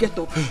is. Can you get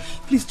up?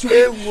 Please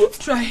try.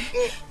 Try.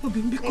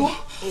 Obin, because...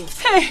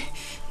 Hey!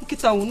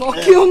 Nkita will not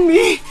kill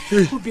me.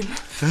 Obin,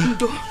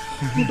 Ndo.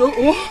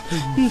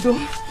 Hope you're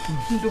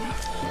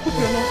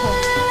not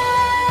hurt.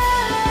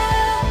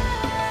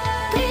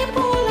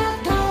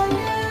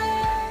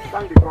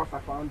 Thank the gods I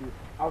found you.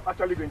 I was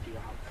actually going to your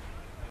house.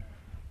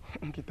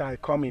 Nkita, I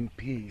come in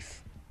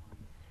peace.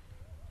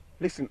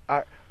 Listen,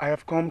 I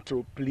have come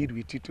to plead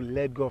with you to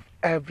let go of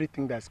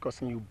everything that's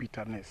causing you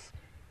bitterness.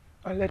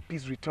 And let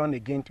peace return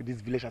again to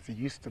this village as it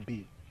used to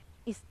be.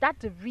 Is that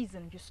the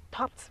reason you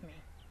stopped me?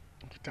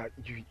 Nkita,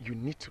 you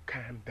need to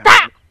calm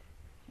down.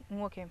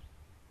 Okay.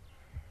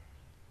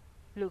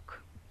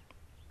 Look,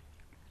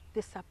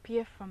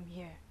 disappear from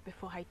here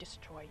before I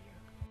destroy you.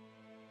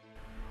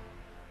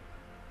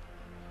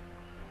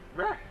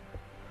 Where?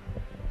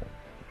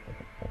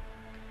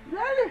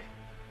 Really?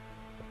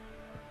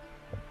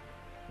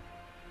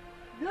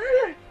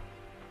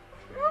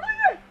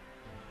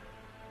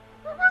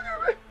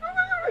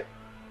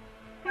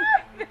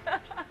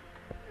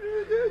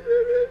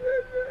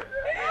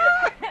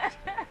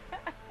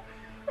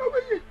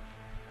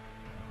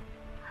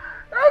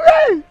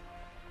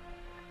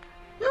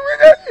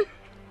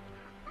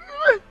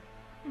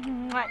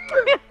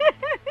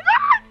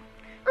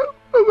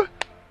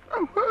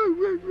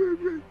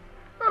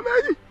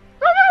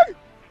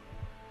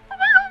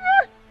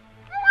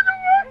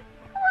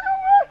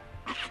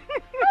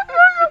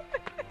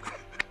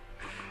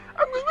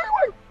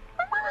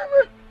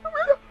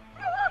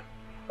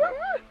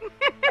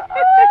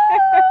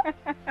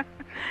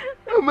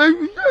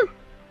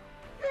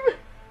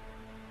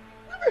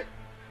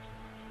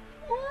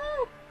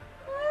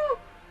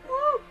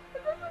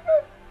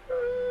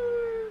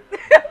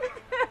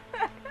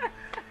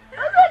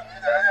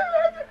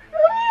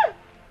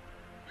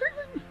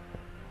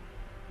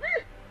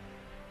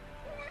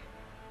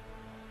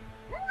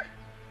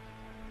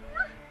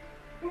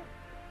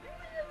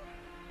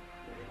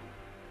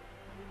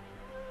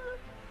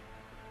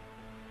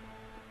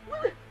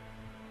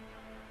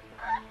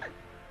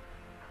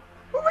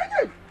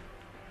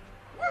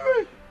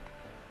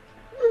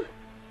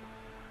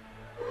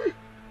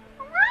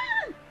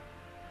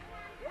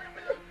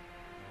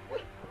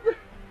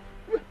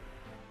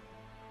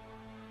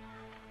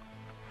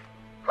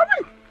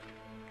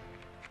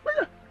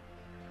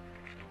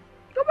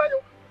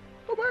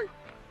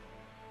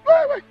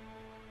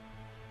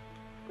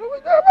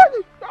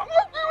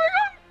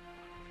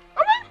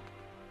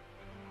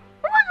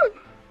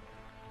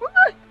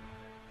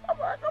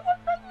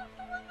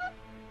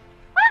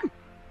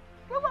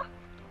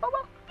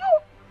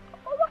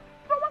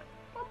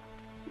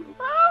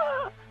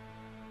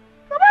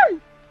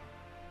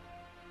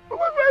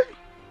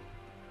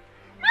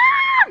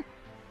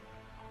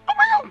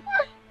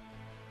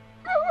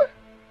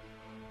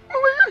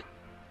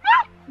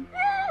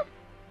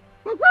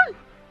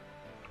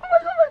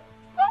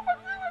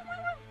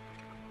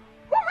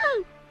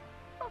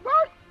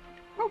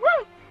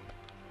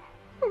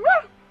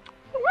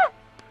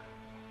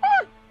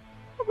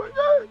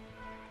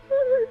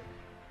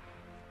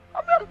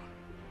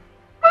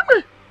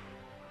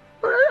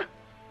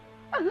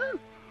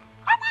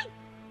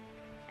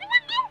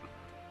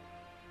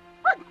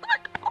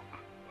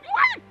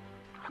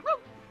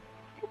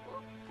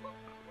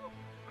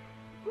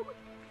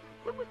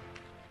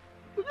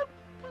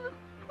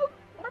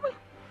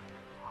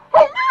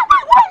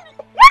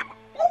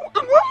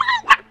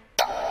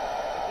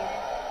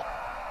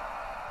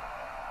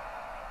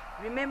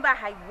 Remember,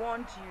 I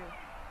warned you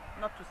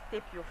not to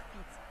step your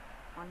feet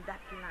on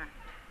that land.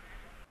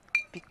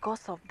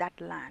 Because of that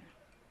land,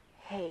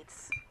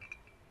 heads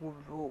will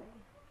roll.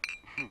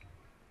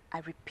 I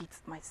repeat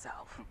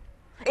myself.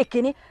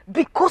 Ekene,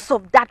 because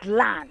of that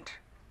land,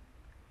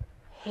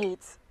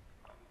 heads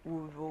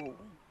will roll.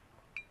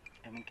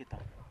 Emunkita,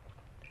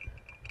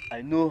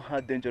 I know how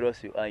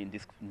dangerous you are in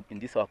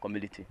this our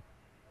community.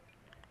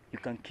 You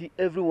can kill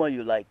everyone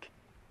you like,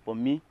 but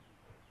me,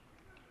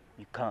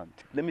 you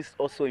can't. Let me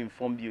also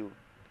inform you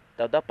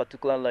that that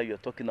particular land you're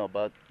talking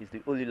about is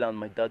the only land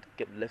my dad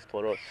kept left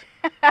for us.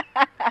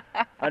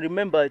 And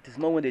remember, it is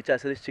not when the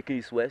child starts shaking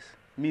his waist,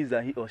 means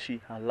that he or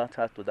she has learned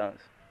how to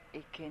dance.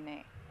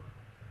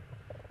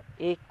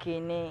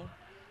 Ekene,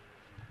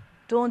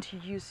 don't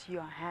use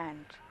your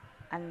hand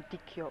and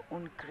dig your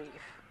own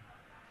grave.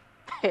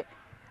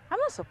 I'm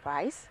not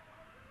surprised.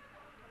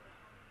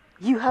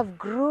 You have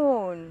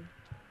grown.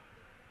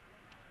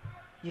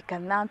 You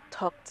can now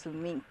talk to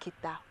me,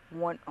 Nkita,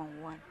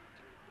 one-on-one,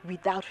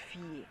 without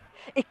fear.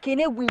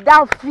 Ekene,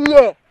 without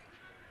fear.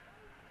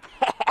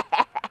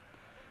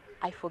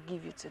 I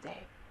forgive you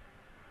today.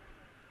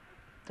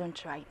 Don't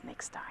try it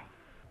next time.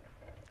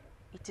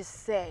 It is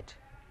said,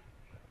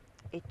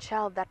 a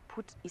child that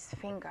puts his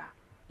finger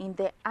in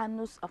the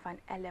anus of an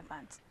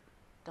elephant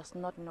does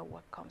not know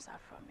what comes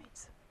out from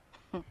it.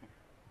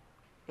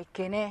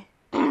 Ekene,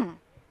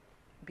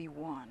 be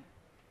one.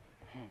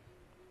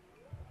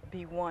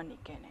 Be one,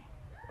 Ekene.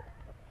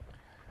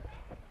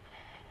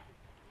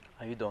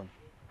 Are you done?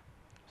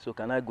 So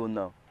can I go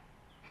now?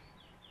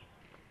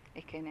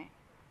 Ekene.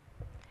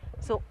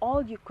 So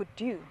all you could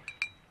do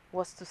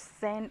was to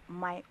send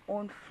my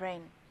own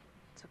friend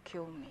to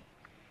kill me.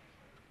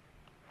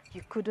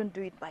 You couldn't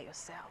do it by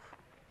yourself.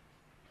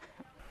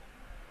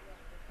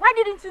 Why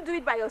didn't you do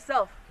it by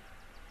yourself?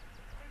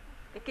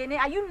 Ekene,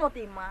 are you not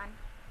a man?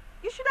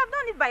 You should have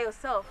done it by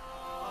yourself.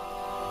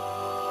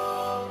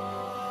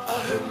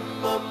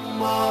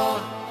 Mama,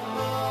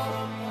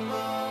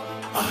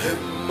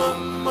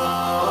 mama,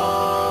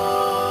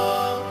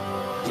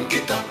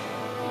 Nkita,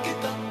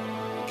 Nkita,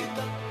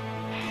 Nkita,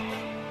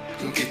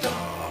 Nkita,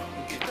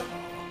 Nkita,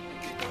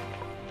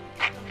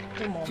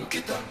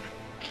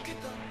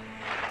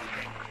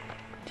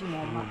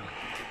 Mama,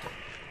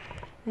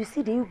 you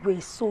see, the Igwe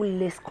is so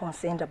less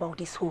concerned about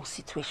this whole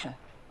situation.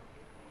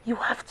 You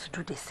have to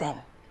do the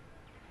same.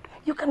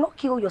 You cannot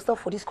kill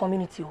yourself for this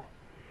community.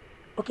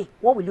 Okay,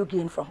 what will you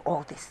gain from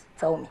all this?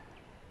 Tell me.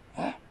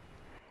 Eh?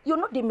 You're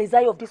not the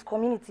messiah of this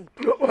community.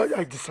 No,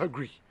 I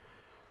disagree.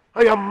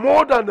 I am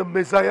more than the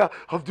messiah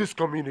of this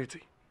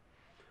community.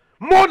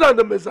 More than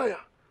the messiah.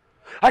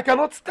 I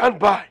cannot stand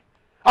by.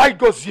 I,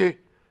 Gozie,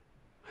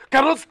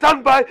 cannot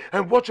stand by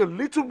and watch a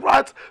little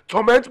rat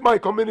torment my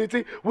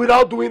community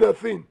without doing a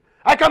thing.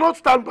 I cannot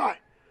stand by.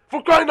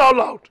 For crying out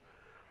loud.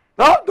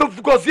 Huh?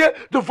 Because here,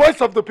 the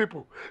voice of the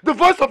people. The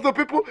voice of the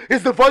people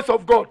is the voice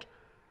of God.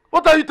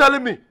 What are you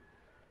telling me?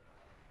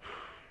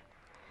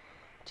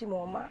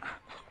 Chimoma,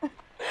 if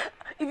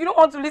you don't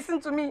want to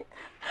listen to me,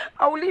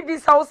 I will leave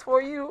this house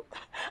for you.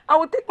 I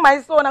will take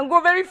my son and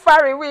go very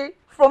far away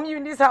from you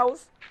in this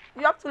house.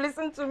 You have to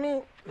listen to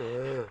me.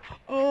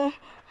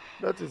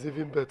 That is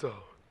even better.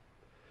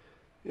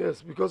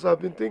 Yes, because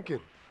I've been thinking.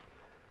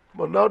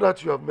 But now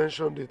that you have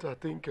mentioned it, I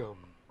think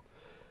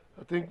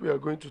we are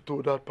going to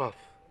toe that path.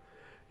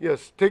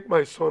 Yes, take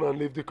my son and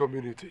leave the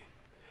community.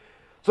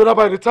 So that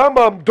by the time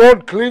I'm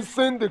done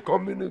cleansing the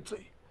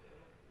community,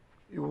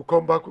 you will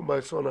come back with my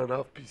son and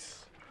have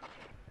peace.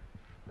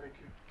 Thank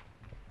you.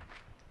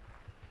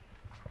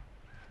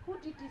 Who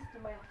did this to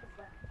my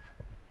husband?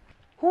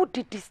 Who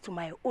did this to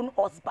my own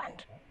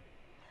husband?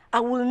 I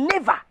will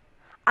never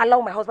allow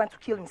my husband to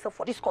kill himself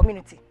for this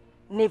community.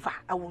 Never.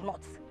 I will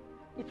not.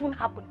 It won't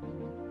happen.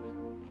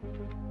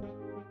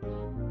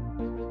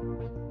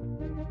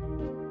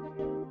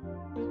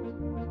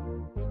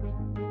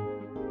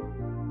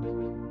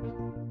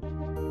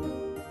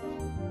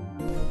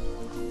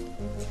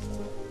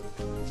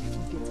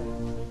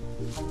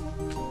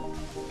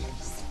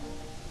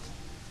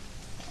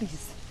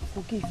 Please,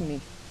 forgive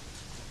me.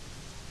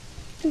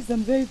 Please,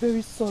 I'm very,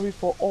 very sorry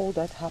for all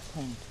that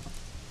happened.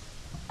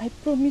 I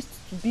promised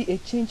to be a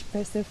changed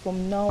person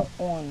from now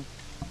on.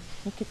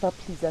 Nkita,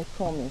 please, I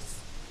promise.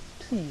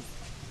 Please,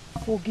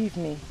 forgive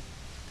me.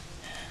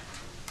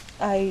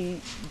 I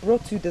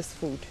brought you this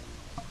food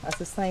as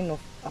a sign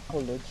of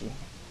apology.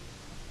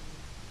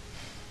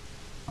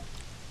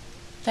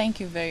 Thank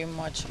you very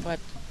much, but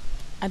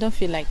I don't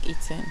feel like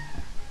eating.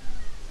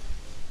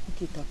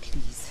 Nkita,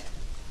 please.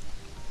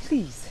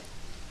 Please.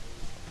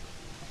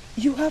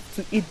 You have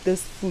to eat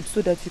this food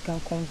so that you can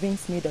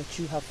convince me that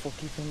you have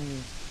forgiven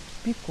me.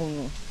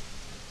 Bikono.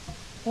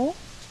 Oh?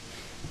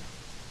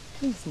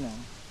 Please now.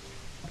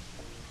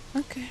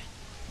 Okay.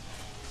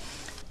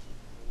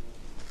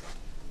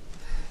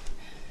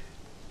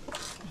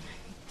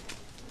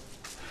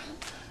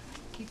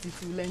 Eat it,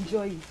 you'll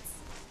enjoy it.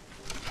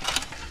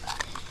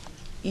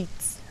 Eat.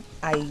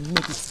 I made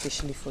it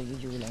specially for you,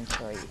 you will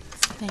enjoy it.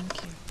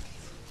 Thank you.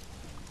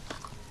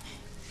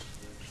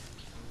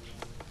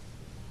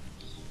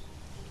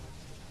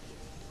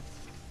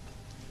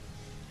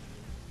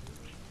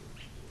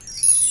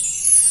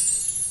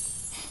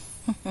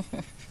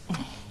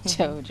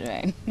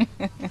 Children.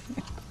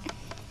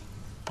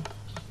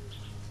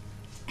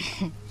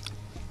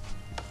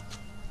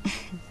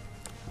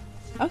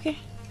 Okay.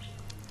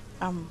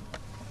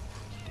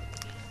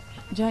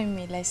 Join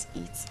me, let's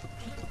eat.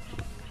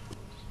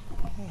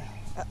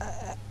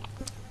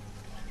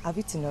 I've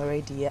eaten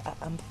already.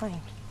 I'm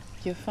fine.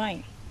 You're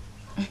fine.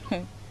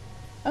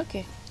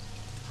 Okay.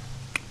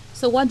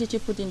 So what did you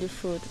put in the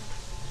food?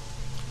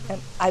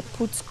 I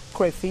put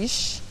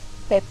crayfish,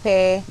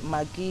 pepper,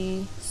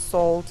 maggi,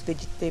 salt,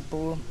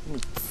 vegetable,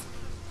 meat.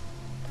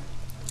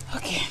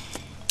 Okay.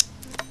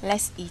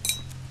 Let's eat.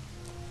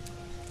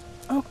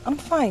 I'm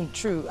fine,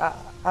 true.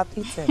 I've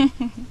eaten.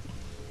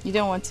 You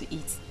don't want to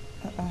eat?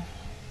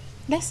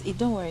 Let's eat,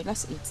 don't worry,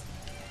 let's eat.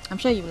 I'm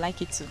sure you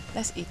like it too.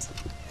 Let's eat.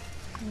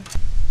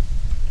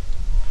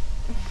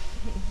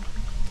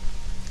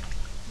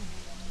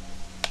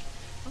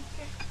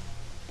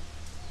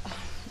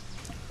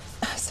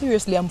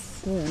 Seriously, I'm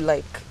full.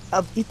 Like,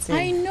 I've eaten.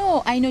 I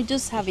know.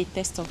 Just have a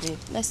taste of it.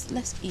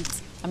 Let's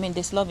eat. I mean,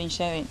 there's love in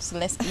sharing, so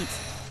let's eat.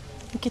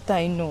 Nikita,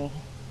 I know.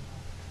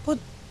 But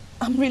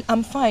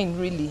I'm fine,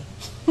 really.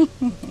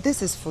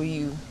 This is for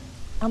you.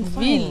 I'm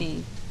fine.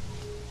 Really?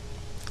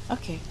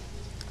 Okay.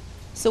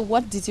 So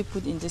what did you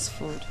put in this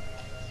food?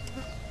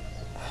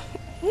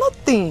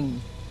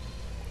 Nothing.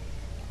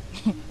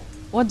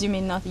 What do you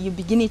mean nothing? You're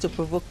beginning to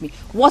provoke me.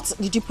 What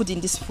did you put in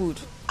this food?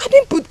 I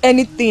didn't put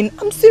anything.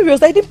 I'm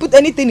serious. I didn't put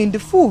anything in the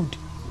food.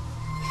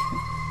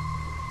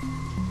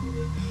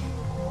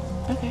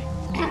 Okay.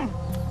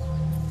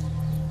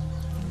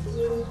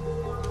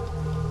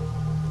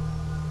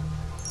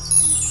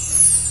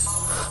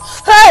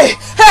 Hey!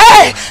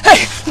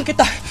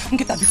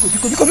 Nkita, biko.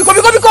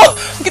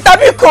 Nkita,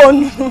 biko.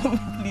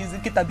 Please,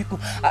 Nkita, biko.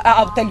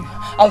 I'll tell you.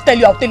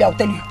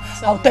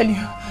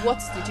 So, what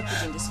did you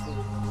put in this food?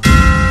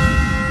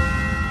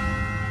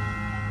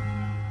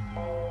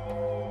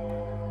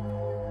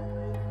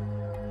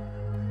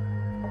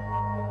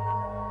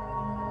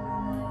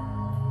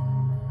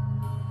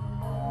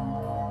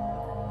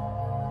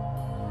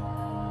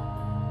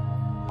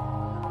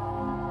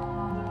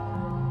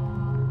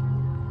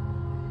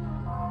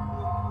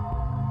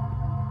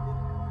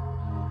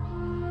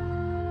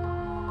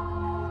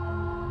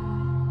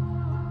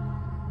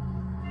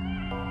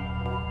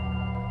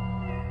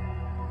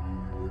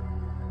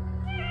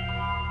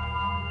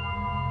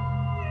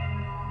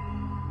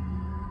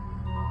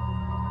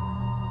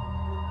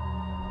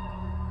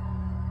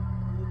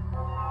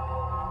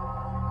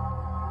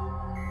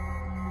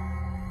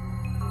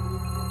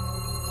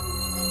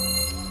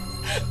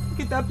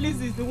 Nkita,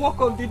 please, it's the work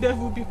of the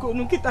devil, Biko.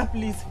 Nkita,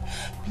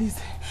 please.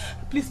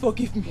 Please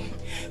forgive me.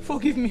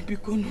 Forgive me,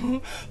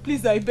 Biko.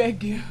 Please, I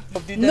beg you.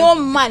 No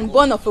man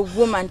born of a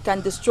woman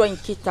can destroy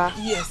Nkita.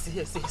 Yes.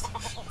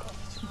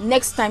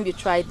 Next time you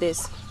try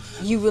this,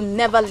 you will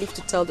never live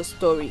to tell the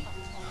story.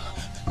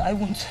 I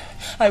won't,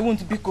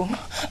 Biko.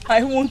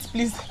 I won't,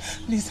 please.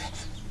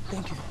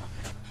 Thank you.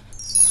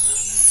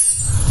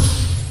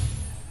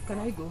 Can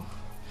I go?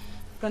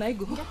 Get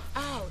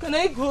out. Can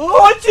I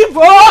go?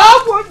 Chibo!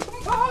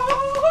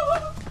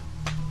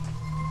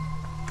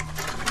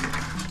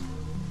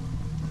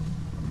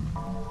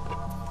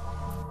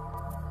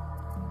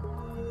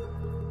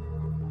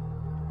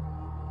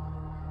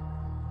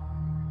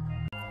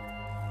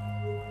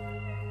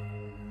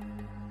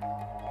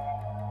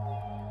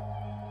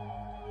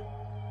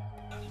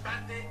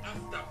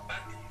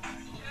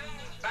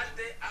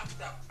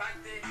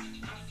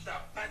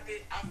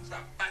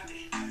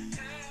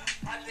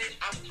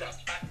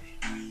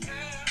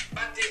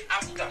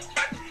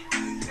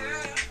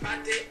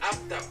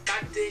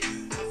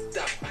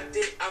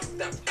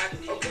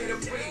 Okay, the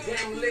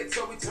pregame lit,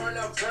 so we turn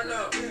up.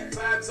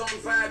 Vibes on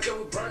vibes, yo,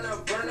 we burn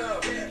up.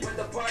 When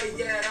the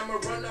party at, I'ma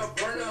run up,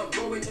 burn up.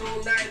 Going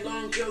all night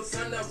long till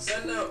sun up.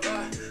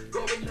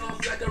 Going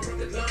off like a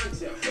rocket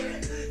launcher.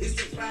 It's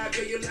the vibe,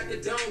 yeah, you like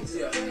it, don't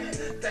ya?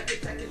 Take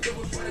it, do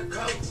it for the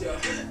culture.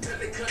 Till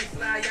they couldn't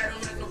fly, I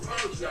don't like no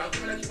vulture. I'm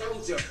gonna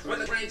told ya, run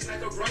the range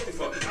like a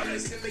rover. I'm like,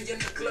 see me in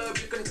the club,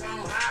 you can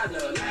come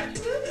holler. Like,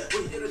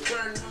 we're here to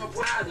turn up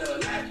wilder.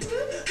 Like,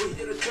 we're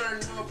here to turn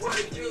up what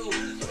it do.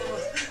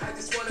 I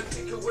just wanna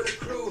kick it with a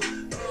crew.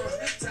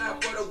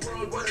 Top of the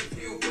world, what a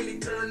view. Pretty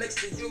girl next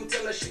to you,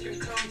 tell her she can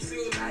come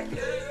too. Like,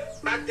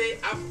 party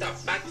after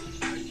party.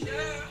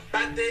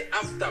 Party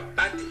after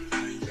party.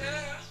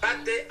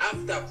 Party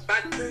after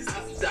party.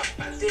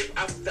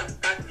 After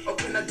party.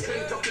 Open a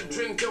drink, talk the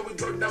drink, till we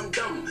go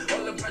dumb.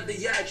 All about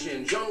the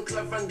action, John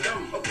Clough and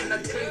Dumb. Open a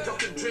drink, talk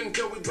the drink,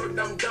 till we go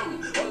dumb.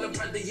 All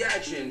about the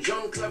action,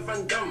 John Clough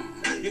and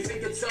Dumb. You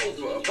think it's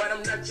over, but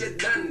I'm not yet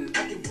done.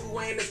 I can poo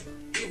in this.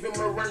 Give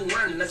him a run.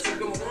 I said,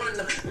 come on,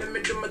 let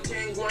me do my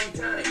thing one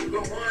time.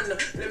 Come on,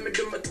 let me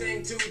do my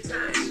thing 2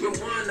 times.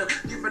 Come on,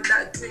 give her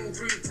that thing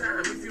 3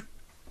 times. If you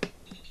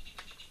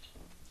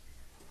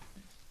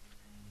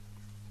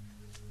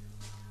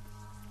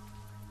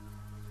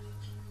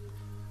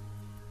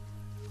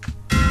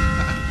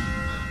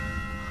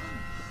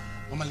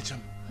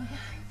Omalicham,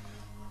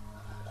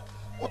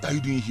 what are you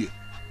doing here?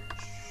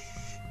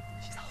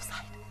 She's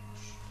outside.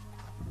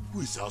 Who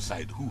is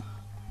outside? Who?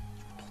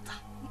 Daughter,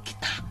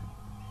 Nkita.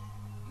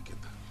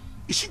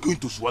 Is she going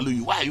to swallow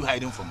you? Why are you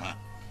hiding from her?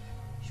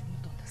 You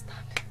won't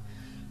understand.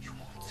 You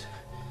won't.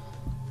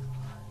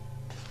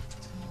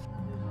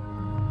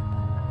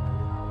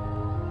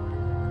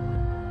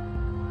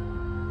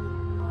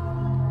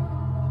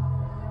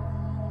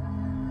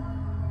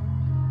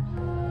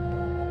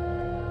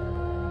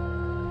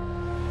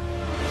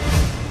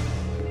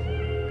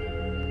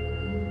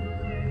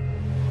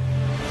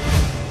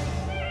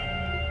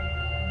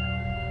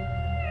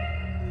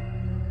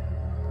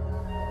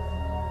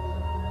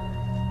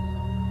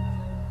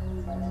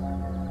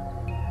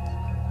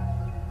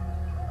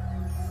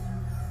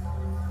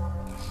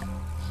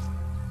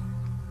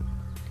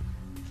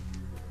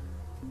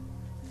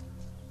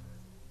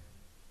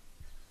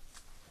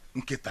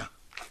 Nkita,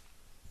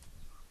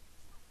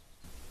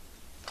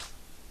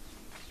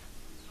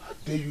 how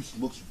dare you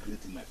smoke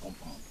cigarette in my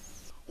compound?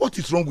 What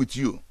is wrong with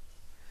you?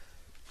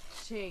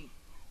 Che.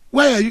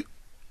 Why are you?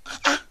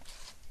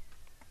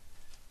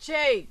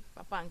 Che,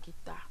 Papa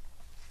Nkita.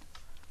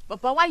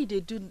 Papa, why you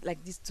dey do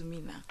like this to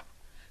me now?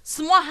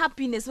 Small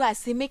happiness where I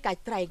say make I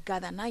try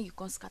gather, now you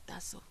can't scatter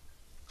so.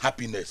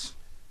 Happiness.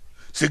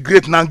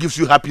 Cigarette now gives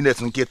you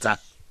happiness, Nkita.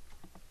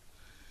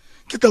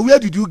 Nkita, where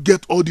did you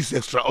get all this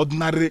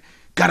extraordinary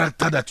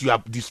character that you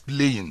are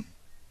displaying?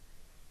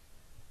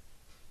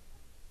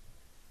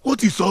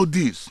 What is all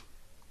this?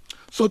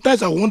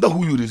 Sometimes I wonder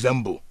who you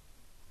resemble.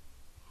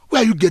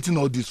 Where are you getting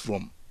all this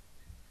from?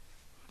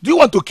 Do you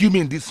want to kill me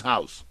in this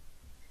house?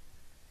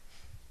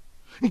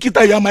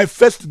 Nkita, you are my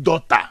first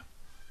daughter.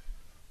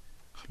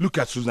 Look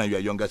at Susan, your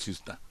younger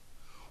sister.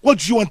 What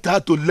do you want her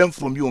to learn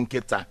from you,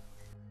 Nkita?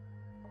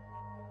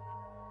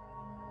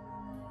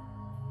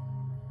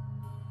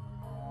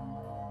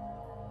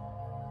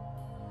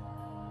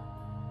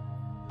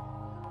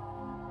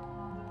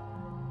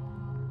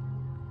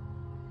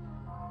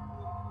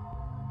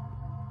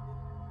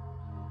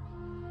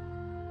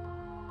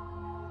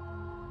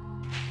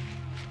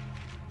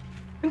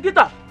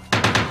 Nkita!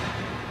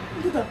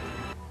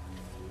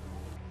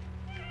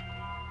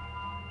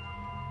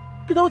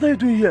 Nkita, what are you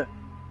doing here?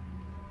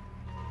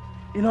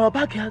 In our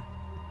backyard?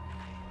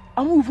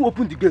 I won't even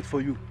open the gate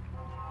for you.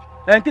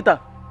 Nkita,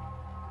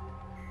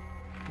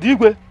 the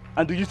Igwe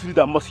and the youth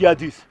leader must hear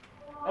this.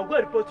 I'll go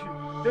and report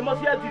you. They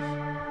must hear this.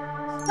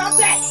 Stop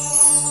it!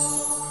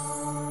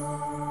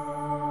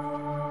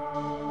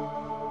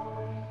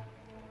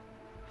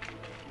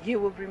 You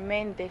will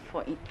remain there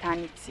for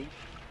eternity.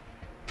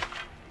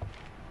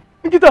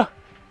 Nkita,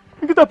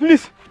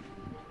 please.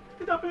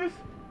 Nkita, please.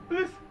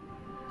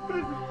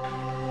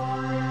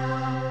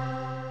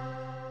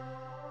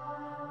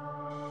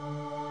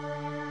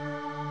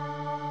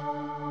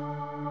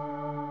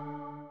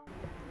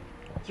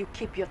 You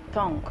keep your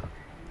tongue.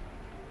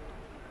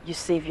 You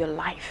save your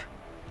life.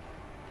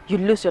 You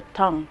lose your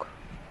tongue.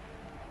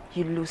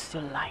 You lose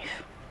your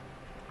life.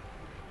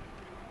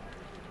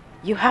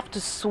 You have to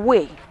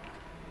swear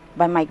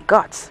by my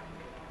guts,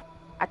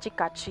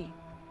 Achikachi,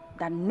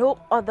 that no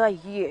other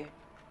year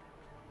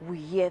will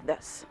hear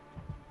this.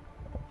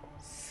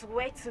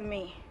 Swear to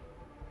me.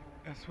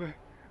 I swear.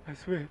 I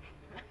swear.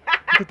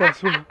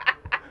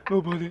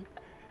 Nobody.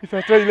 If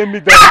I try, you let me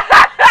die.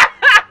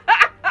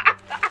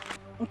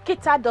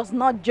 Nkita does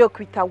not joke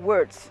with her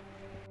words.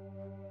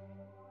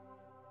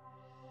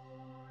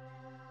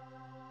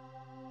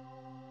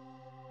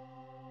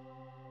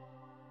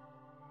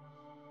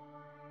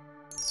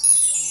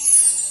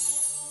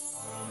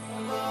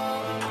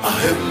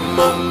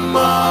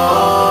 Mama,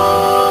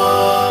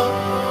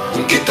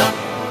 Nkita.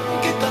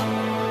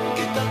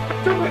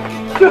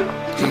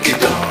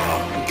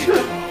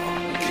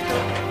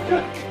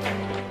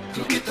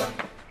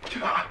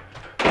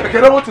 Okay,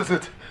 now what is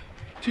it?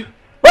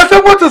 I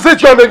said, what is it,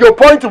 John? And you're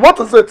pointing. What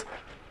is it?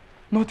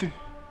 Nothing.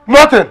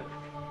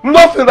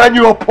 Nothing, and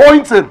you're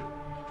pointing.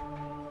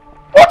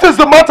 What is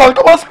the matter?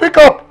 Come on, speak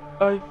up.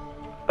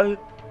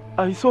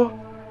 I saw.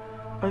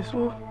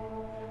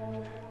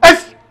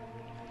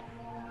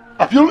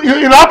 Have you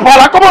in our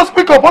parlor? Come on,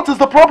 speak up. What is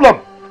the problem?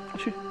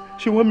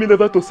 She want me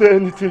never to say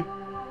anything.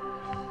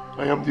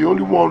 I am the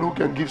only one who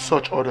can give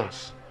such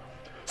orders.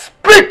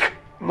 Speak!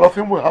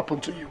 Nothing will happen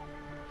to you.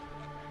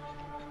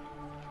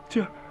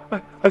 Tia,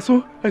 I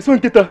saw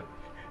Nkita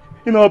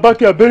in our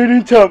backyard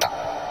burying child.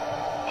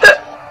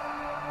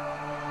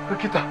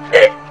 Nkita.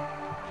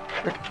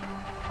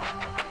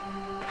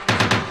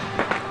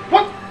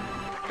 What?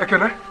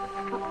 Ekene?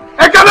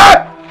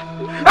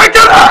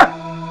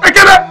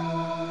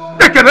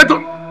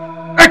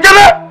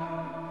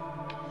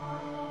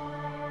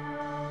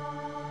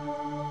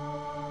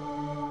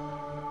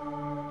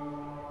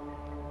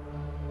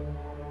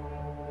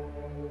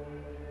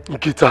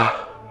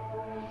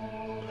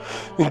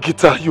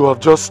 Nkita, you have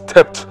just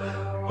stepped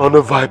on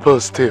a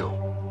viper's tail.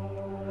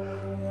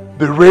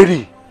 Be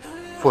ready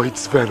for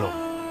its venom.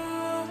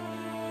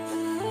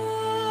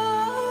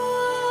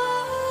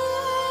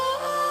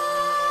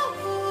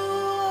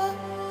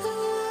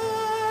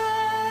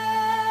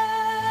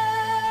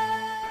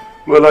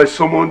 Well, I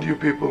summoned you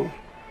people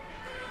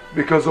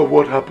because of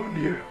what happened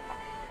here.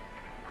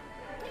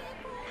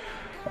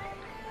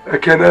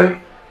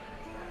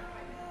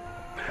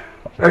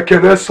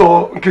 Ekene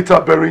saw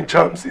Nkita burying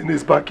charms in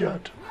his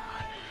backyard.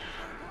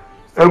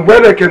 And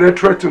when Ekene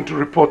threatened to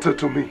report it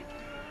to me,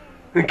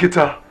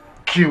 Nkita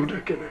killed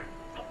Ekene.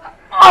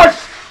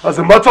 As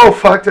a matter of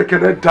fact,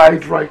 Ekene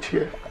died right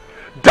here.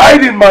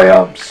 Died in my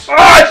arms.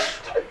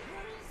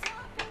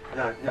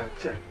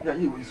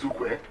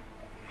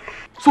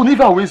 So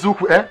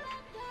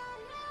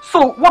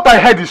So what I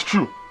heard is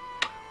true.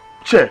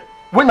 Che,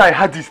 when I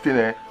heard this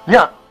thing,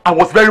 I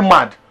was very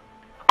mad.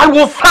 I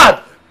was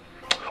sad.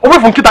 Away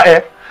from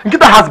Nkita,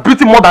 Nkita has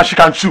beaten more than she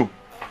can chew.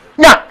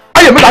 I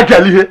am that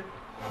girl here.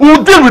 We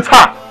will deal with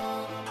her.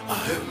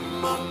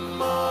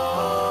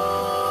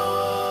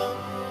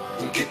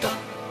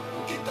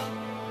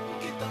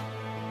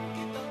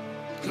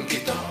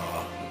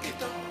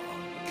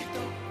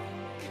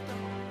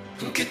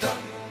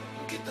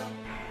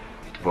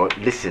 But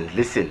listen.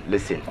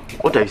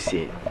 What are you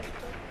saying?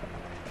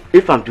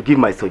 If I'm to give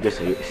my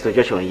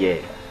suggestion here,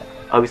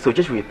 I will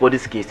suggest we report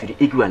this case to the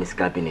Igwe and his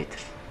cabinet.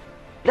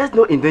 Let's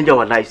not endanger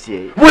our lives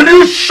here. Will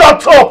you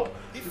shut up?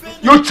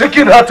 You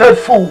chicken-hearted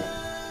fool.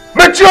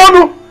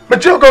 Mechionu.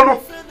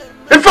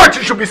 In fact,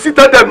 you should be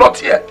seated there, not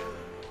here.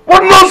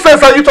 What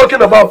nonsense are you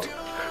talking about?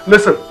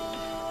 Listen,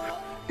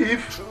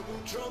 if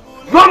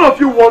none of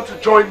you want to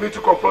join me to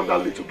confront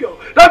that little girl,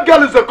 that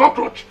girl is a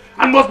cockroach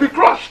and must be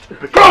crushed.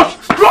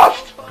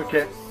 Crushed!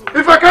 Okay.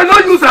 If I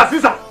cannot use a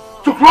scissor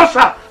to crush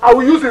her, I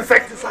will use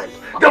insecticide.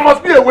 There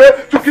must be a way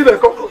to kill a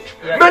cockroach.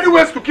 Yeah. Many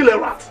ways to kill a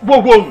rat.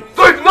 Whoa.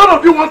 So if none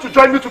of you want to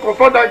join me to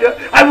confront that girl,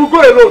 I will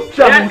go alone.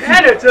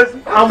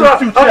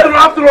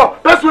 After all,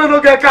 best way no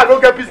get car, no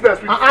get business.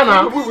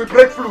 We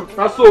break flute.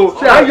 That's so.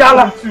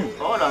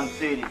 All I'm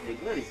saying is the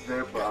girl is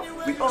very powerful.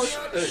 We all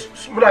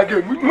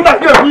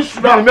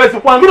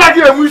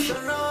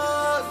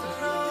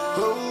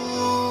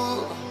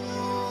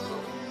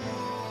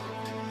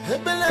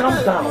calm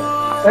down.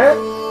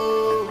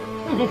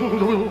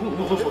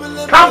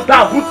 Calm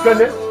down, good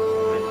friend.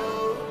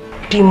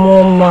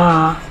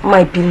 Dimoma,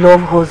 my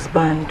beloved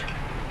husband,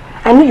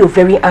 I know you're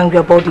very angry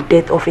about the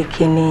death of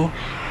Ekene,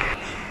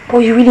 but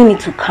you really need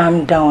to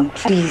calm down,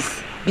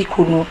 please,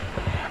 Bikono,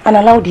 and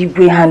allow the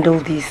Igwe handle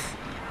this.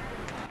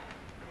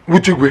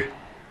 Which Igwe?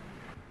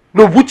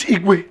 No, which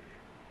Igwe?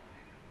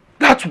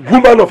 That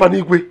woman of an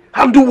Igwe.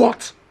 Handle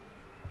what?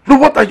 No,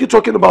 what are you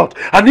talking about?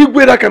 An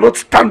Igwe that cannot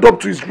stand up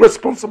to his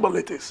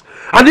responsibilities.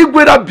 An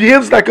Igwe that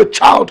behaves like a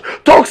child,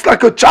 talks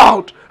like a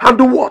child.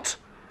 Handle what?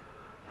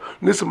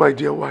 Listen, my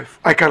dear wife,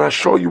 I can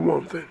assure you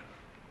one thing.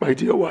 My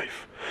dear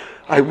wife,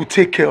 I will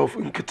take care of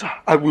Nkita.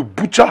 I will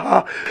butcher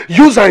her,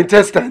 use her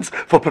intestines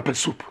for pepper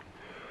soup.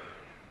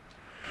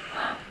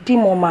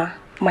 Dimoma,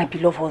 My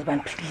beloved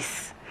husband,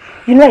 please.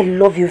 You know I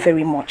love you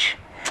very much.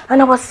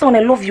 And our son,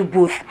 I love you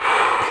both.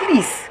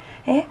 Please.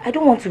 I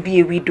don't want to be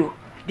a widow.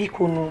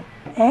 Bikono.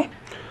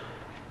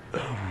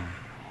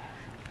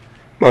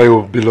 My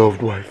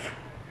beloved wife.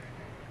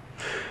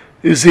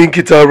 You see,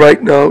 Nkita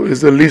right now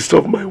is the least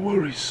of my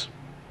worries.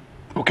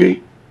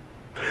 Okay?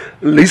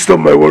 Least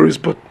of my worries,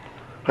 but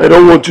I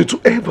don't want you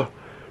to ever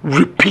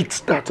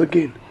repeat that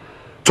again.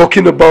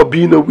 Talking about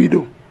being a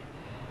widow.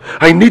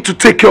 I need to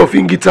take care of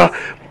Nkita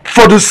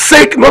for the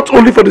sake, not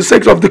only for the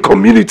sake of the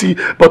community,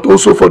 but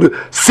also for the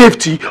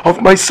safety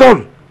of my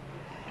son.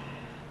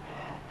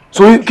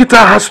 So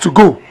Nkita has to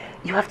go.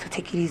 You have to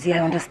take it easy, I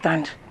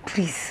understand.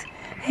 Please.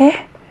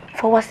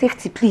 For our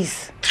safety,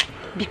 please.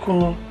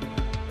 Bikono.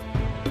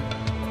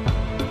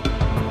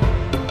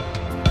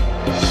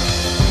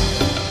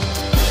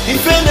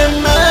 If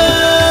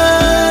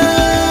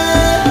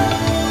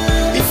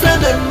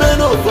any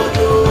man over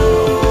you,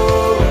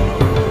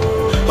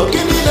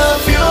 give me that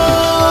fuel.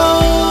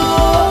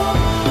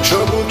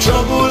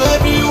 Trouble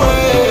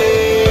everywhere.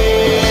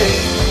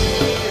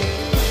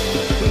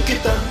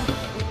 Nkita,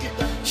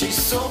 she's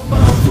so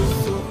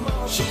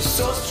powerful, she's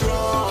so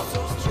strong.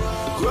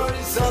 What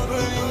is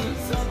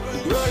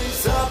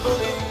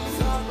happening?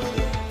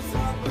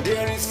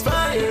 There is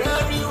fire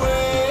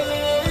everywhere.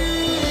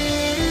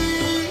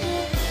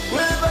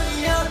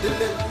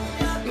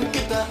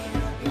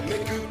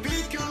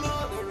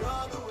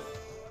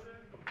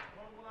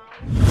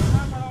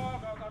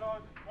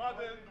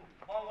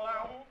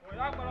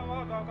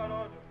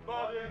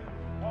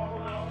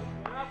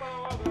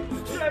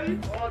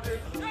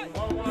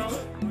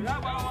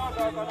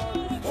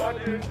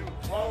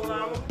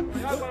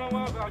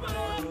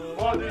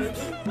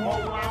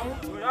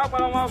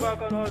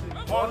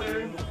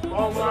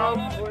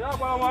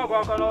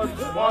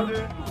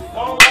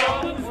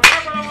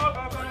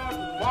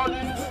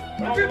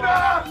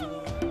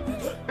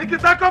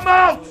 Nkita, come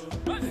out!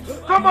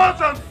 Come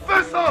out and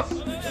face us!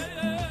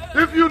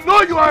 If you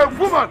know you are a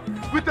woman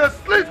with a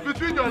slit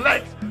between your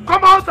legs,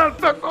 come out and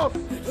face us!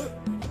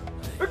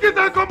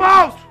 Nkita, come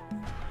out!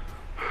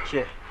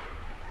 Chair.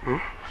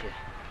 Chair.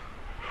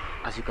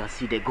 As you can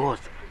see, the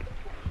gods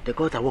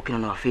are working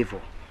on our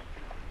favor.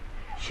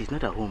 She's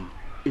not at home.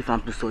 If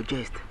I'm to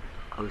suggest,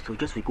 I will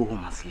suggest we go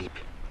home and sleep.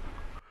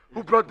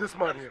 Who brought this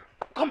man here?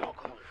 Come on.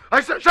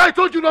 I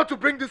told you not to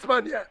bring this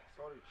man here.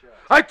 Sorry, Chair.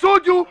 I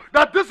told you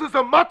that this is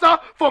a matter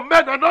for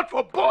men and not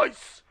for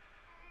boys.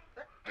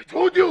 I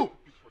told you.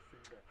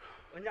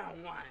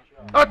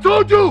 I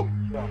told you.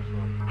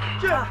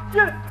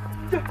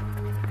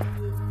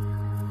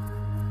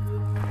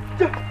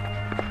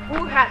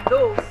 Who had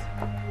those?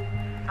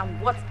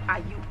 And what are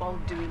you all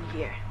doing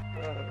here?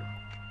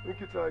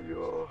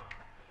 Nkita,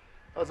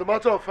 as a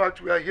matter of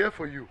fact, we are here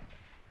for you.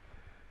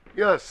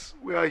 Yes,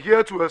 we are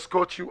here to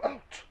escort you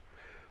out.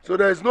 So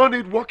there is no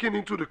need walking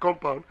into the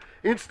compound.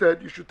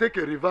 Instead, you should take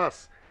a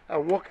reverse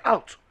and walk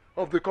out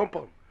of the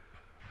compound.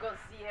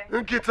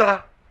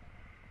 Nkita.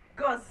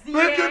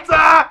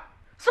 Nkita!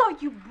 So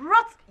you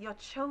brought your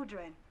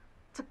children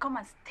to come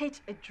and stage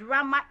a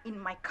drama in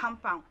my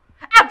compound.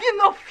 Have you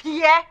no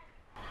fear?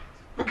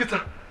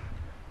 Nkita,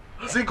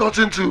 has it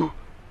gotten to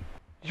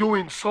you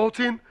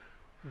insulting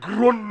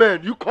grown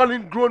men? You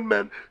calling grown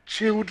men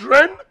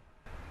children?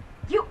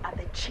 You are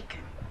the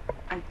chicken,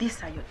 and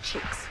these are your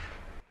chicks.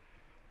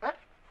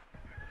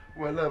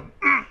 Well,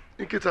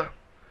 Nkita,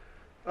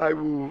 I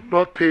will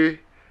not pay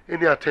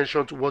any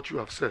attention to what you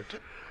have said.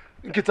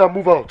 Nkita,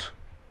 move out.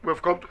 We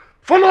have come to...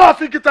 Follow us,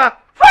 Nkita!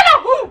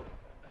 Follow who?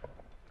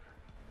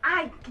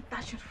 I,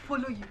 Nkita, should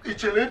follow you.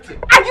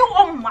 Are you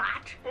all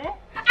mad?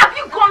 Have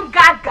you gone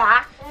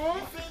gaga?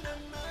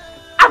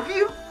 Have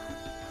you?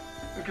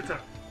 Nkita,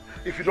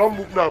 if you don't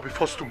move now, I'll be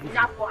forced to move.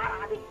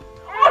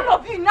 All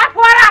of you,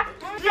 Napwara!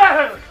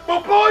 Yeah!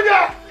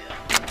 Popoya!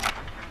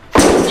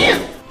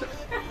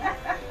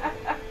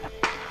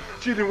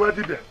 Chidi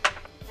Wadibia.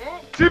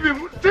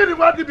 Chidi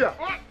Wadibia.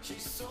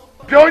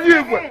 Pionyi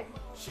Igwe.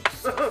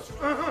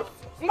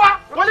 Mwa,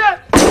 wale!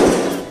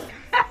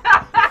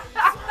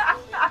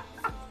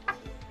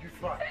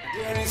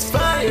 There is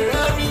fire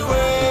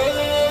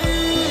everywhere.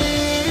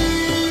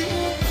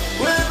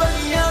 Wherever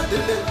you are,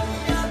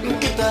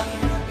 Nkita,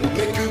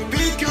 make you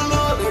pick your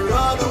Lord and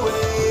run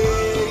away.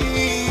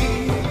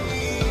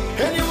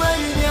 Anywhere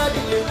you are,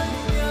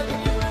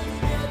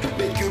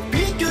 make you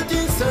pick your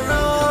things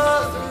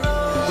around.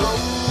 Oh.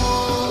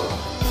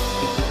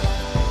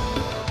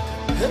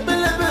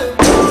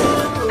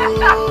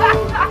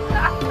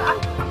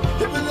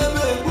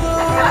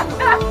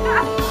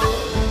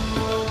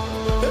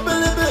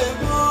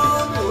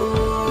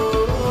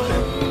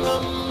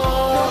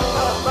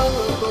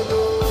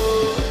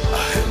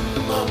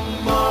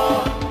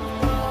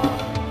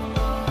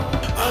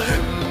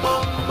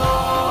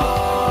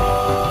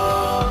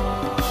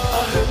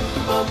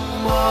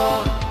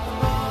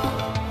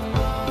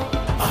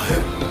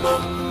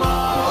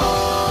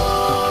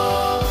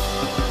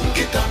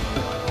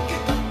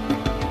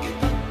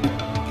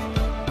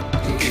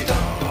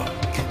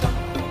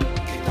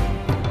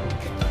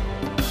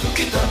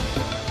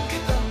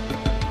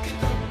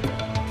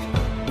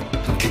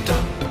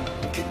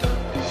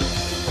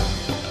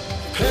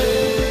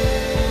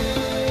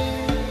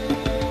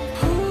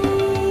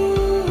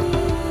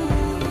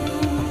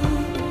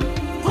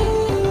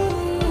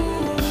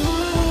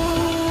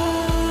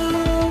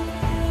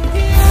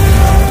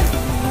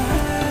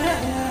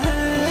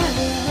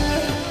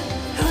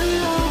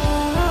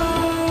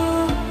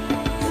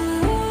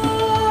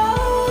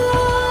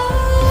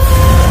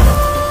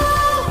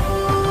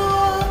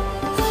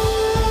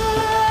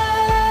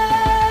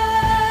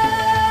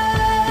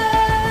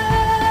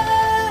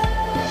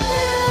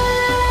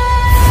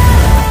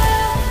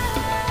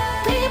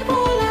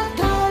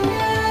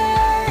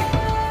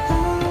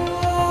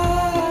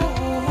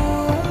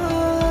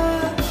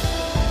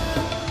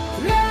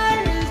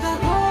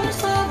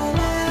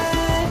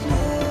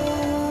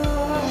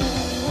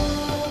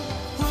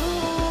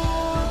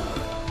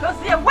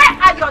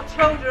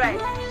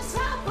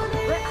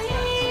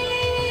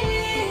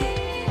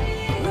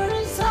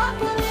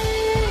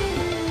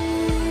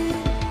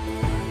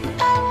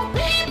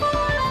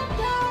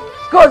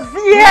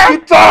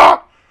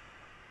 Nikita!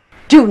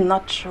 Do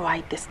not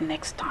try this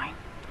next time,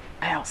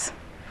 else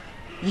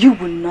you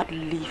will not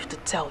live to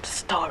tell the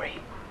story.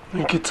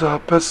 Nikita,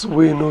 person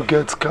wey no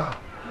get car,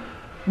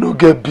 no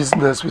get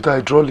business with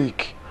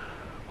hydraulic,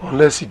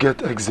 unless you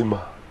get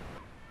eczema.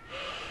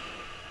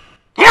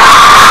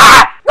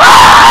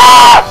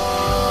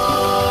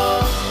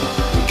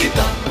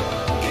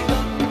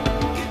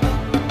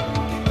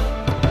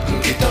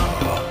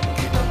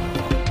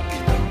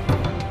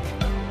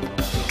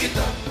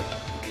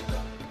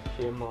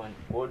 Shimon,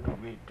 what do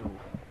we do?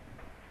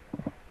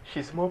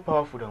 She's more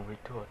powerful than we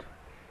thought.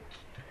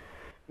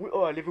 We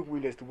all are living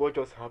witness to what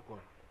just happened.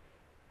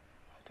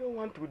 I don't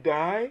want to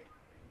die.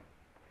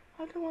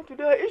 I don't want to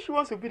die. If she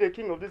wants to be the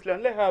king of this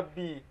land, let her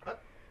be.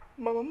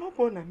 My mama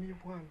born and me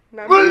one.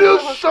 Will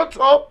you shut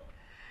up?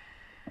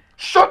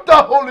 Shut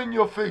that hole in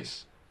your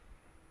face.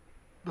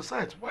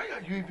 Besides, why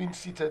are you even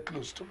seated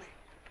close to me?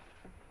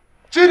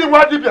 Chidi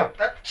Wadibia,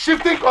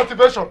 shifting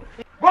cultivation.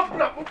 Move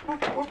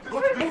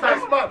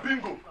this man.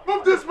 Bingo.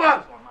 Move this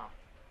man.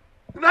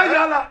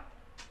 Nayala.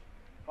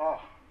 Oh.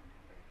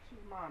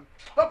 Man.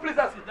 Oh, please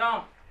sit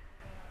down.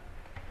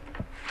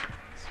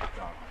 Sit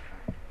down.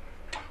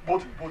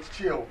 But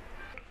Chiel,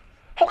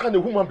 how can a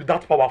woman be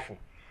that powerful?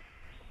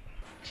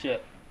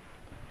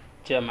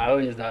 Chair, my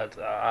own is that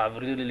I've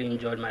really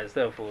enjoyed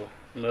myself for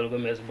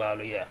Melgomes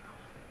Balu here.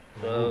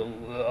 So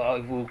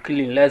if we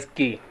clean, let's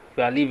kill. If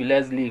we are living,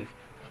 let's live.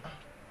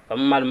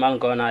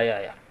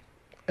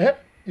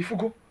 If you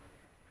go,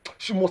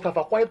 she must have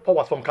acquired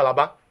powers from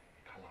Calabar.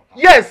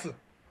 Yes!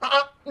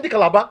 The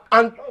Calabar.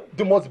 And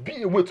there must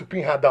be a way to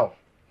pin her down.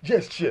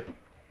 Yes, Chair.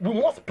 We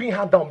must pin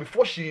her down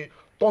before she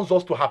turns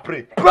us to her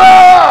prey.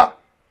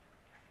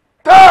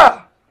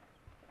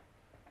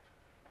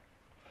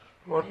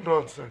 What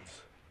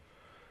nonsense.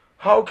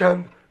 How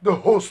can the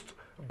host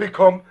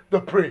become the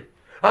prey?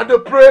 And the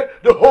prey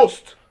the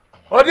host?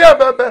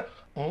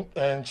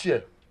 And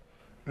Chair,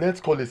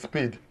 let's call a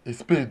spade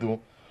though.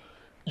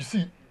 You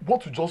see,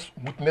 what you just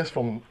witnessed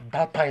from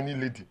that tiny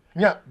lady.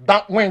 Yeah,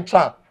 that when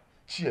Chair,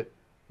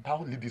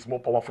 that lady is more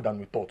powerful than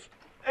we thought.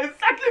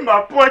 Exactly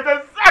my point,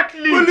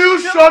 exactly. Will you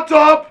shut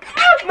up?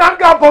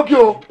 Nga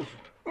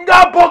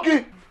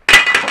bogi.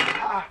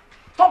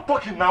 Stop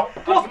talking now.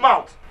 Close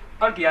mouth.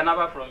 Okay, I'm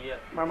never from here.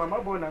 My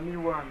mama born and me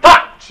one.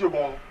 Ha!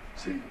 Chibon.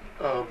 See,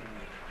 there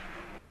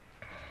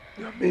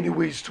are many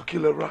ways to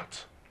kill a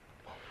rat.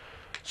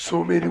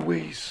 So many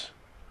ways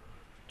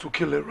to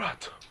kill a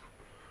rat.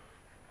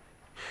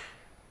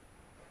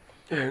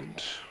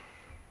 And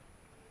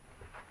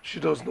she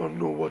does not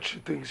know what she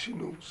thinks she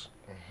knows.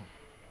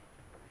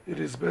 It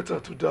is better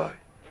to die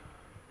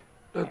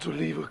than to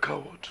leave a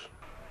coward.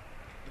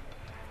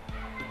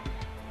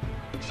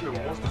 We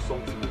must do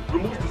something. We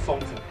must do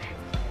something.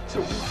 We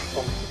must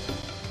do something.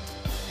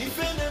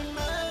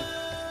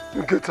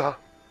 Nketa,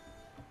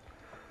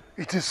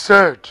 it is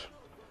said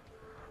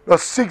that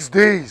 6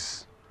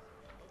 days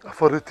are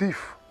for the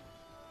thief,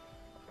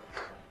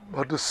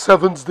 but the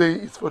 7th day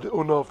is for the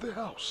owner of the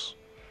house.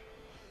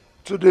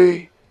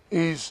 Today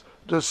is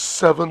the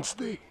 7th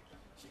day.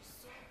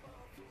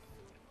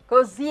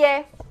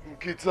 Kozie.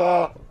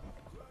 Nketa.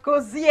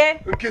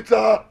 Kozie.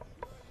 Nketa.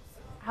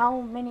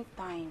 How many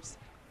times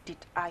did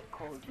I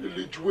call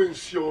you?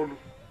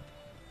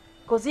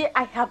 Kozie,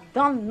 I have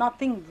done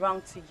nothing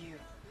wrong to you.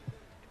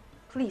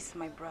 Please,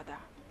 my brother,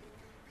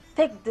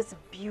 take this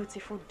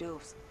beautiful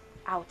doves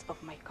out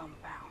of my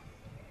compound.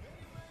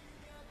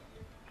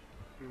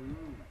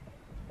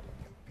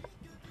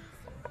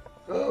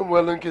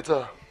 Well,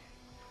 Nketa,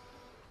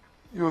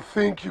 you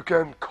think you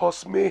can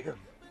cause mayhem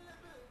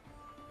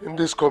in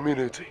this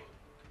community,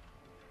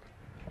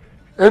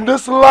 in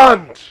this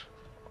land,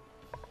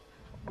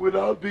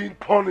 without being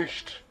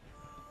punished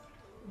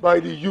by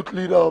the youth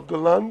leader of the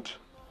land,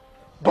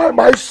 by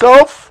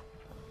myself?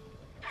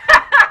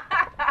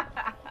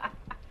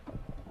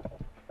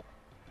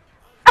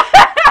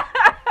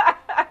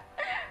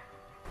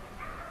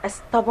 A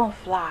stubborn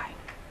fly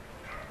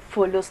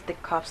follows the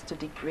corpse to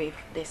the grave,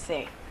 they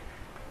say.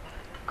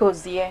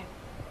 Kozie,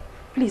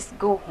 please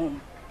go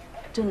home.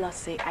 Do not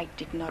say I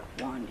did not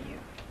warn you.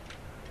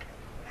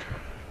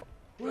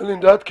 Well,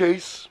 in that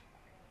case,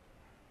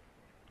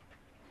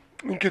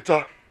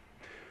 Nketa,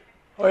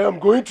 I am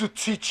going to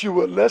teach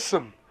you a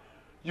lesson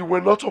you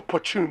were not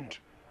opportuned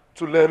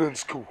to learn in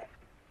school.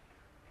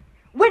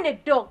 When a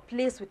dog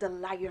plays with a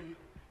lion,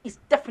 it's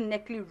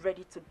definitely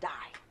ready to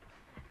die.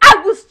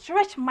 I will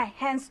stretch my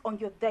hands on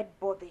your dead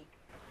body.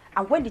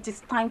 And when it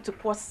is time to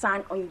pour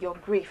sand on your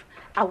grave,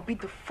 I will be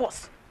the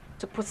first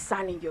to put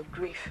sand in your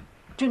grave.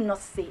 Do not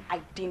say I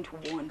didn't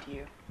warn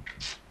you.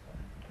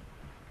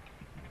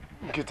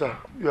 Nketa,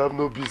 you have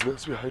no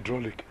business with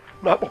hydraulic.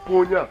 Na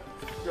poponya.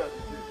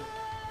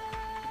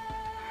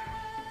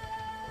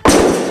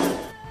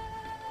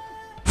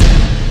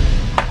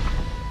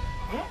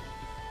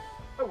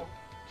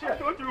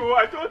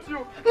 I told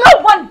you.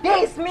 No one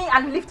dares me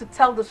and live to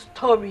tell the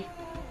story.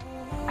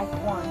 I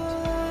want.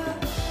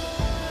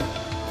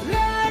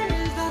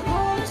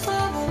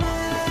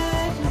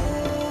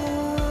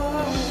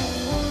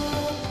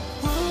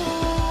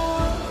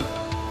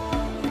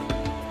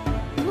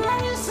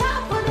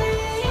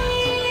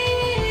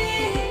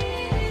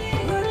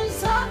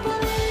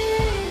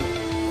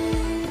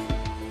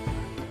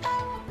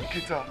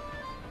 Nkita,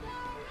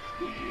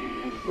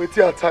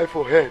 wetin I tie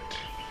for head,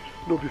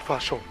 no be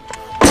fashion.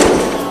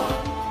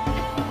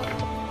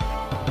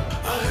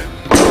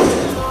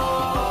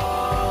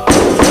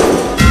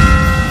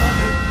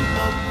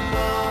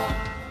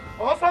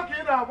 Also,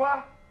 Nkita,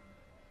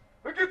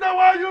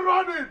 why are you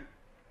running?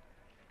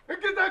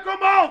 Nkita,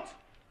 come out!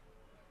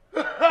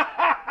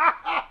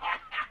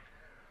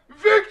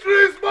 Victory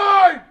is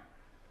mine!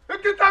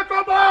 Nkita,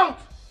 come out!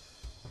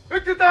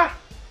 Nkita!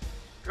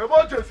 Come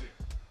on, Jesse!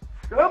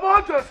 Come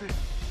on, Jesse!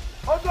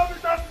 Also, be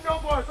that in your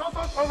voice.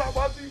 Also, call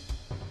Abati.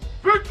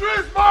 Victory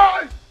is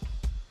mine!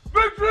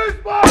 Victory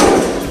is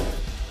mine!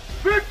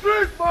 Victory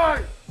is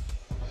mine!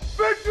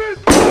 Victory is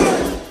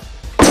mine!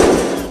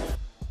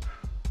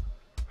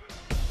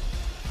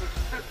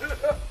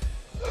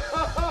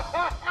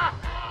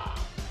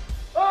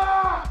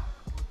 Ah!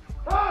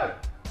 Hey!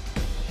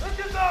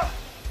 Nkita!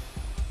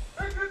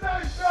 Nkita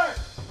is dead!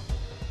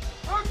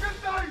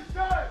 Nkita is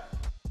dead!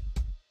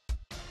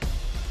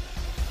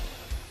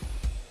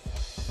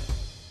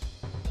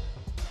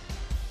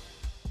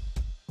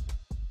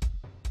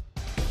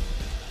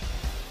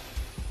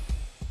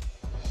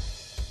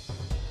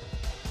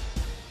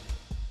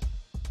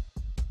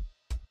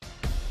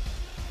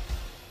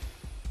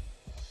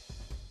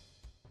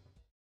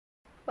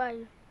 Why?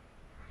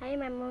 I am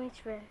my mommy's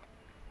friend.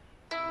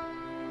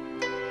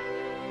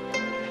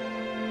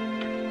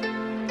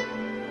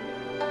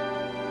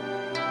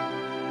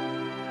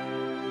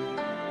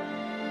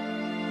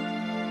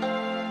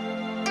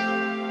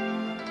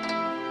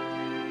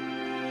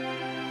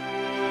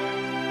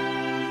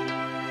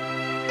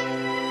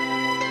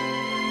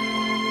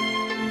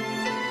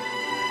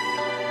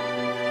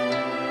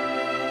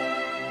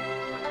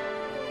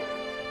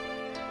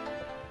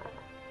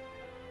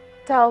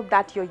 Tell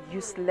that your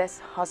useless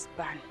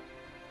husband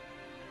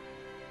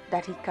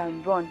that he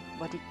can run,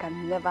 but he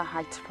can never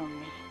hide from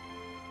me.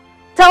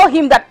 Tell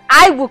him that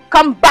I will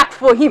come back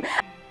for him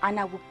and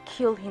I will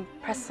kill him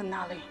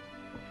personally.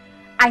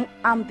 I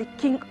am the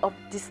king of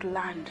this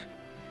land.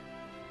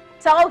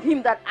 Tell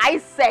him that I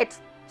said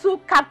 2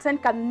 captains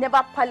can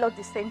never pilot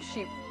the same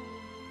ship.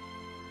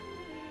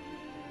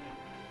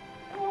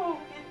 Oh,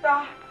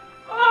 Nkita!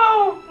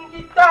 Oh,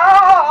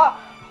 Nkita!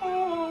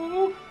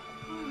 Oh.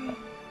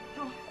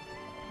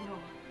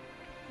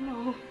 No.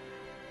 No.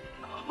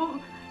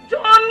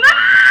 John!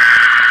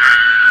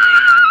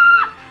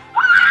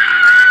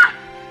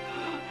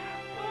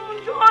 Oh,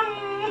 John!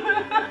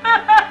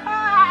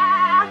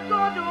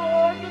 God, oh,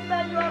 Nkita,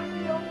 you have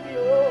killed me.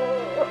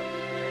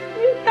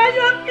 Nkita,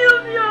 you have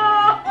killed me.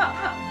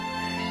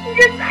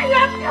 Nkita, you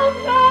have killed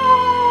me.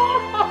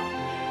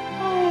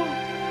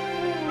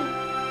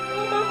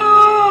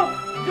 Oh,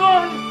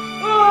 John!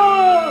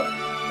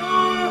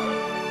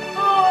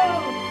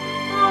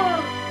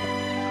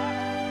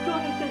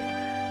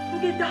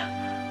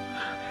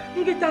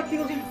 Nkita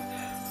killed him.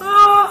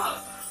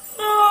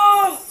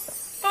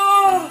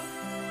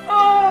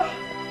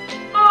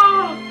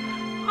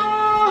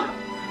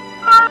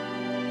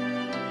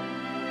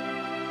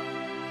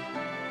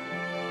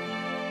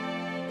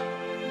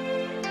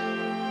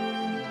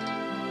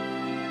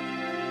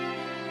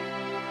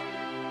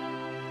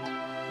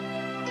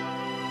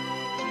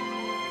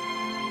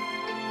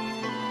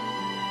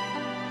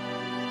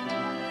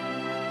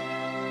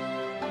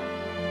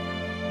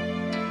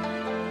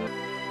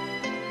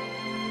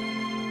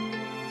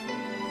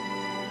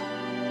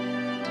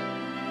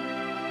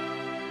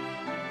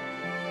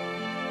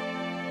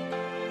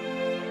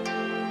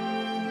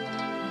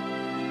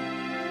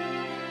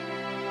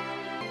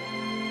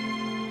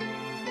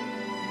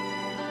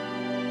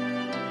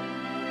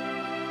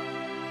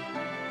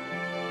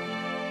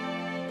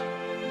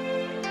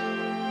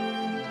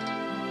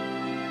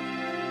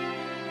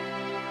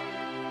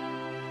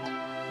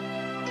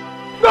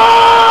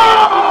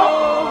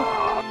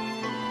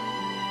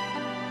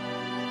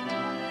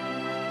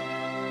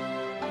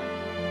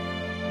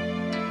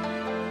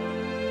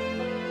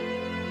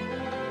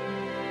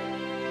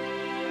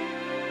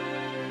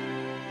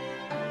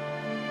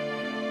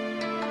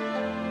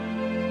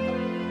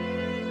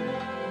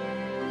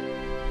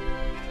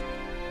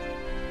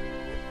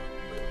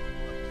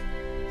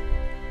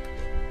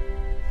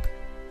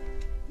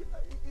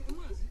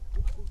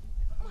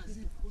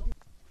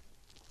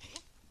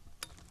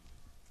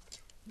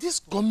 This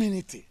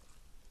community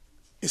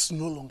is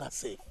no longer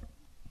safe.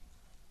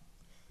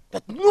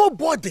 That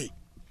nobody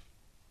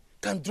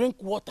can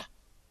drink water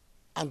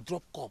and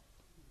drop cup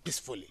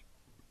peacefully.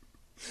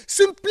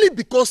 Simply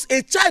because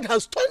a child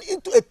has turned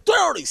into a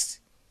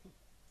terrorist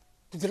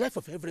to the life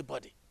of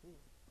everybody.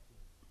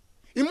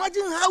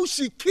 Imagine how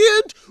she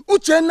killed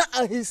Uchenna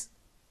and his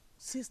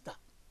sister.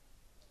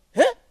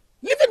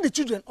 Leaving the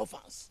children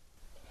orphans.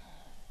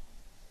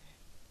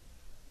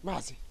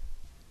 Mazi,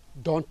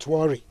 don't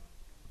worry.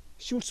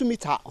 She will soon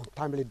meet her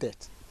untimely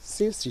death.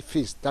 Since she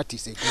feels that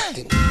is a good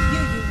thing. You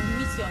will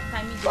meet your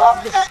untimely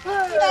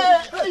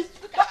death.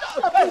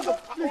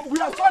 We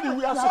are sorry.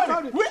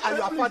 We are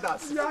your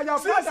fathers. We are your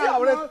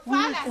fathers.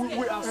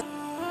 We are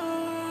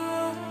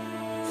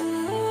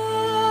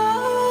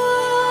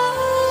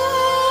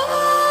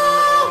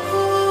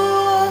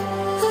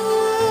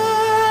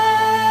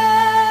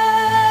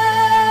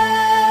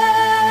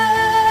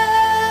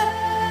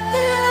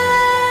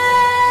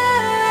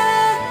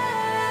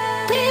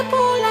People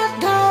are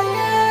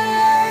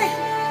dying.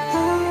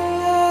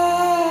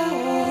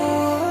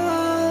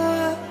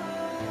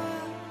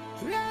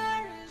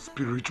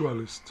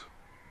 Spiritualist.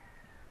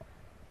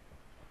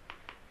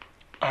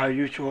 Are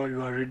you sure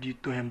you are ready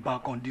to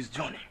embark on this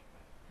journey?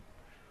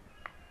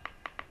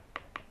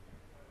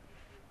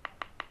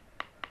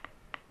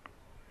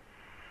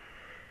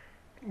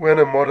 When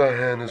a mother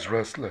hen is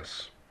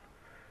restless,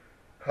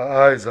 her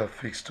eyes are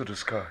fixed to the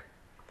sky.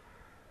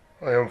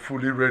 I am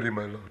fully ready,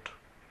 my lord.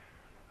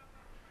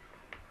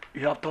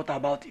 You have thought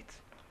about it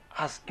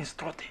as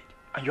instructed,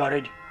 and you are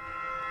ready?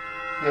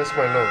 Yes,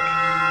 my lord.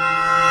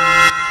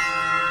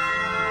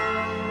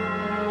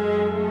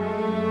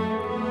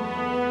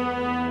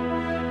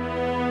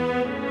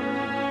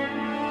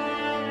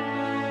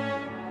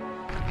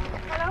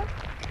 Hello?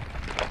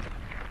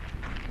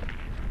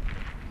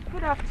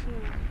 Good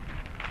afternoon.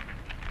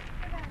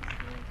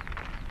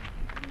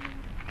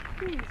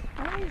 Please,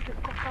 where is the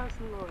Copper's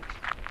Lodge?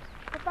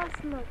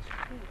 Copper's Lodge,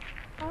 please.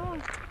 Oh,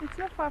 it's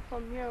not far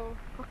from here.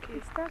 Okay,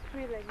 it's that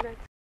way like that.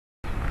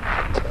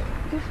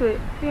 This way,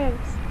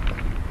 yes.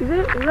 Is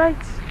it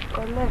right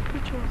or left?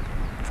 Which one?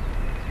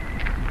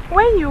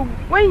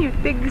 When you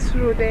take this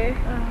road there,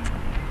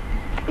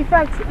 in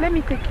fact, let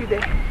me take you there.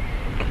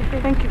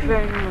 Okay, thank you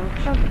very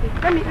much. Okay.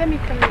 Let me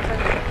come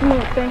back.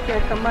 No, thank you, I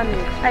can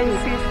manage. I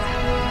insist.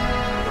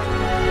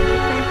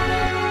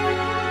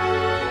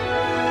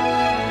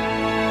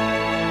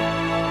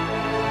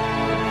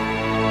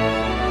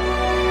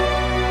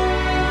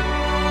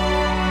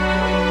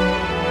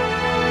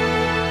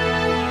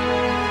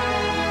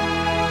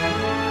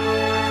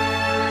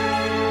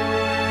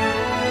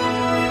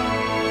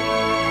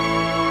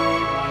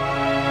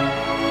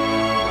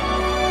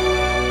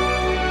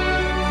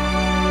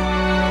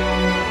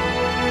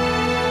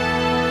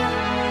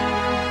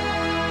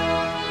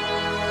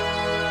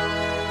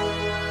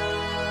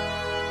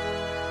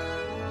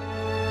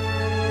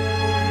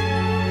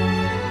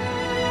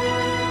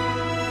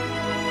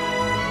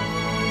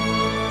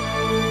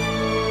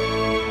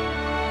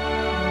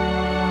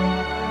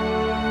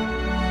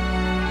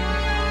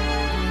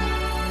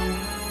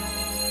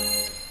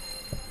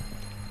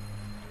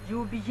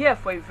 Here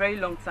for a very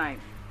long time.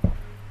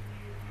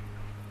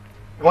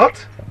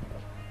 What?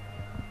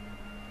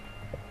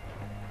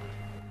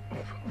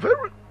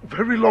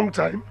 Very long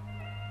time?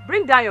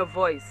 Bring down your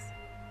voice.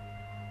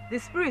 The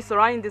spirit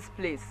surrounding this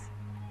place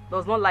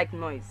does not like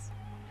noise.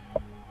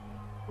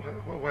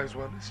 Well, wise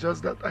one, it's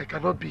just that I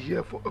cannot be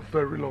here for a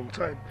very long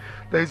time.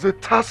 There is a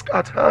task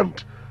at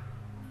hand.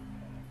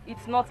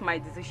 It's not my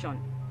decision.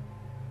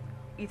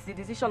 It's the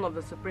decision of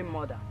the Supreme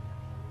Mother.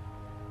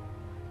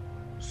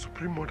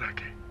 Supreme Mother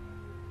again?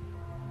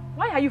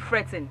 Why are you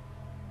fretting?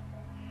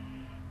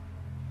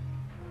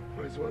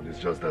 Wise one, it's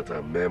just that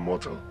I'm mere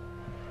mortal.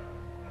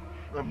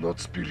 I'm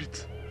not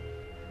spirit.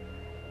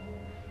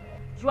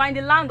 You are in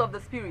the land of the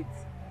spirits.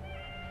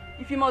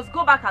 If you must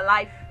go back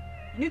alive,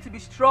 you need to be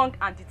strong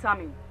and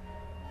determined.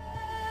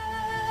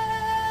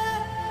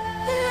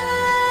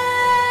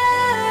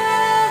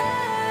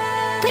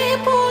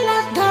 People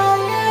are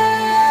dying.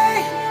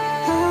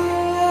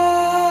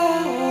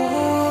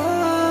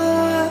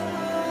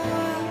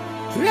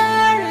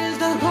 Where is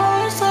the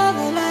voice of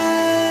the light?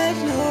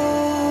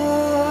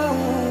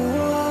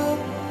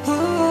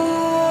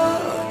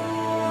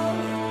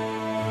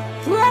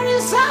 Where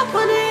is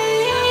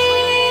happening?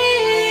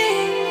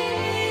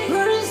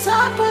 Where is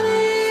happening?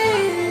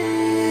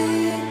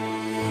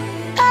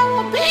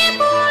 Our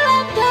people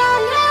are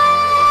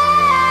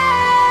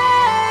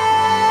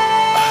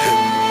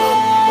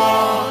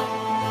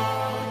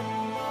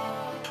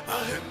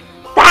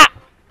That!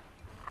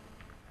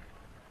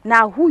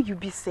 Now who you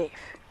be safe?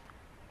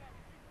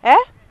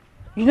 Eh?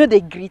 You know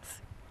they greet.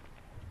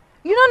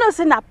 You don't know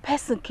say na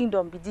person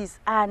kingdom be this,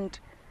 and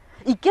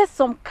it gets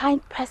some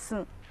kind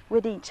person where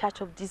they in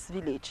charge of this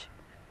village.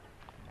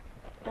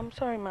 I'm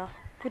sorry, ma.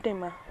 Good day,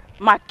 ma.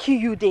 Ma kill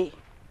you day.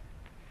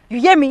 You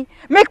hear me?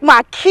 Make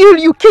ma kill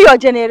you, kill your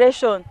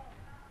generation.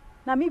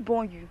 Now me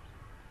born you.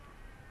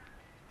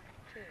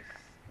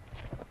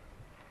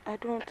 I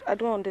don't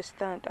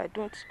understand. I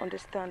don't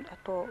understand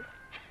at all.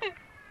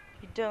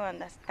 You don't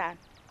understand.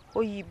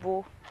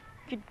 Oyibo.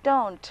 You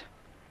don't.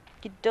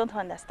 You don't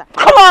understand.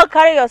 Come on,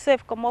 carry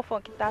yourself. Come off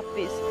from Kita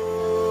face.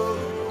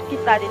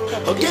 Kita the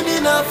top. Get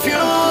enough you.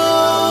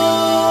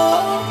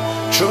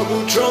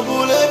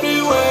 Trouble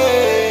everywhere.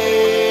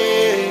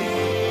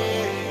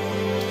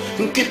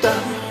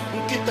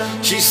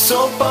 Kita, she's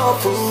so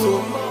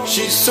powerful.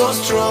 She's so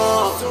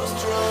strong.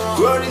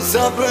 What is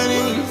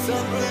happening?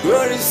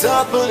 What is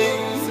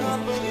happening?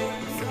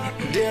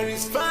 There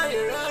is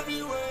fire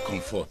everywhere.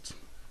 Comfort.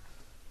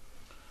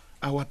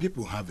 Our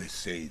people have a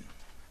saying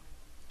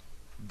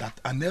that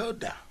an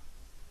elder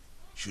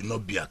should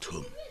not be at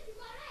home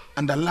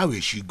and allow a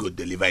she go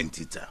deliver in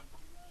Tita.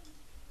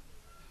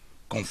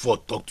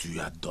 Comfort, talk to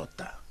your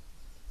daughter.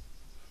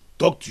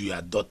 Talk to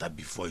your daughter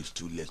before it's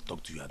too late.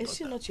 Talk to your daughter. Is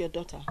she not your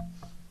daughter?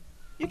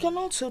 You can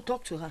also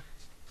talk to her.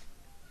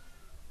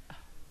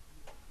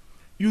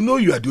 You know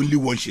you are the only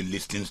one she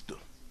listens to.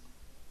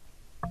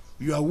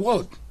 Your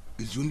word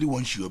is the only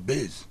one she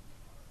obeys.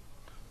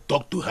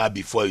 Talk to her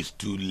before it's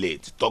too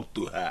late. Talk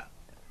to her.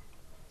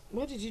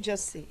 What did you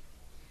just say?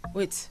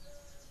 Wait,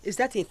 is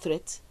that a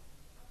threat?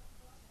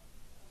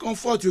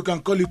 Comfort, you can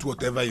call it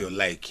whatever you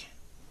like.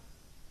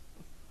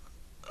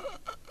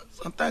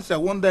 Sometimes I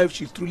wonder if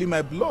she's truly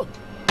my blood.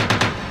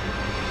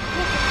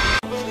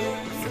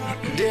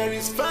 There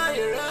is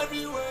fire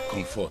everywhere.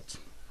 Comfort.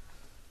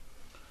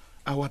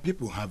 Our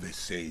people have a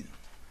saying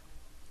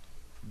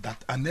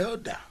that an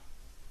elder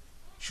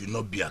should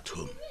not be at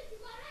home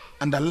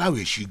and allow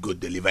a she-goat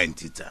deliver in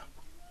Tita.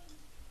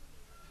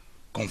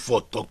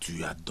 Comfort, talk to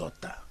your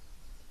daughter.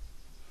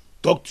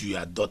 Talk to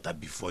your daughter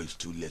before it's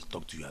too late.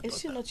 Talk to your daughter.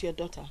 Is she not your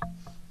daughter?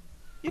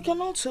 You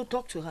can also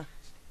talk to her.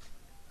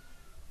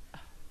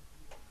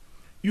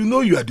 You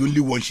know you are the only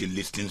one she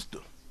listens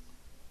to.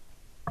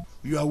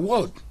 Your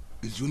word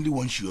is the only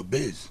one she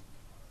obeys.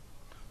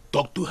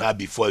 Talk to her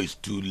before it's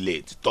too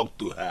late. Talk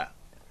to her.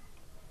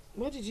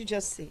 What did you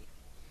just say?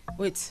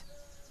 Wait,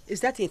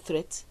 is that a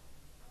threat?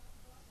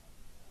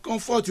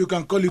 Comfort, you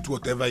can call it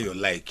whatever you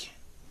like.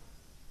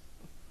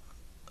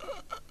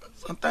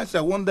 Sometimes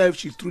I wonder if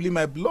she's truly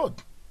my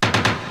blood.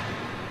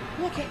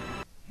 Okay.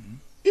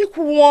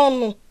 Equal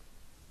one.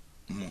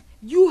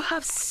 You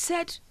have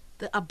said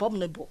the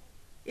abominable.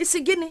 It's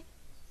a guinea.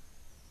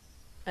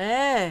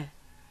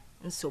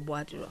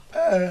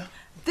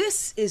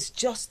 This is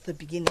just the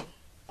beginning.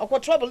 Of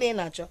what trouble in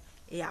Nacho?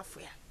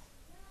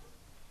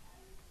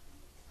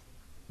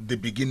 The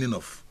beginning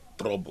of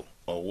trouble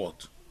or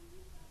what?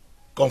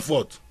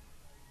 Comfort.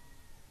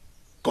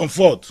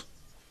 Comfort.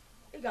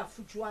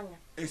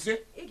 Is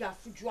it?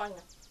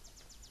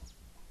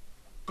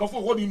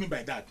 Comfort, what do you mean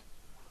by that?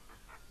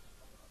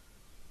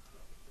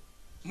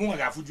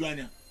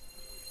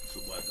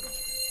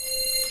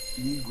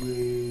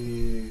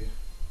 Igwe,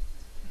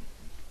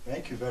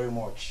 thank you very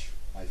much,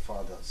 my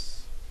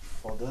fathers,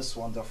 for this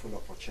wonderful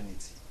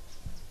opportunity.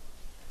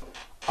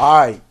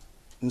 I,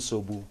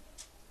 Nsobu,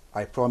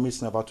 I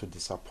promise never to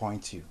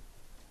disappoint you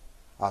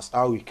as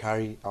I will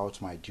carry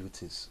out my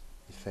duties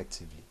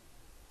effectively.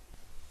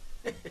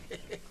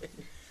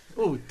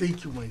 Oh,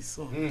 thank you, my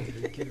son.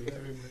 Thank you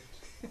very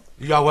much.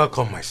 You are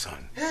welcome, my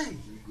son. Hey.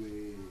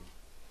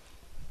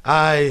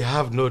 I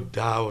have no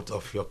doubt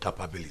of your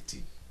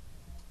capability.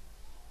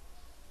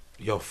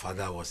 Your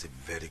father was a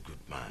very good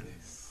man.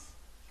 Yes.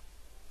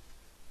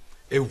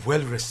 A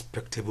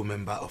well-respectable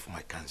member of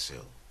my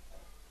council.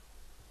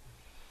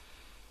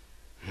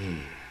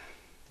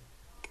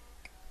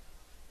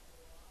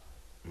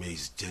 May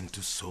his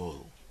gentle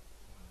soul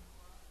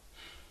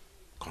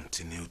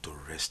continue to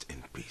rest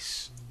in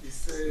peace.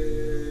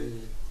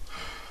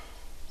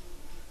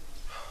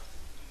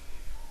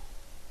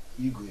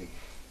 Igwe,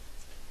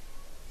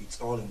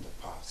 it's all in the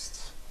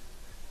past.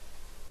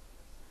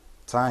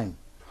 Time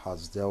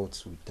has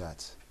dealt with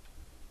that.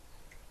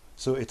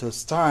 So it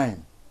is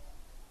time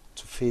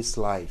to face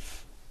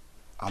life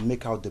and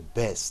make out the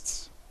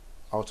best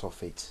out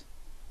of it.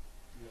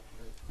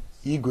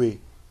 Igwe,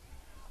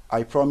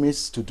 I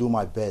promise to do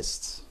my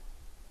best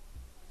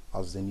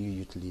as the new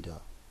youth leader.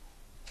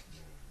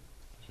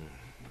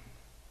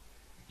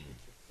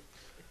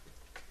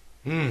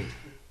 May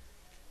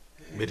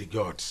the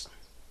gods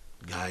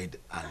guide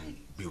and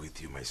be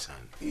with you, my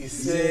son.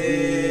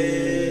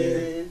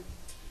 Igwe,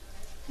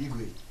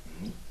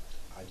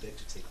 I beg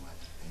to take my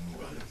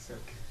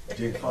leave.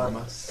 Jake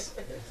Farmers.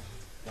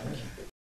 Thank you.